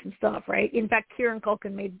 And he's made some stuff, right? In fact, Kieran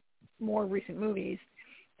Culkin made more recent movies,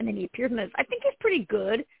 and then he appeared in this. I think he's pretty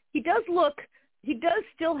good. He does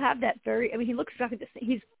still have that very, I mean, he looks exactly the same.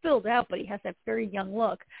 He's filled out, but he has that very young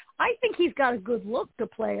look. I think he's got a good look to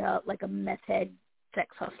play a meth head sex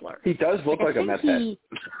hustler. He does look like a meth head.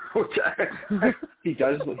 He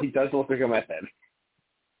does look like a meth head.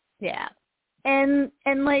 Yeah. And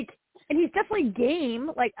he's definitely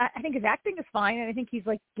game. Like, I think his acting is fine, and I think he's,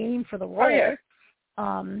 like, game for the role. Oh, yeah.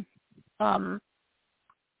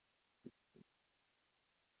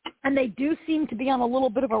 And they do seem to be on a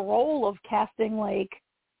little bit of a roll of casting, like,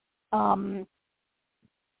 I mean,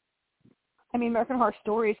 American Horror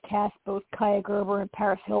Stories cast both Kaya Gerber and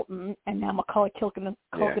Paris Hilton, and now Macaulay Culkin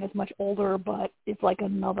is much older, but it's like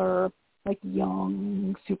another, like,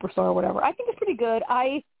 young superstar or whatever. I think it's pretty good.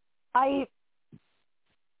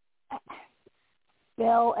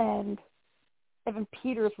 Belle and Evan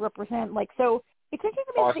Peters represent, like, so it's interesting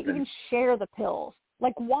to me that they even share the pills.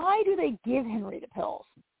 Like, why do they give Henry the pills?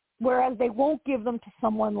 Whereas they won't give them to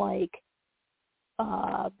someone like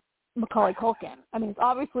Macaulay Culkin. I mean, it's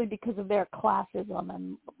obviously because of their classism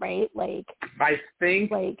and right, like. I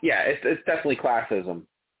think, like, yeah, it's definitely classism.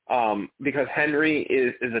 Because Henry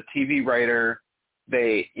is a TV writer.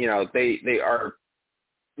 They are,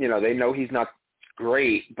 they know he's not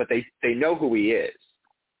great, but they know who he is.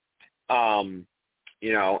 And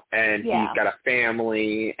he's got a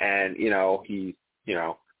family, and he's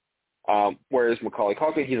whereas Macaulay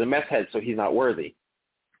Culkin, he's a meth head, so he's not worthy.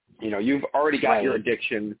 You've already got your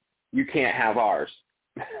addiction. You can't have ours.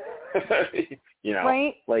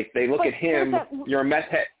 Right? Like they look at him. You're a meth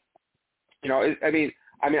head. I mean,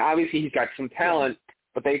 obviously he's got some talent,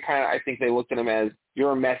 but I think they looked at him as,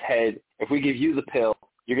 you're a meth head. If we give you the pill,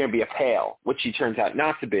 you're going to be a pail, which he turns out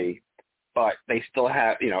not to be. But they still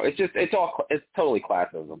have, it's totally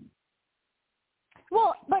classism.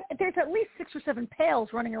 Well, but there's at least 6 or 7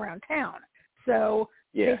 pails running around town. So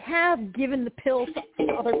they have given the pills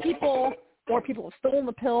to other people, or people have stolen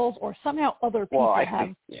the pills, or somehow other people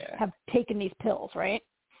have taken these pills, right?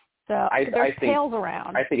 So there's pails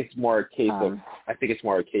around. I think it's more a case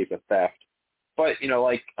of theft. But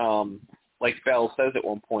like Bell says at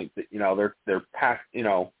one point that they're packed.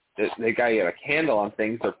 They got a candle on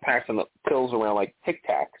things. They're passing the pills around like Tic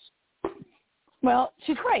Tacs. Well,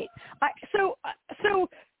 she's right. So,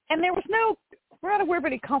 and there was we're not aware of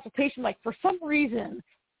any consultation. Like, for some reason,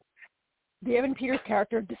 the Evan Peters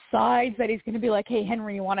character decides that he's going to be like, hey,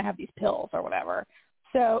 Henry, you want to have these pills or whatever.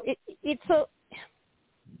 So it's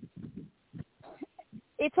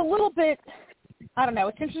a little bit, I don't know,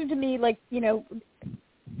 it's interesting to me, like,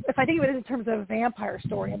 if I think of it in terms of a vampire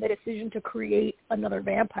story and the decision to create another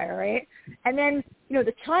vampire, right? And then,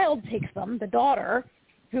 the child takes them, the daughter,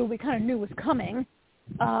 who we kind of knew was coming,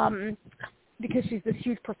 because she's this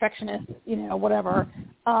huge perfectionist, whatever.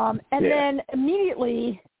 And then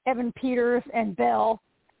immediately Evan Peters and Belle,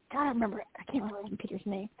 I can't remember Evan Peters'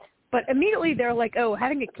 name, but immediately they're like, oh,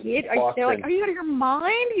 having a kid? They're like, are you out of your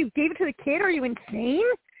mind? You gave it to the kid? Are you insane?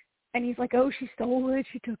 And he's like, oh, she stole it.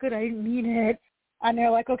 She took it. I didn't mean it. And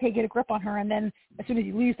they're like, okay, get a grip on her. And then as soon as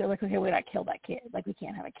he leaves, they're like, okay, wait, I killed that kid. Like, we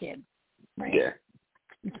can't have a kid. Right? Yeah.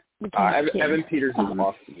 We can't have a kid. Evan Peters is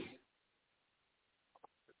awesome.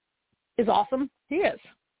 Is awesome? He is.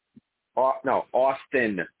 No,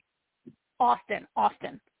 Austin. Austin,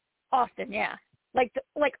 yeah. Like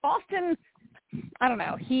Austin, I don't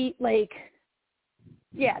know. He, the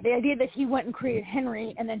idea that he went and created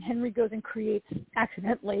Henry, and then Henry goes and creates,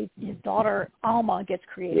 accidentally, his daughter, Alma, gets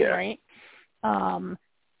created, right?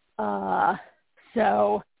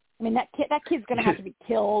 So, I mean, that kid's going to have to be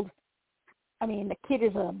killed. I mean, the kid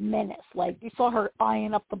is a menace. Like, you saw her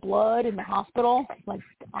eyeing up the blood in the hospital, looking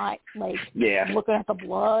at the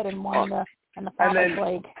blood and wanting to, and the father's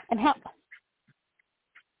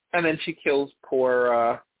and then she kills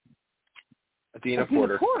poor Adina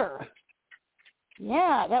Porter.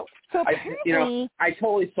 Yeah, I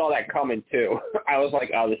totally saw that coming too. I was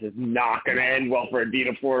like, oh, this is not going to end well for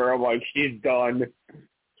Adina Porter. I'm like, she's done.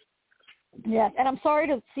 Yes, and I'm sorry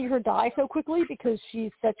to see her die so quickly because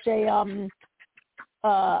she's such an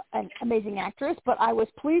amazing actress. But I was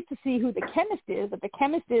pleased to see who the chemist is. That the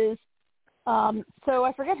chemist is, so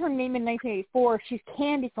I forget her name in 1984. She's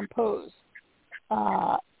Candy from Pose,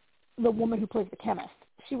 the woman who plays the chemist.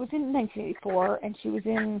 She was in 1984, and she was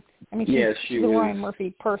in. I mean, she's a Ryan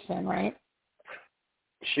Murphy person, right?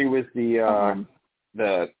 She was the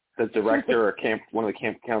director or one of the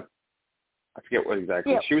camp counselors. I forget what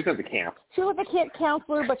exactly. Yeah. She was at the camp. She was the camp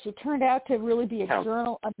counselor, but she turned out to really be a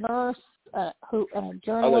nurse, a journalist who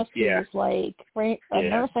was a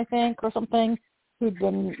nurse, I think, or something, who'd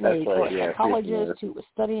been or a psychologist who was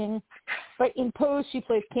studying. But in Pose, she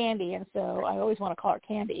plays Candy, and so I always want to call her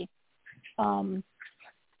Candy.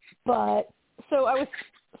 But so I was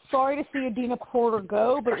sorry to see Adina Porter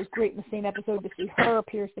go, but it was great in the same episode to see her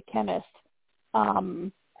appear as the chemist.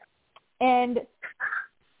 And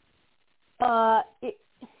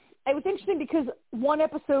it was interesting because one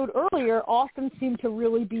episode earlier, Austin seemed to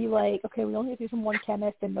really be like, okay, we only have to do from one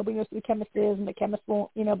chemist, and nobody knows who the chemist is, and the chemist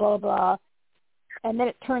won't, blah, blah, blah. And then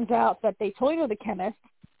it turns out that they totally know the chemist,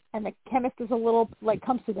 and the chemist is a little,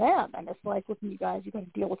 comes to them, and it's like, listen, you guys, you got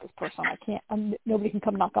to deal with this person. I can't, nobody can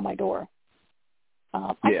come knock on my door.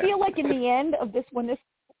 I feel like in the end of this, when this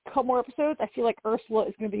couple more episodes, I feel like Ursula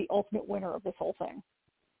is going to be the ultimate winner of this whole thing.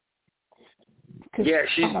 Yeah,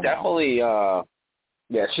 she's definitely,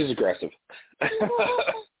 she's aggressive.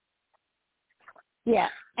 Yeah,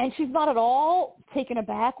 and she's not at all taken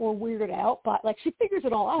aback or weirded out, but, she figures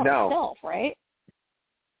it all out herself, right?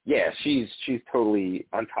 Yeah, she's totally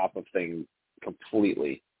on top of things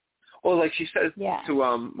completely. Well, like she says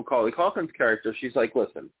to Macaulay Culkin's character, she's like,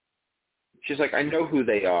 listen, she's like, I know who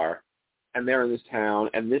they are, and they're in this town,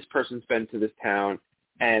 and this person's been to this town,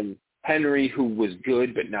 and Henry, who was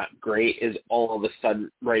good but not great, is all of a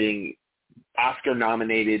sudden writing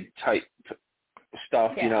Oscar-nominated type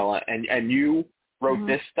stuff, you know, and you wrote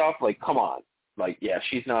this stuff. Like, come on. Like, yeah,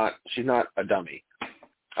 she's not a dummy.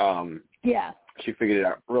 She figured it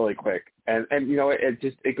out really quick. And you know,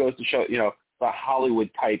 it goes to show, you know, the Hollywood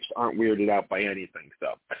types aren't weirded out by anything.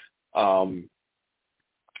 So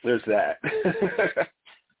there's that.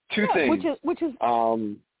 Two things. Which is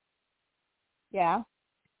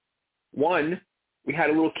One, we had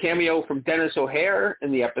a little cameo from Dennis O'Hare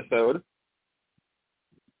in the episode.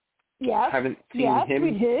 Haven't seen him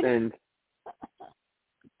we did. And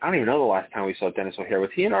I don't even know the last time we saw Dennis O'Hare. Was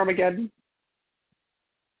he in Armageddon?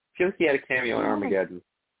 I feel like he had a cameo in Armageddon.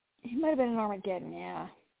 He might have been in Armageddon, yeah.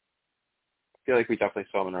 I feel like we definitely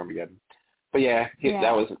saw him in Armageddon. But yeah,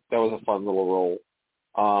 that was a fun little role.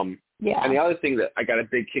 And the other thing that I got a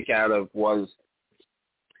big kick out of was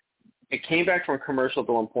it came back from a commercial at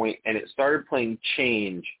one point, and it started playing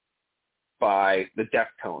Change by the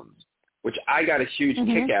Deftones, which I got a huge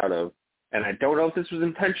kick out of. And I don't know if this was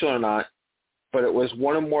intentional or not, but it was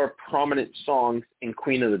one of the more prominent songs in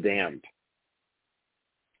Queen of the Damned.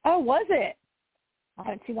 Oh, was it? I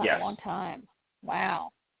haven't seen that in a long time.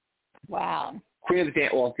 Wow. Queen of the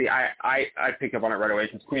Damned, well, see, I picked up on it right away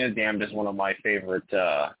because Queen of the Damned is one of my favorite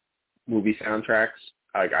movie soundtracks.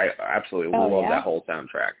 I absolutely love that whole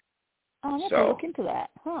soundtrack. Oh, I'm going to look into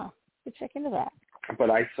that. Good check into that. But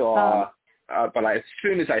I saw, as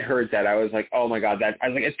soon as I heard that, I was like, oh my God, I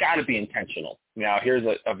was like, it's got to be intentional. Now, here's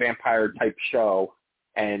a vampire type show,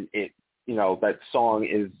 and it, you know, that song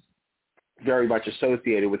is very much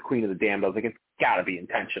associated with Queen of the Damned. I was like, it's got to be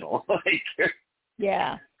intentional.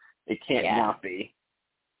 It can't not be.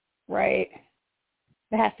 Right.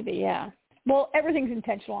 It has to be, yeah. Well, everything's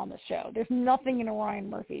intentional on this show. There's nothing in a Ryan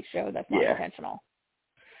Murphy show that's not intentional.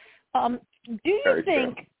 Do you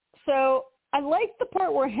think, so I like the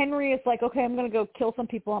part where Henry is like, okay, I'm going to go kill some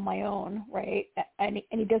people on my own, right? And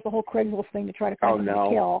he does the whole Craigslist thing to try to find someone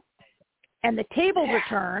to kill. And the tables are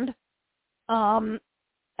turned.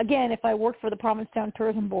 Again, if I worked for the Provincetown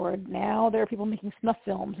Tourism Board, now there are people making snuff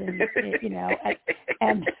films, and you know,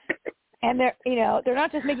 and they're, you know, they're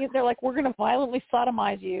not just making it. They're like, we're going to violently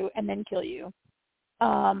sodomize you and then kill you.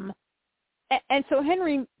 And so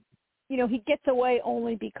Henry, you know, he gets away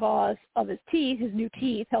only because of his teeth. His new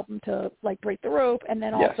teeth help him to like break the rope, and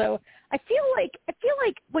then also, I feel like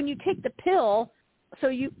when you take the pill, so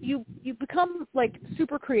you become like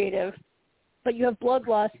super creative. But you have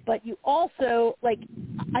bloodlust, but you also, like,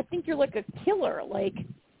 I think you're like a killer. Like,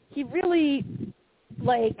 he really,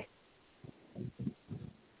 like,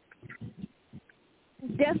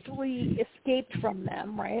 deftly escaped from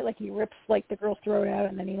them, right? Like, he rips, like, the girl's throat out,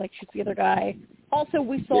 and then he, like, shoots the other guy. Also,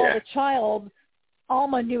 we saw the child,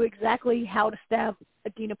 Alma knew exactly how to stab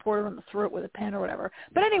Adina Porter in the throat with a pen or whatever.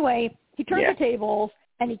 But anyway, he turns the tables,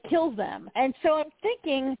 and he kills them. And so I'm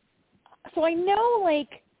thinking, so I know,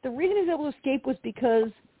 like, the reason he was able to escape was because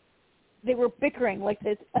they were bickering. Like,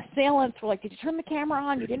 the assailants were like, did you turn the camera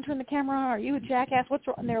on? You didn't turn the camera on? Are you a jackass? What's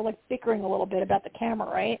wrong? And they were, like, bickering a little bit about the camera,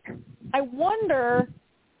 right? I wonder,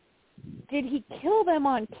 did he kill them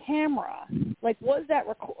on camera? Like, was that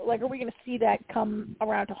like, are we going to see that come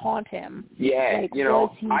around to haunt him? Yeah, like, you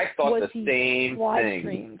know, I thought the same thing.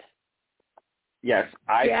 Streamed? Yes,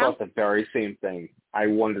 I thought the very same thing. I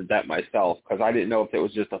wondered that myself because I didn't know if it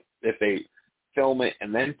was just if they film it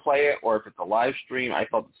and then play it, or if it's a live stream. I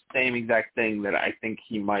thought the same exact thing, that I think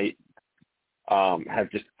he might have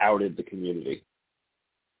just outed the community.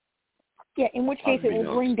 Yeah, in which case it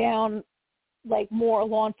will bring down like more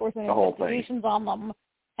law enforcement investigations on them,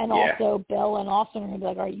 and also Bill and Austin are going to be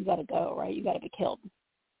like, all right, you got to go, right? You got to be killed.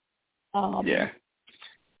 Now,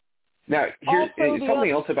 here's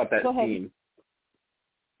something else about that scene.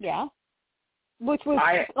 Yeah. Which was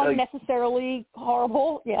unnecessarily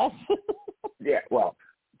horrible, yes. Yeah, well,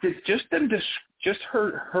 just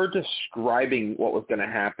her describing what was going to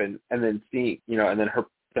happen, and then seeing, you know, and then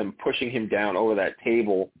them pushing him down over that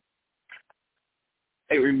table.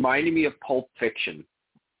 It reminded me of Pulp Fiction,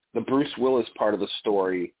 the Bruce Willis part of the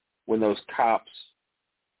story, when those cops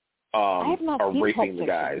are raping the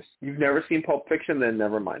guys. You've never seen Pulp Fiction? Then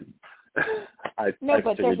never mind. But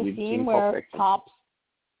there's a scene where cops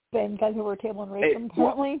bend guys over a table and rape them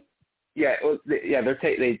apparently.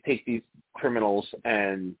 They take these criminals,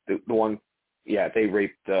 and the one, they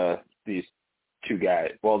rape these two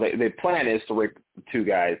guys. Well, the plan is to rape the two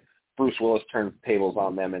guys. Bruce Willis turns the tables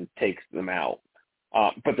on them and takes them out.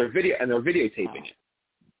 But they're videotaping it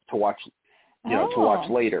to watch, to watch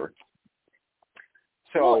later.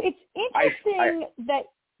 So it's interesting that.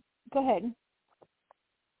 Go ahead.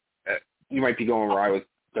 You might be going where I was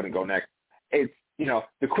going to go next. It's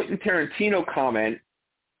the Quentin Tarantino comment,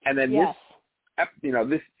 and then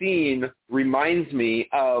this scene reminds me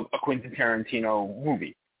of a Quentin Tarantino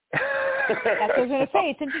movie. That's what I was going to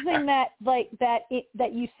say. It's interesting that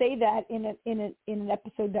you say that in an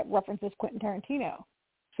episode that references Quentin Tarantino.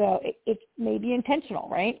 So it may be intentional,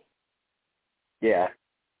 right? Yeah.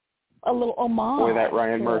 A little homage. Or that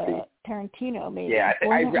Ryan Murphy. Tarantino, maybe. Yeah,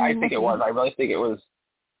 I think it was. I really think it was.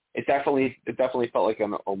 It definitely felt like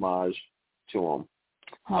an homage to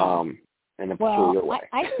him, in a peculiar way.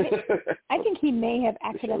 I think he may have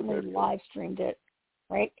accidentally live streamed it,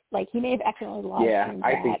 right? Like he may have accidentally live streamed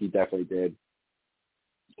I think he definitely did.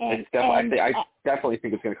 I definitely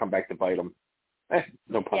think it's going to come back to bite him.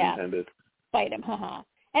 No pun intended. Bite him, haha.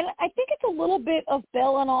 And I think it's a little bit of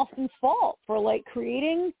Bell and Austin's fault for like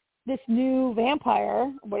creating this new vampire,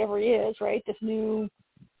 whatever he is, right? This new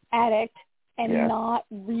addict, and not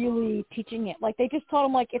really teaching it. Like they just taught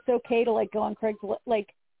him like it's okay to like go on Craigslist.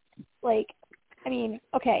 Like I mean,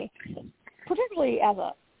 okay, particularly as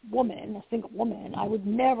a woman, a single woman, I would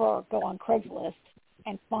never go on Craigslist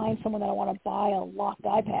and find someone that I want to buy a locked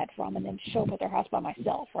iPad from and then show up at their house by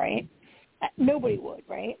myself, right? Nobody would,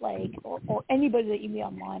 right? Like, or anybody that you meet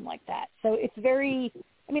online like that. So it's very,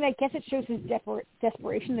 I mean, I guess it shows his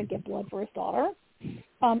desperation to get blood for his daughter.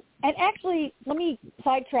 And actually, let me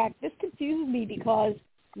sidetrack. This confuses me because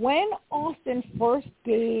when Austin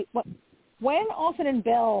and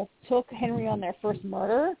Belle took Henry on their first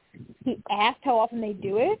murder, he asked how often they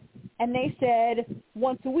do it, and they said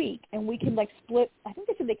once a week. And we can like split, I think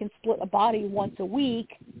they said they can split a body once a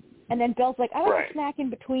week. And then Belle's like, I want a snack in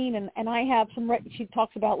between, and I have some, she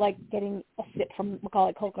talks about like getting a sip from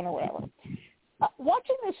Macaulay Culkin or whatever.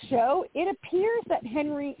 Watching this show, it appears that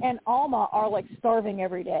Henry and Alma are like starving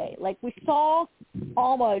every day. Like we saw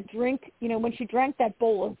Alma drink, when she drank that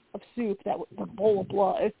bowl of soup, the bowl of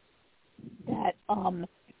blood, that, and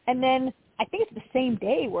then I think it's the same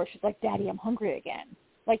day where she's like, Daddy, I'm hungry again.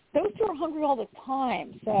 Like those two are hungry all the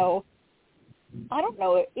time. So I don't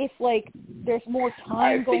know if like there's more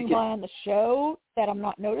time going by on the show that I'm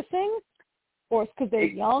not noticing, or it's because they're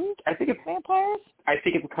young vampires. I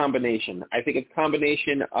think it's a combination. I think it's a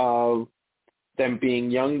combination of them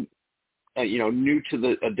being young, new to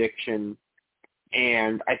the addiction,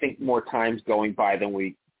 and I think more time's going by than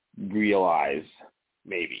we realize,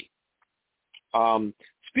 maybe.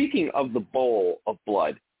 Speaking of the bowl of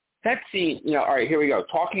blood, that scene, all right, here we go.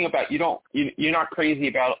 Talking about, you're not crazy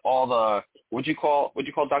about all the, what'd you call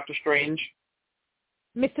Doctor Strange?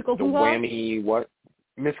 Mystical the hoo-ha? Whammy, what?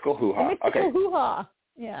 Mystical hoo-ha. Mystical hoo-ha,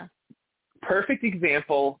 yeah. Perfect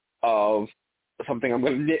example of something I'm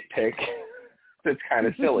going to nitpick that's kind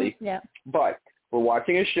of silly. Yeah. But we're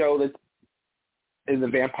watching a show that's in the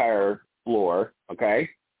vampire lore, okay?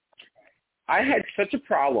 I had such a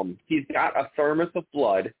problem. He's got a thermos of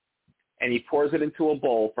blood, and he pours it into a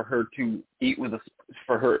bowl for her to eat to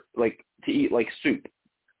eat like soup.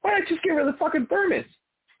 Why not just give her the fucking thermos?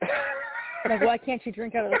 Like, why can't she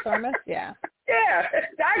drink out of the thermos? Yeah. Yeah,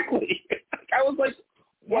 exactly. I was like,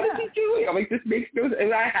 what is he doing? I'm like, this makes no sense.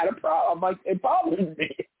 And I had a problem. I'm like, it bothers me.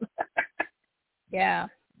 Yeah.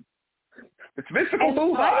 It's mystical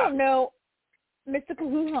hoo-ha. I don't know. Mystical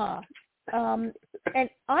hoo-ha. And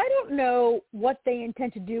I don't know what they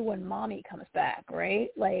intend to do when Mommy comes back, right?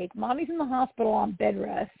 Like, Mommy's in the hospital on bed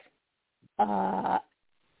rest.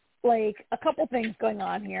 Like, a couple things going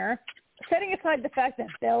on here. Setting aside the fact that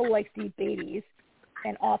Belle likes to eat babies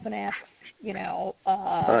and often asks,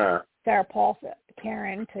 Sarah Paulson,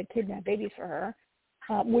 Karen, to kidnap babies for her,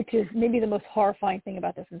 which is maybe the most horrifying thing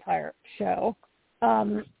about this entire show.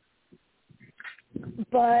 But,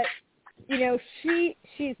 she's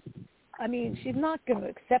not going to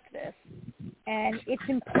accept this. And it's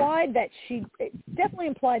definitely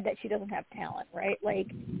implied that she doesn't have talent, right?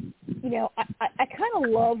 Like, I kind of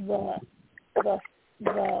love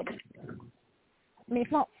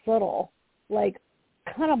it's not subtle, like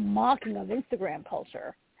kind of mocking of Instagram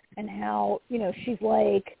culture and how, she's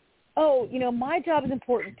like, oh, my job is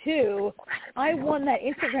important too. I won that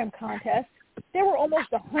Instagram contest. There were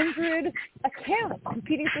almost 100 accounts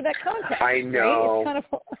competing for that contest. I know. Right? It's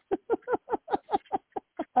kind of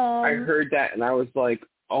I heard that and I was like,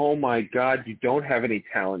 oh my God, you don't have any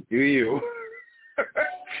talent, do you?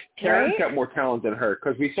 Karen's got more talent than her,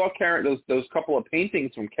 because we saw Karen, those couple of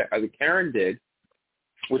paintings that Karen did,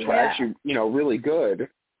 which were actually, really good.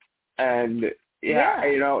 And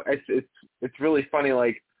it's really funny.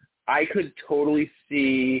 Like, I could totally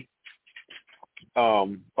see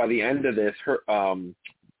by the end of this, her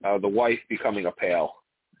the wife becoming a pale.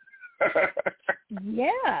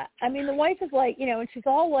 Yeah. I mean, the wife is like, and she's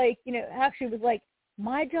all like, actually was like,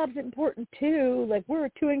 my job's important too. Like, we're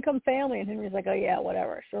a 2-income family. And Henry's like, oh, yeah,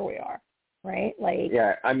 whatever. Sure we are. Right? Like,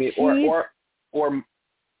 yeah, I mean, or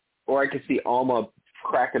I could see Alma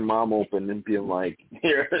cracking Mom open and being like,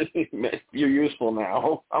 here, you're useful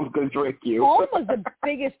now. I'm going to drink you. Alma's the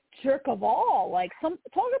biggest jerk of all. Like, talk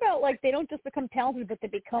about, like, they don't just become talented, but they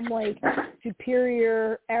become, like,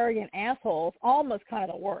 superior, arrogant assholes. Alma's kind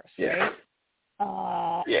of the worst, right?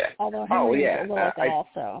 Yeah. Although Henry is a little like that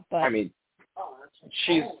also. But I mean,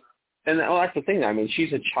 she's, and that's the thing. I mean,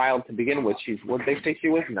 she's a child to begin with. What did they say she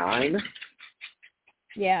was, 9?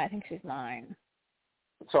 Yeah, I think she's 9.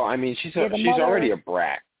 So I mean, she's already a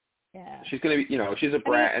brat. Yeah. She's gonna be, she's a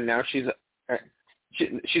brat, and now she's a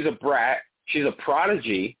brat. She's a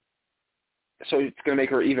prodigy, so it's gonna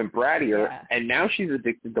make her even brattier. Yeah. And now she's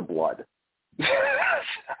addicted to blood.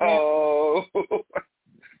 So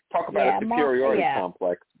talk about a superiority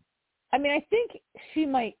complex. I mean, I think she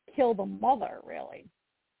might kill the mother. Really.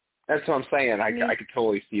 That's what I'm saying. I could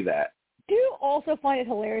totally see that. I do also find it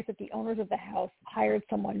hilarious that the owners of the house hired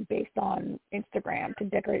someone based on Instagram to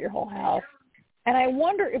decorate your whole house. And I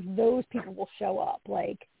wonder if those people will show up.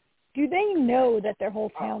 Like, do they know that their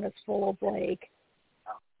whole town is full of, like,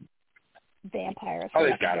 vampires? Oh,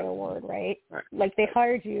 they've got it. Word, right? Like, they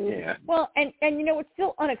hired you. Yeah. Well, and what's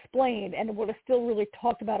still unexplained and what is still really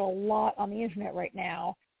talked about a lot on the Internet right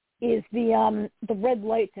now is the red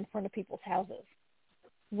lights in front of people's houses,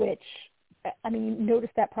 which... I mean, you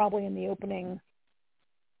noticed that probably in the opening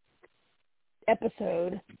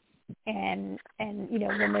episode, and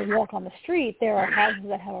when they walk on the street, there are houses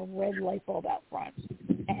that have a red light bulb out front,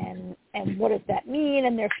 and what does that mean?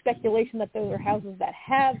 And there's speculation that those are houses that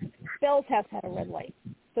have Bell's house had a red light,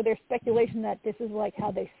 so there's speculation that this is like how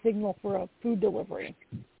they signal for a food delivery,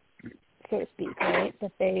 so to speak, right?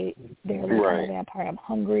 That they're looking at a vampire, I'm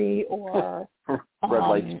hungry, or red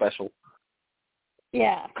light special.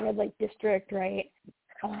 Yeah, red light district, right?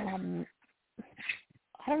 I don't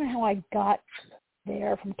know how I got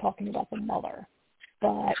there from talking about the mother,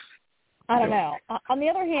 but I don't know. On the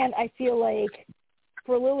other hand, I feel like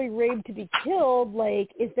for Lily Rabe to be killed, like,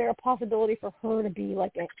 is there a possibility for her to be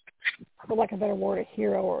like for lack of a better word, a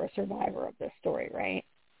hero or a survivor of this story, right?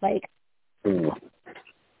 Like,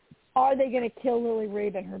 are they going to kill Lily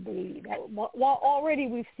Rabe and her baby? While already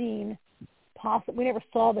we've seen. We never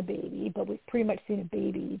saw the baby, but we've pretty much seen a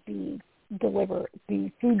baby be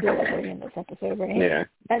food delivery in this episode, right? Yeah.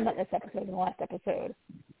 And not this episode, in the last episode.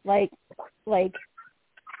 Like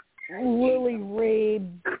Lily Rabe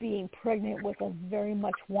being pregnant with a very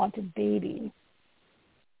much wanted baby.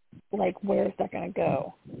 Like, where is that going to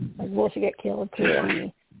go? Like, will she get killed? Could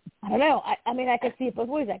she? I don't know. I mean, I could see it both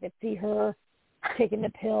ways. I could see her taking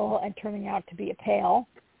the pill and turning out to be a pail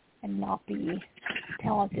and not be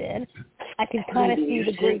talented. I can kind of see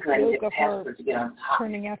the great joke of her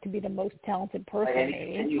turning out to be the most talented person,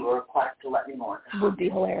 maybe. Would be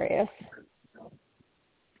hilarious.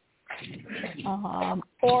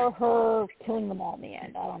 Or her killing them all in the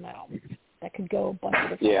end. I don't know. That could go a bunch of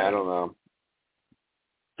different ways. I don't know.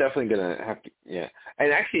 Definitely going to have to,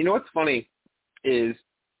 And actually, you know what's funny is,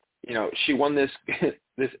 she won this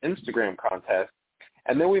Instagram contest.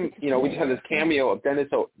 And then we just had this cameo of Dennis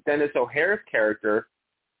O'Hare's character,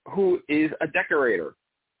 who is a decorator.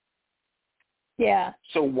 Yeah.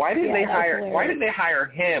 So why did they hire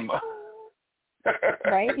him?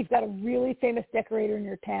 Right? You've got a really famous decorator in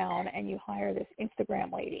your town, and you hire this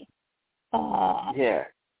Instagram lady. Yeah.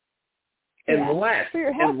 Unless for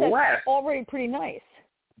your house, that's already pretty nice.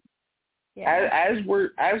 Yeah. As we're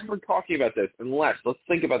talking about this, let's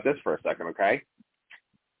think about this for a second, okay?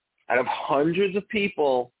 Out of hundreds of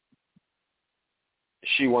people,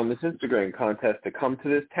 she won this Instagram contest to come to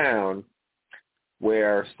this town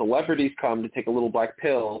where celebrities come to take a little black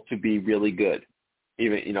pill to be really good.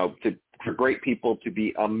 Even, for great people to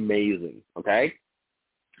be amazing, okay?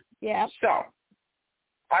 Yeah. So,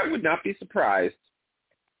 I would not be surprised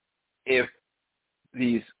if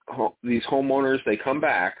these homeowners, they come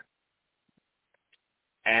back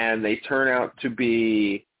and they turn out to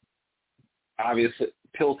be obviously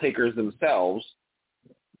pill takers themselves.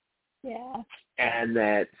 Yeah. And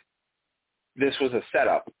that this was a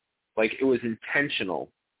setup. Like, it was intentional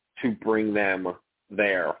to bring them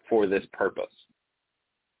there for this purpose.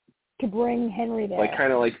 To bring Henry there.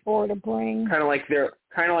 Or to bring... they're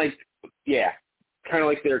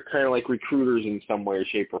recruiters in some way,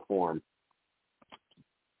 shape, or form.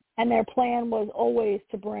 And their plan was always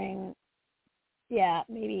to bring,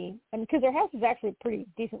 maybe, because their house is actually pretty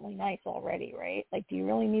decently nice already, right? Like, do you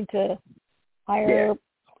really need to hire...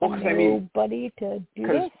 nobody to do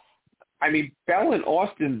this? I mean, Belle and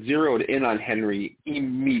Austin zeroed in on Henry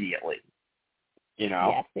immediately. You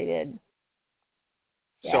know? Yes, they did.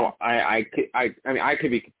 Yeah. So I mean, I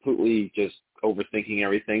could be completely just overthinking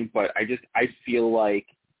everything, but I feel like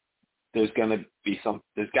there's got to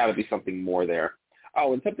be something more there.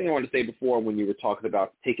 Oh, and something I wanted to say before when you were talking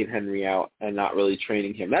about taking Henry out and not really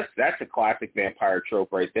training him. That's a classic vampire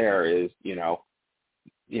trope right there. Is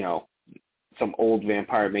some old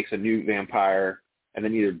vampire makes a new vampire and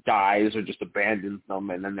then either dies or just abandons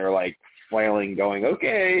them, and then they're like flailing, going,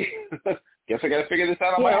 "Okay, guess I got to figure this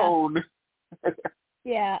out on my own."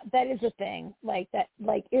 Yeah, that is a thing. Like that,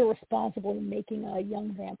 like irresponsible making a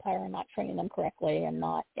young vampire and not training them correctly and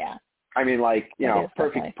not, I mean, like,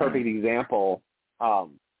 perfect example,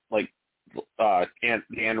 the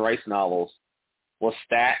Anne Rice novels.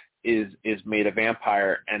 Lestat is made a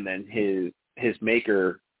vampire, and then his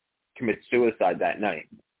maker commits suicide that night,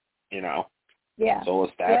 Yeah. So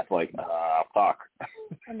Lestat's like, fuck.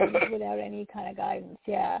 And then without any kind of guidance,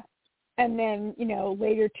 And then,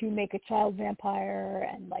 later to make a child vampire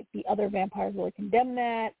and, like, the other vampires really condemn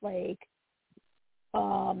that, like,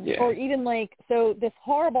 or even, like, so this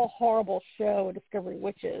horrible, horrible show, Discovery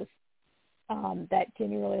Witches, that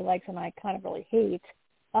Jimmy really likes and I kind of really hate,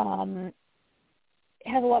 it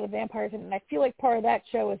has a lot of vampires in it. And I feel like part of that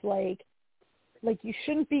show is, like you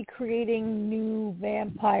shouldn't be creating new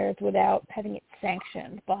vampires without having it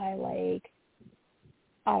sanctioned by, like,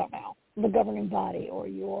 I don't know, the governing body or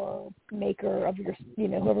your maker of your,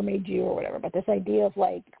 whoever made you or whatever. But this idea of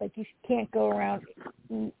like you can't go around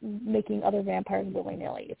making other vampires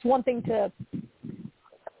willy-nilly. It's one thing to,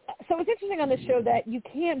 so it's interesting on this show that you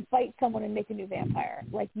can't bite someone and make a new vampire.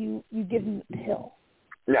 Like you give them a pill.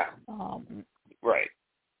 Yeah. Right.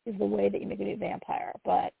 Is the way that you make a new vampire.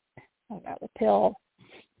 But I don't know, the pill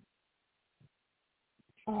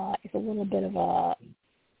is a little bit of a,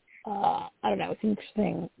 I don't know. It's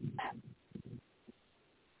interesting.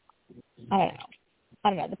 I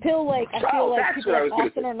don't know. The pill, I feel like people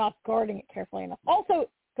often are not guarding it carefully enough. Also,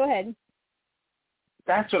 go ahead.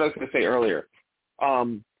 That's what I was going to say earlier.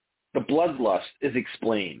 The bloodlust is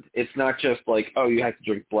explained. It's not just like, oh, you have to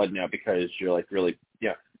drink blood now because you're like really,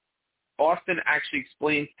 Austin actually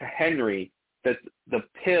explains to Henry that the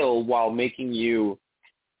pill, while making you,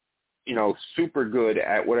 super good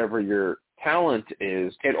at whatever your talent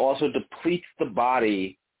is, it also depletes the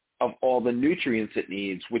body of all the nutrients it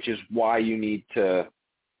needs, which is why you need to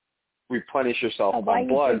replenish yourself on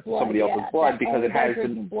blood, somebody else's blood, because it has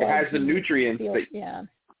the nutrients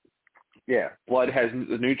blood has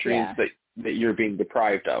the nutrients that you're being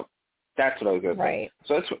deprived of. That's what I was going to say.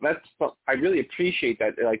 So that's I really appreciate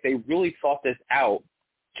that. Like, they really thought this out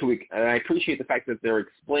and I appreciate the fact that they're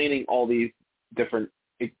explaining all these different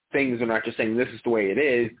things. They're not just saying this is the way it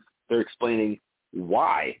is. They're explaining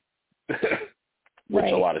why, which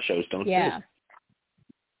a lot of shows don't do.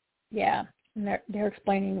 Yeah, and they're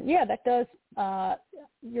explaining. Yeah, that does.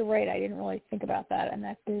 You're right. I didn't really think about that, and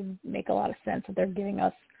that did make a lot of sense. That they're giving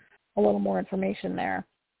us a little more information there.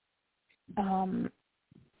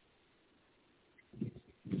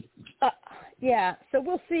 So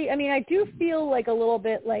we'll see. I mean, I do feel like a little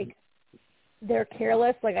bit like they're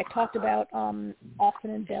careless. Like I talked about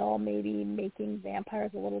Austin and Belle maybe making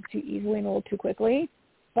vampires a little too easily and a little too quickly.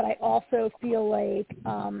 But I also feel like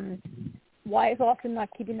why is Austin not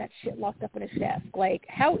keeping that shit locked up in his desk? Like,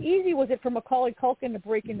 how easy was it for Macaulay Culkin to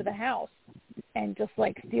break into the house and just,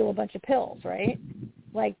 like, steal a bunch of pills, right?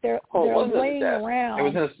 Like, they're laying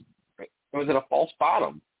around. It was in a false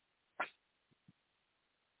bottom.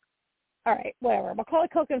 All right, whatever. Macaulay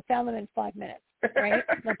Culkin found them in 5 minutes, right?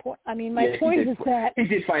 My point is that he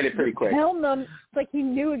did find it pretty quick. Found them, it's like he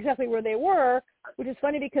knew exactly where they were, which is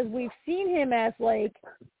funny because we've seen him as like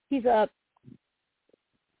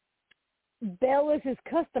Belle is his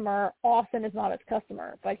customer, Austin is not his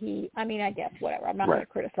customer. But I guess whatever. I'm not going to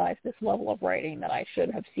criticize this level of writing that I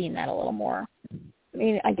should have seen that a little more. I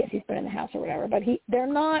mean, I guess he's been in the house or whatever, but they're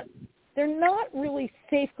not really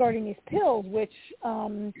safeguarding these pills, which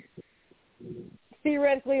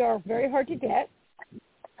theoretically are very hard to get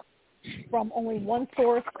from only one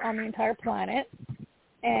source on the entire planet,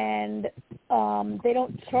 and they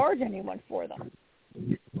don't charge anyone for them,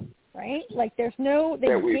 right? Like they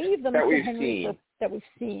gave them to Henry that we've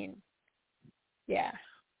seen. Yeah.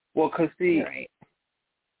 Well, because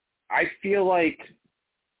I feel like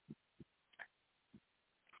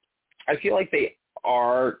they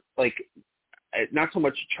are like not so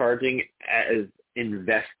much charging as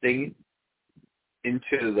investing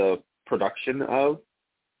into the production of,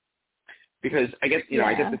 because I get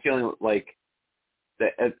I get the feeling like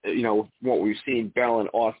that what we've seen, Belle and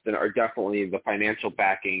Austin are definitely the financial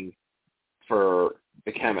backing for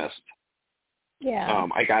the chemist. Yeah.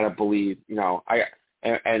 I gotta believe,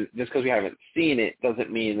 and just because we haven't seen it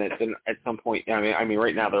doesn't mean that then at some point, I mean,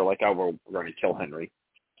 right now they're like, oh, we're going to kill Henry.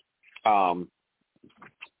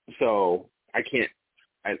 So I can't,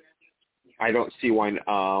 I don't see why,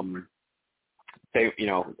 down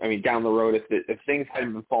the road, if things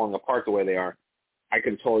hadn't been falling apart the way they are, I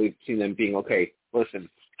could totally see them being, okay, listen,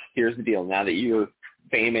 here's the deal. Now that you're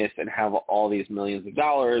famous and have all these millions of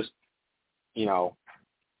dollars,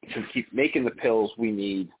 to keep making the pills, we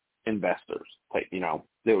need investors. Like,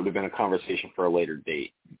 there would have been a conversation for a later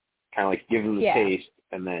date. Kind of like give them the taste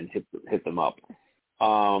and then hit them up.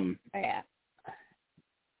 Yeah.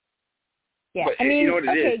 But I mean, you know what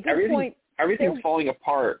it is? Everything's falling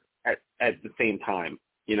apart at the same time.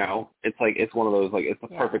 It's like, it's one of those, like, it's the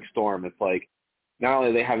perfect storm. It's like, not only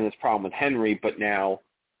are they having this problem with Henry, but now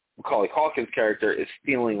Macaulay Culkin's character is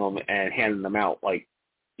stealing them and handing them out like,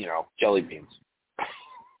 jelly beans.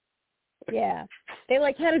 Yeah. They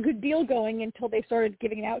had a good deal going until they started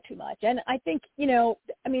giving it out too much. And I think, there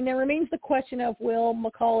remains the question of, will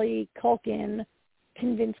Macaulay Culkin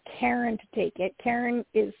convince Karen to take it? Karen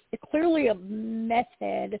is clearly a meth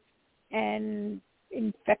head and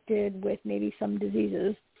infected with maybe some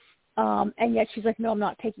diseases. And yet she's like, no, I'm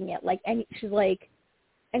not taking it. She's like,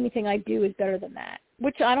 anything I do is better than that.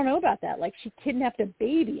 Which I don't know about that. Like, she kidnapped a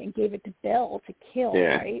baby and gave it to Bill to kill,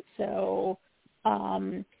 right? So,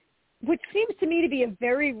 which seems to me to be a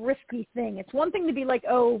very risky thing. It's one thing to be like,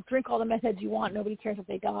 oh, drink all the meth heads you want, nobody cares if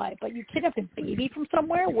they die. But you kidnapped a baby from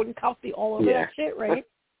somewhere, wouldn't cops be all over that shit, right?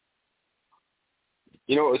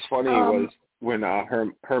 What was funny was when her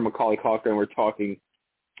and Macaulay Culkin were talking,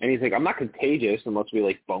 and he's like, I'm not contagious unless we,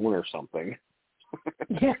 like, bone or something.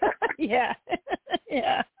 Yeah.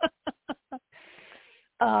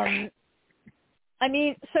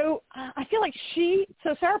 So I feel like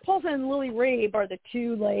Sarah Paulson and Lily Rabe are the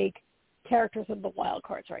two, like, characters of the wild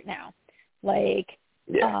cards right now.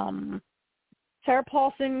 Sarah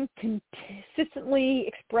Paulson consistently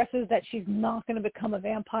expresses that she's not going to become a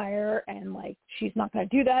vampire and, like, she's not going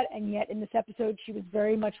to do that. And yet in this episode, she was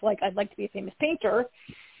very much like, I'd like to be a famous painter.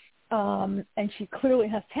 And she clearly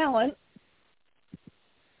has talent.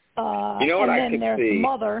 What I could see? There's the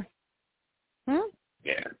mother. Yeah.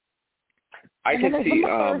 There's the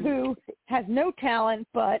mother who has no talent,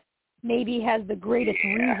 but maybe has the greatest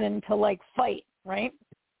reason to, like, fight, right?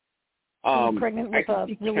 Being pregnant with a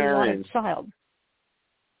really wanted child.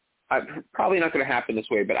 Probably not going to happen this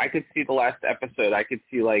way, but I could see the last episode. I could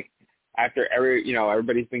see, like, after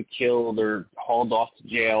everybody's been killed or hauled off to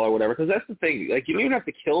jail or whatever, because that's the thing. Like, you don't even have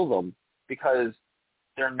to kill them because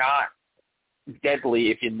they're not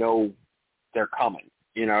deadly if you know they're coming.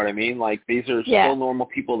 You know what I mean? Like, these are still normal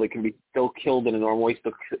people that can be still killed in a normal way,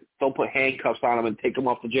 still put handcuffs on them and take them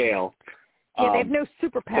off to jail. Yeah, they have no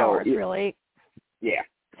superpowers, really. Yeah.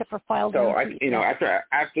 Except for files. So, after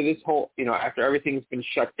this whole, after everything's been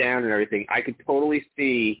shut down and everything, I could totally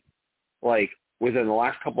see, like, within the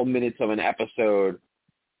last couple minutes of an episode,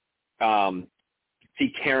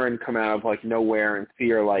 see Karen come out of, like, nowhere and see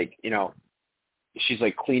her, like, she's,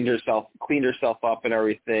 like, cleaned herself up and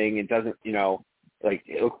everything. It doesn't,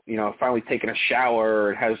 finally taking a shower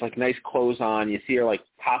and has, like, nice clothes on. You see her, like,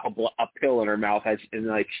 pop a pill in her mouth and,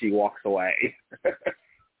 like, she walks away.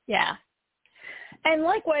 Yeah. And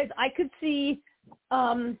likewise, I could see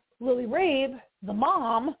Lily Rabe, the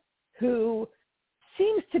mom, who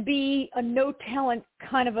seems to be a no-talent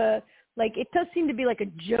kind of a, like, it does seem to be like a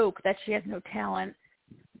joke that she has no talent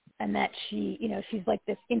and that she, she's like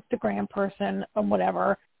this Instagram person or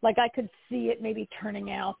whatever. Like, I could see it maybe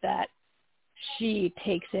turning out that she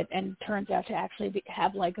takes it and turns out to actually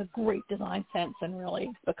have, like, a great design sense and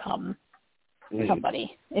really become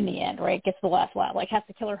somebody in the end, right? Gets the last laugh, like, has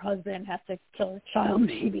to kill her husband, has to kill her child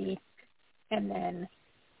maybe, and then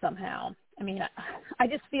somehow, I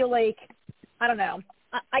just feel like, I don't know,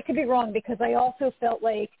 I could be wrong because I also felt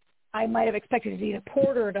like I might have expected Zena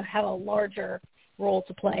Porter to have a larger role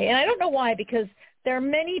to play, and I don't know why, because there are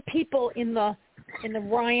many people in the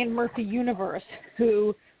Ryan Murphy universe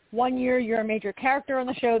who one year you're a major character on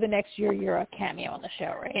the show, the next year you're a cameo on the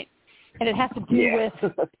show, right? And it has to do with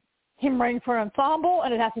him writing for an ensemble,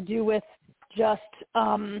 and it has to do with just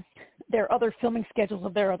their other filming schedules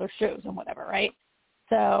of their other shows and whatever, right?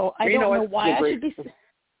 So I don't know why I should be.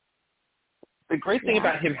 The great thing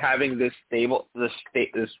about him having this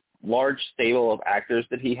large stable of actors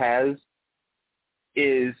that he has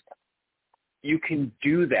is you can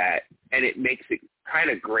do that, and it makes it kind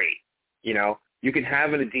of great. You can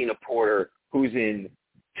have an Adina Porter who's in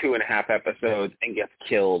 2.5 episodes and gets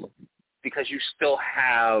killed because you still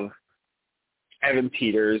have Evan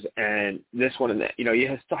Peters and this one and that. You know,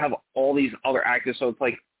 you still have all these other actors, so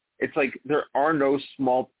it's like there are no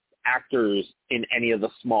small actors in any of the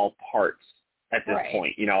small parts at this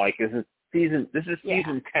point. You know, like this is season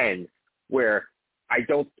 10, where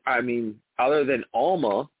other than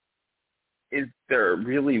Alma, is there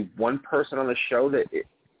really one person on the show that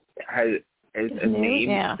has a name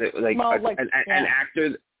that, an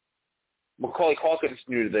actor? Macaulay Culkin's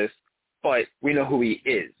new to this, but we know who he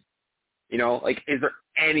is. You know, like, is there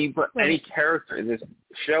any character in this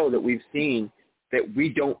show that we've seen that we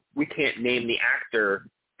can't name the actor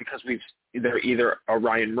because they're either a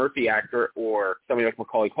Ryan Murphy actor or somebody like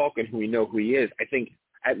Macaulay Culkin who we know who he is. I think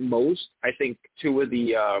at most, two of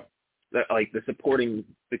the supporting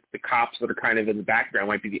the cops that are kind of in the background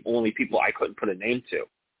might be the only people I couldn't put a name to.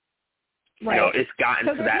 Right. You know, it's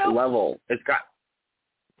gotten to that level.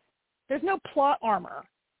 There's no plot armor,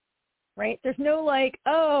 right? There's no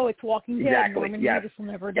it's Walking Dead. Norman Reedus will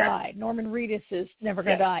never die. Norman Reedus is never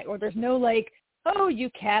going to die. Or there's no you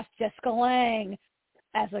cast Jessica Lange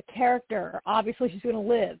as a character. Obviously she's going to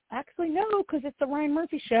live. Actually, no, because it's the Ryan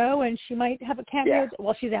Murphy show and she might have a cameo. Yeah.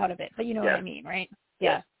 Well, she's out of it, but you know what I mean, right?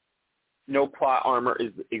 Yeah. No plot armor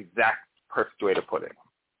is the exact perfect way to put it.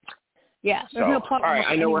 Yeah, there's no plot armor. All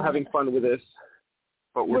right, I know we're having fun with this,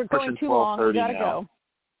 but we're pushing going too long. We gotta now. Go.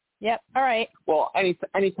 Yep. All right. Well,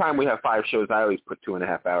 anytime we have 5 shows, I always put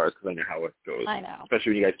 2.5 hours because I know how it goes. I know.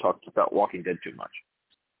 Especially when you guys talk about Walking Dead too much.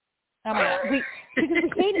 Oh my God.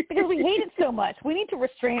 Because we hate it so much. We need to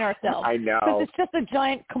restrain ourselves. I know. Because it's just a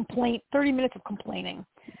giant complaint. 30 minutes of complaining.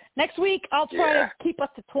 Next week, I'll try to keep us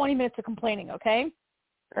to 20 minutes of complaining. Okay.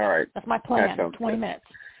 All right. That's my plan. 20 minutes.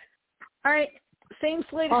 All right. Same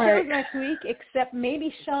slate of shows next week, except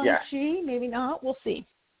maybe Shang-Chi, maybe not. We'll see.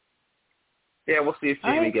 Yeah, we'll see if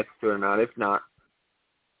Jamie gets to it or not. If not,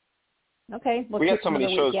 okay. We got so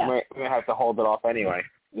many shows, we might have to hold it off anyway.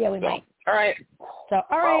 Yeah, we might. All right. So,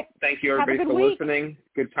 all right. Thank you, everybody, for listening.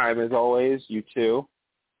 Good time as always. You too.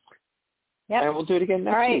 Yep. And we'll do it again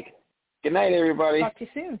next week. Good night, everybody. Talk to you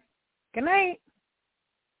soon. Good night.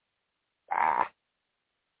 Bye.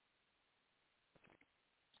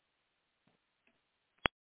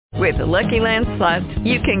 With the Lucky Land Slots,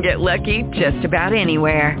 you can get lucky just about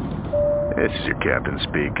anywhere. This is your captain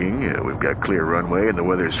speaking. We've got clear runway and the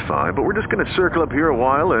weather's fine, but we're just going to circle up here a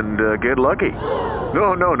while and get lucky.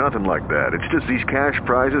 No, nothing like that. It's just these cash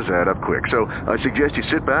prizes add up quick. So I suggest you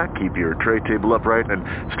sit back, keep your tray table upright, and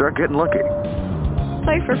start getting lucky.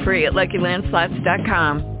 Play for free at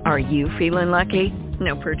LuckyLandSlots.com. Are you feeling lucky?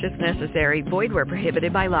 No purchase necessary. Void where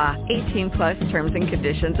prohibited by law. 18+ terms and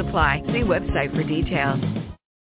conditions apply. See website for details.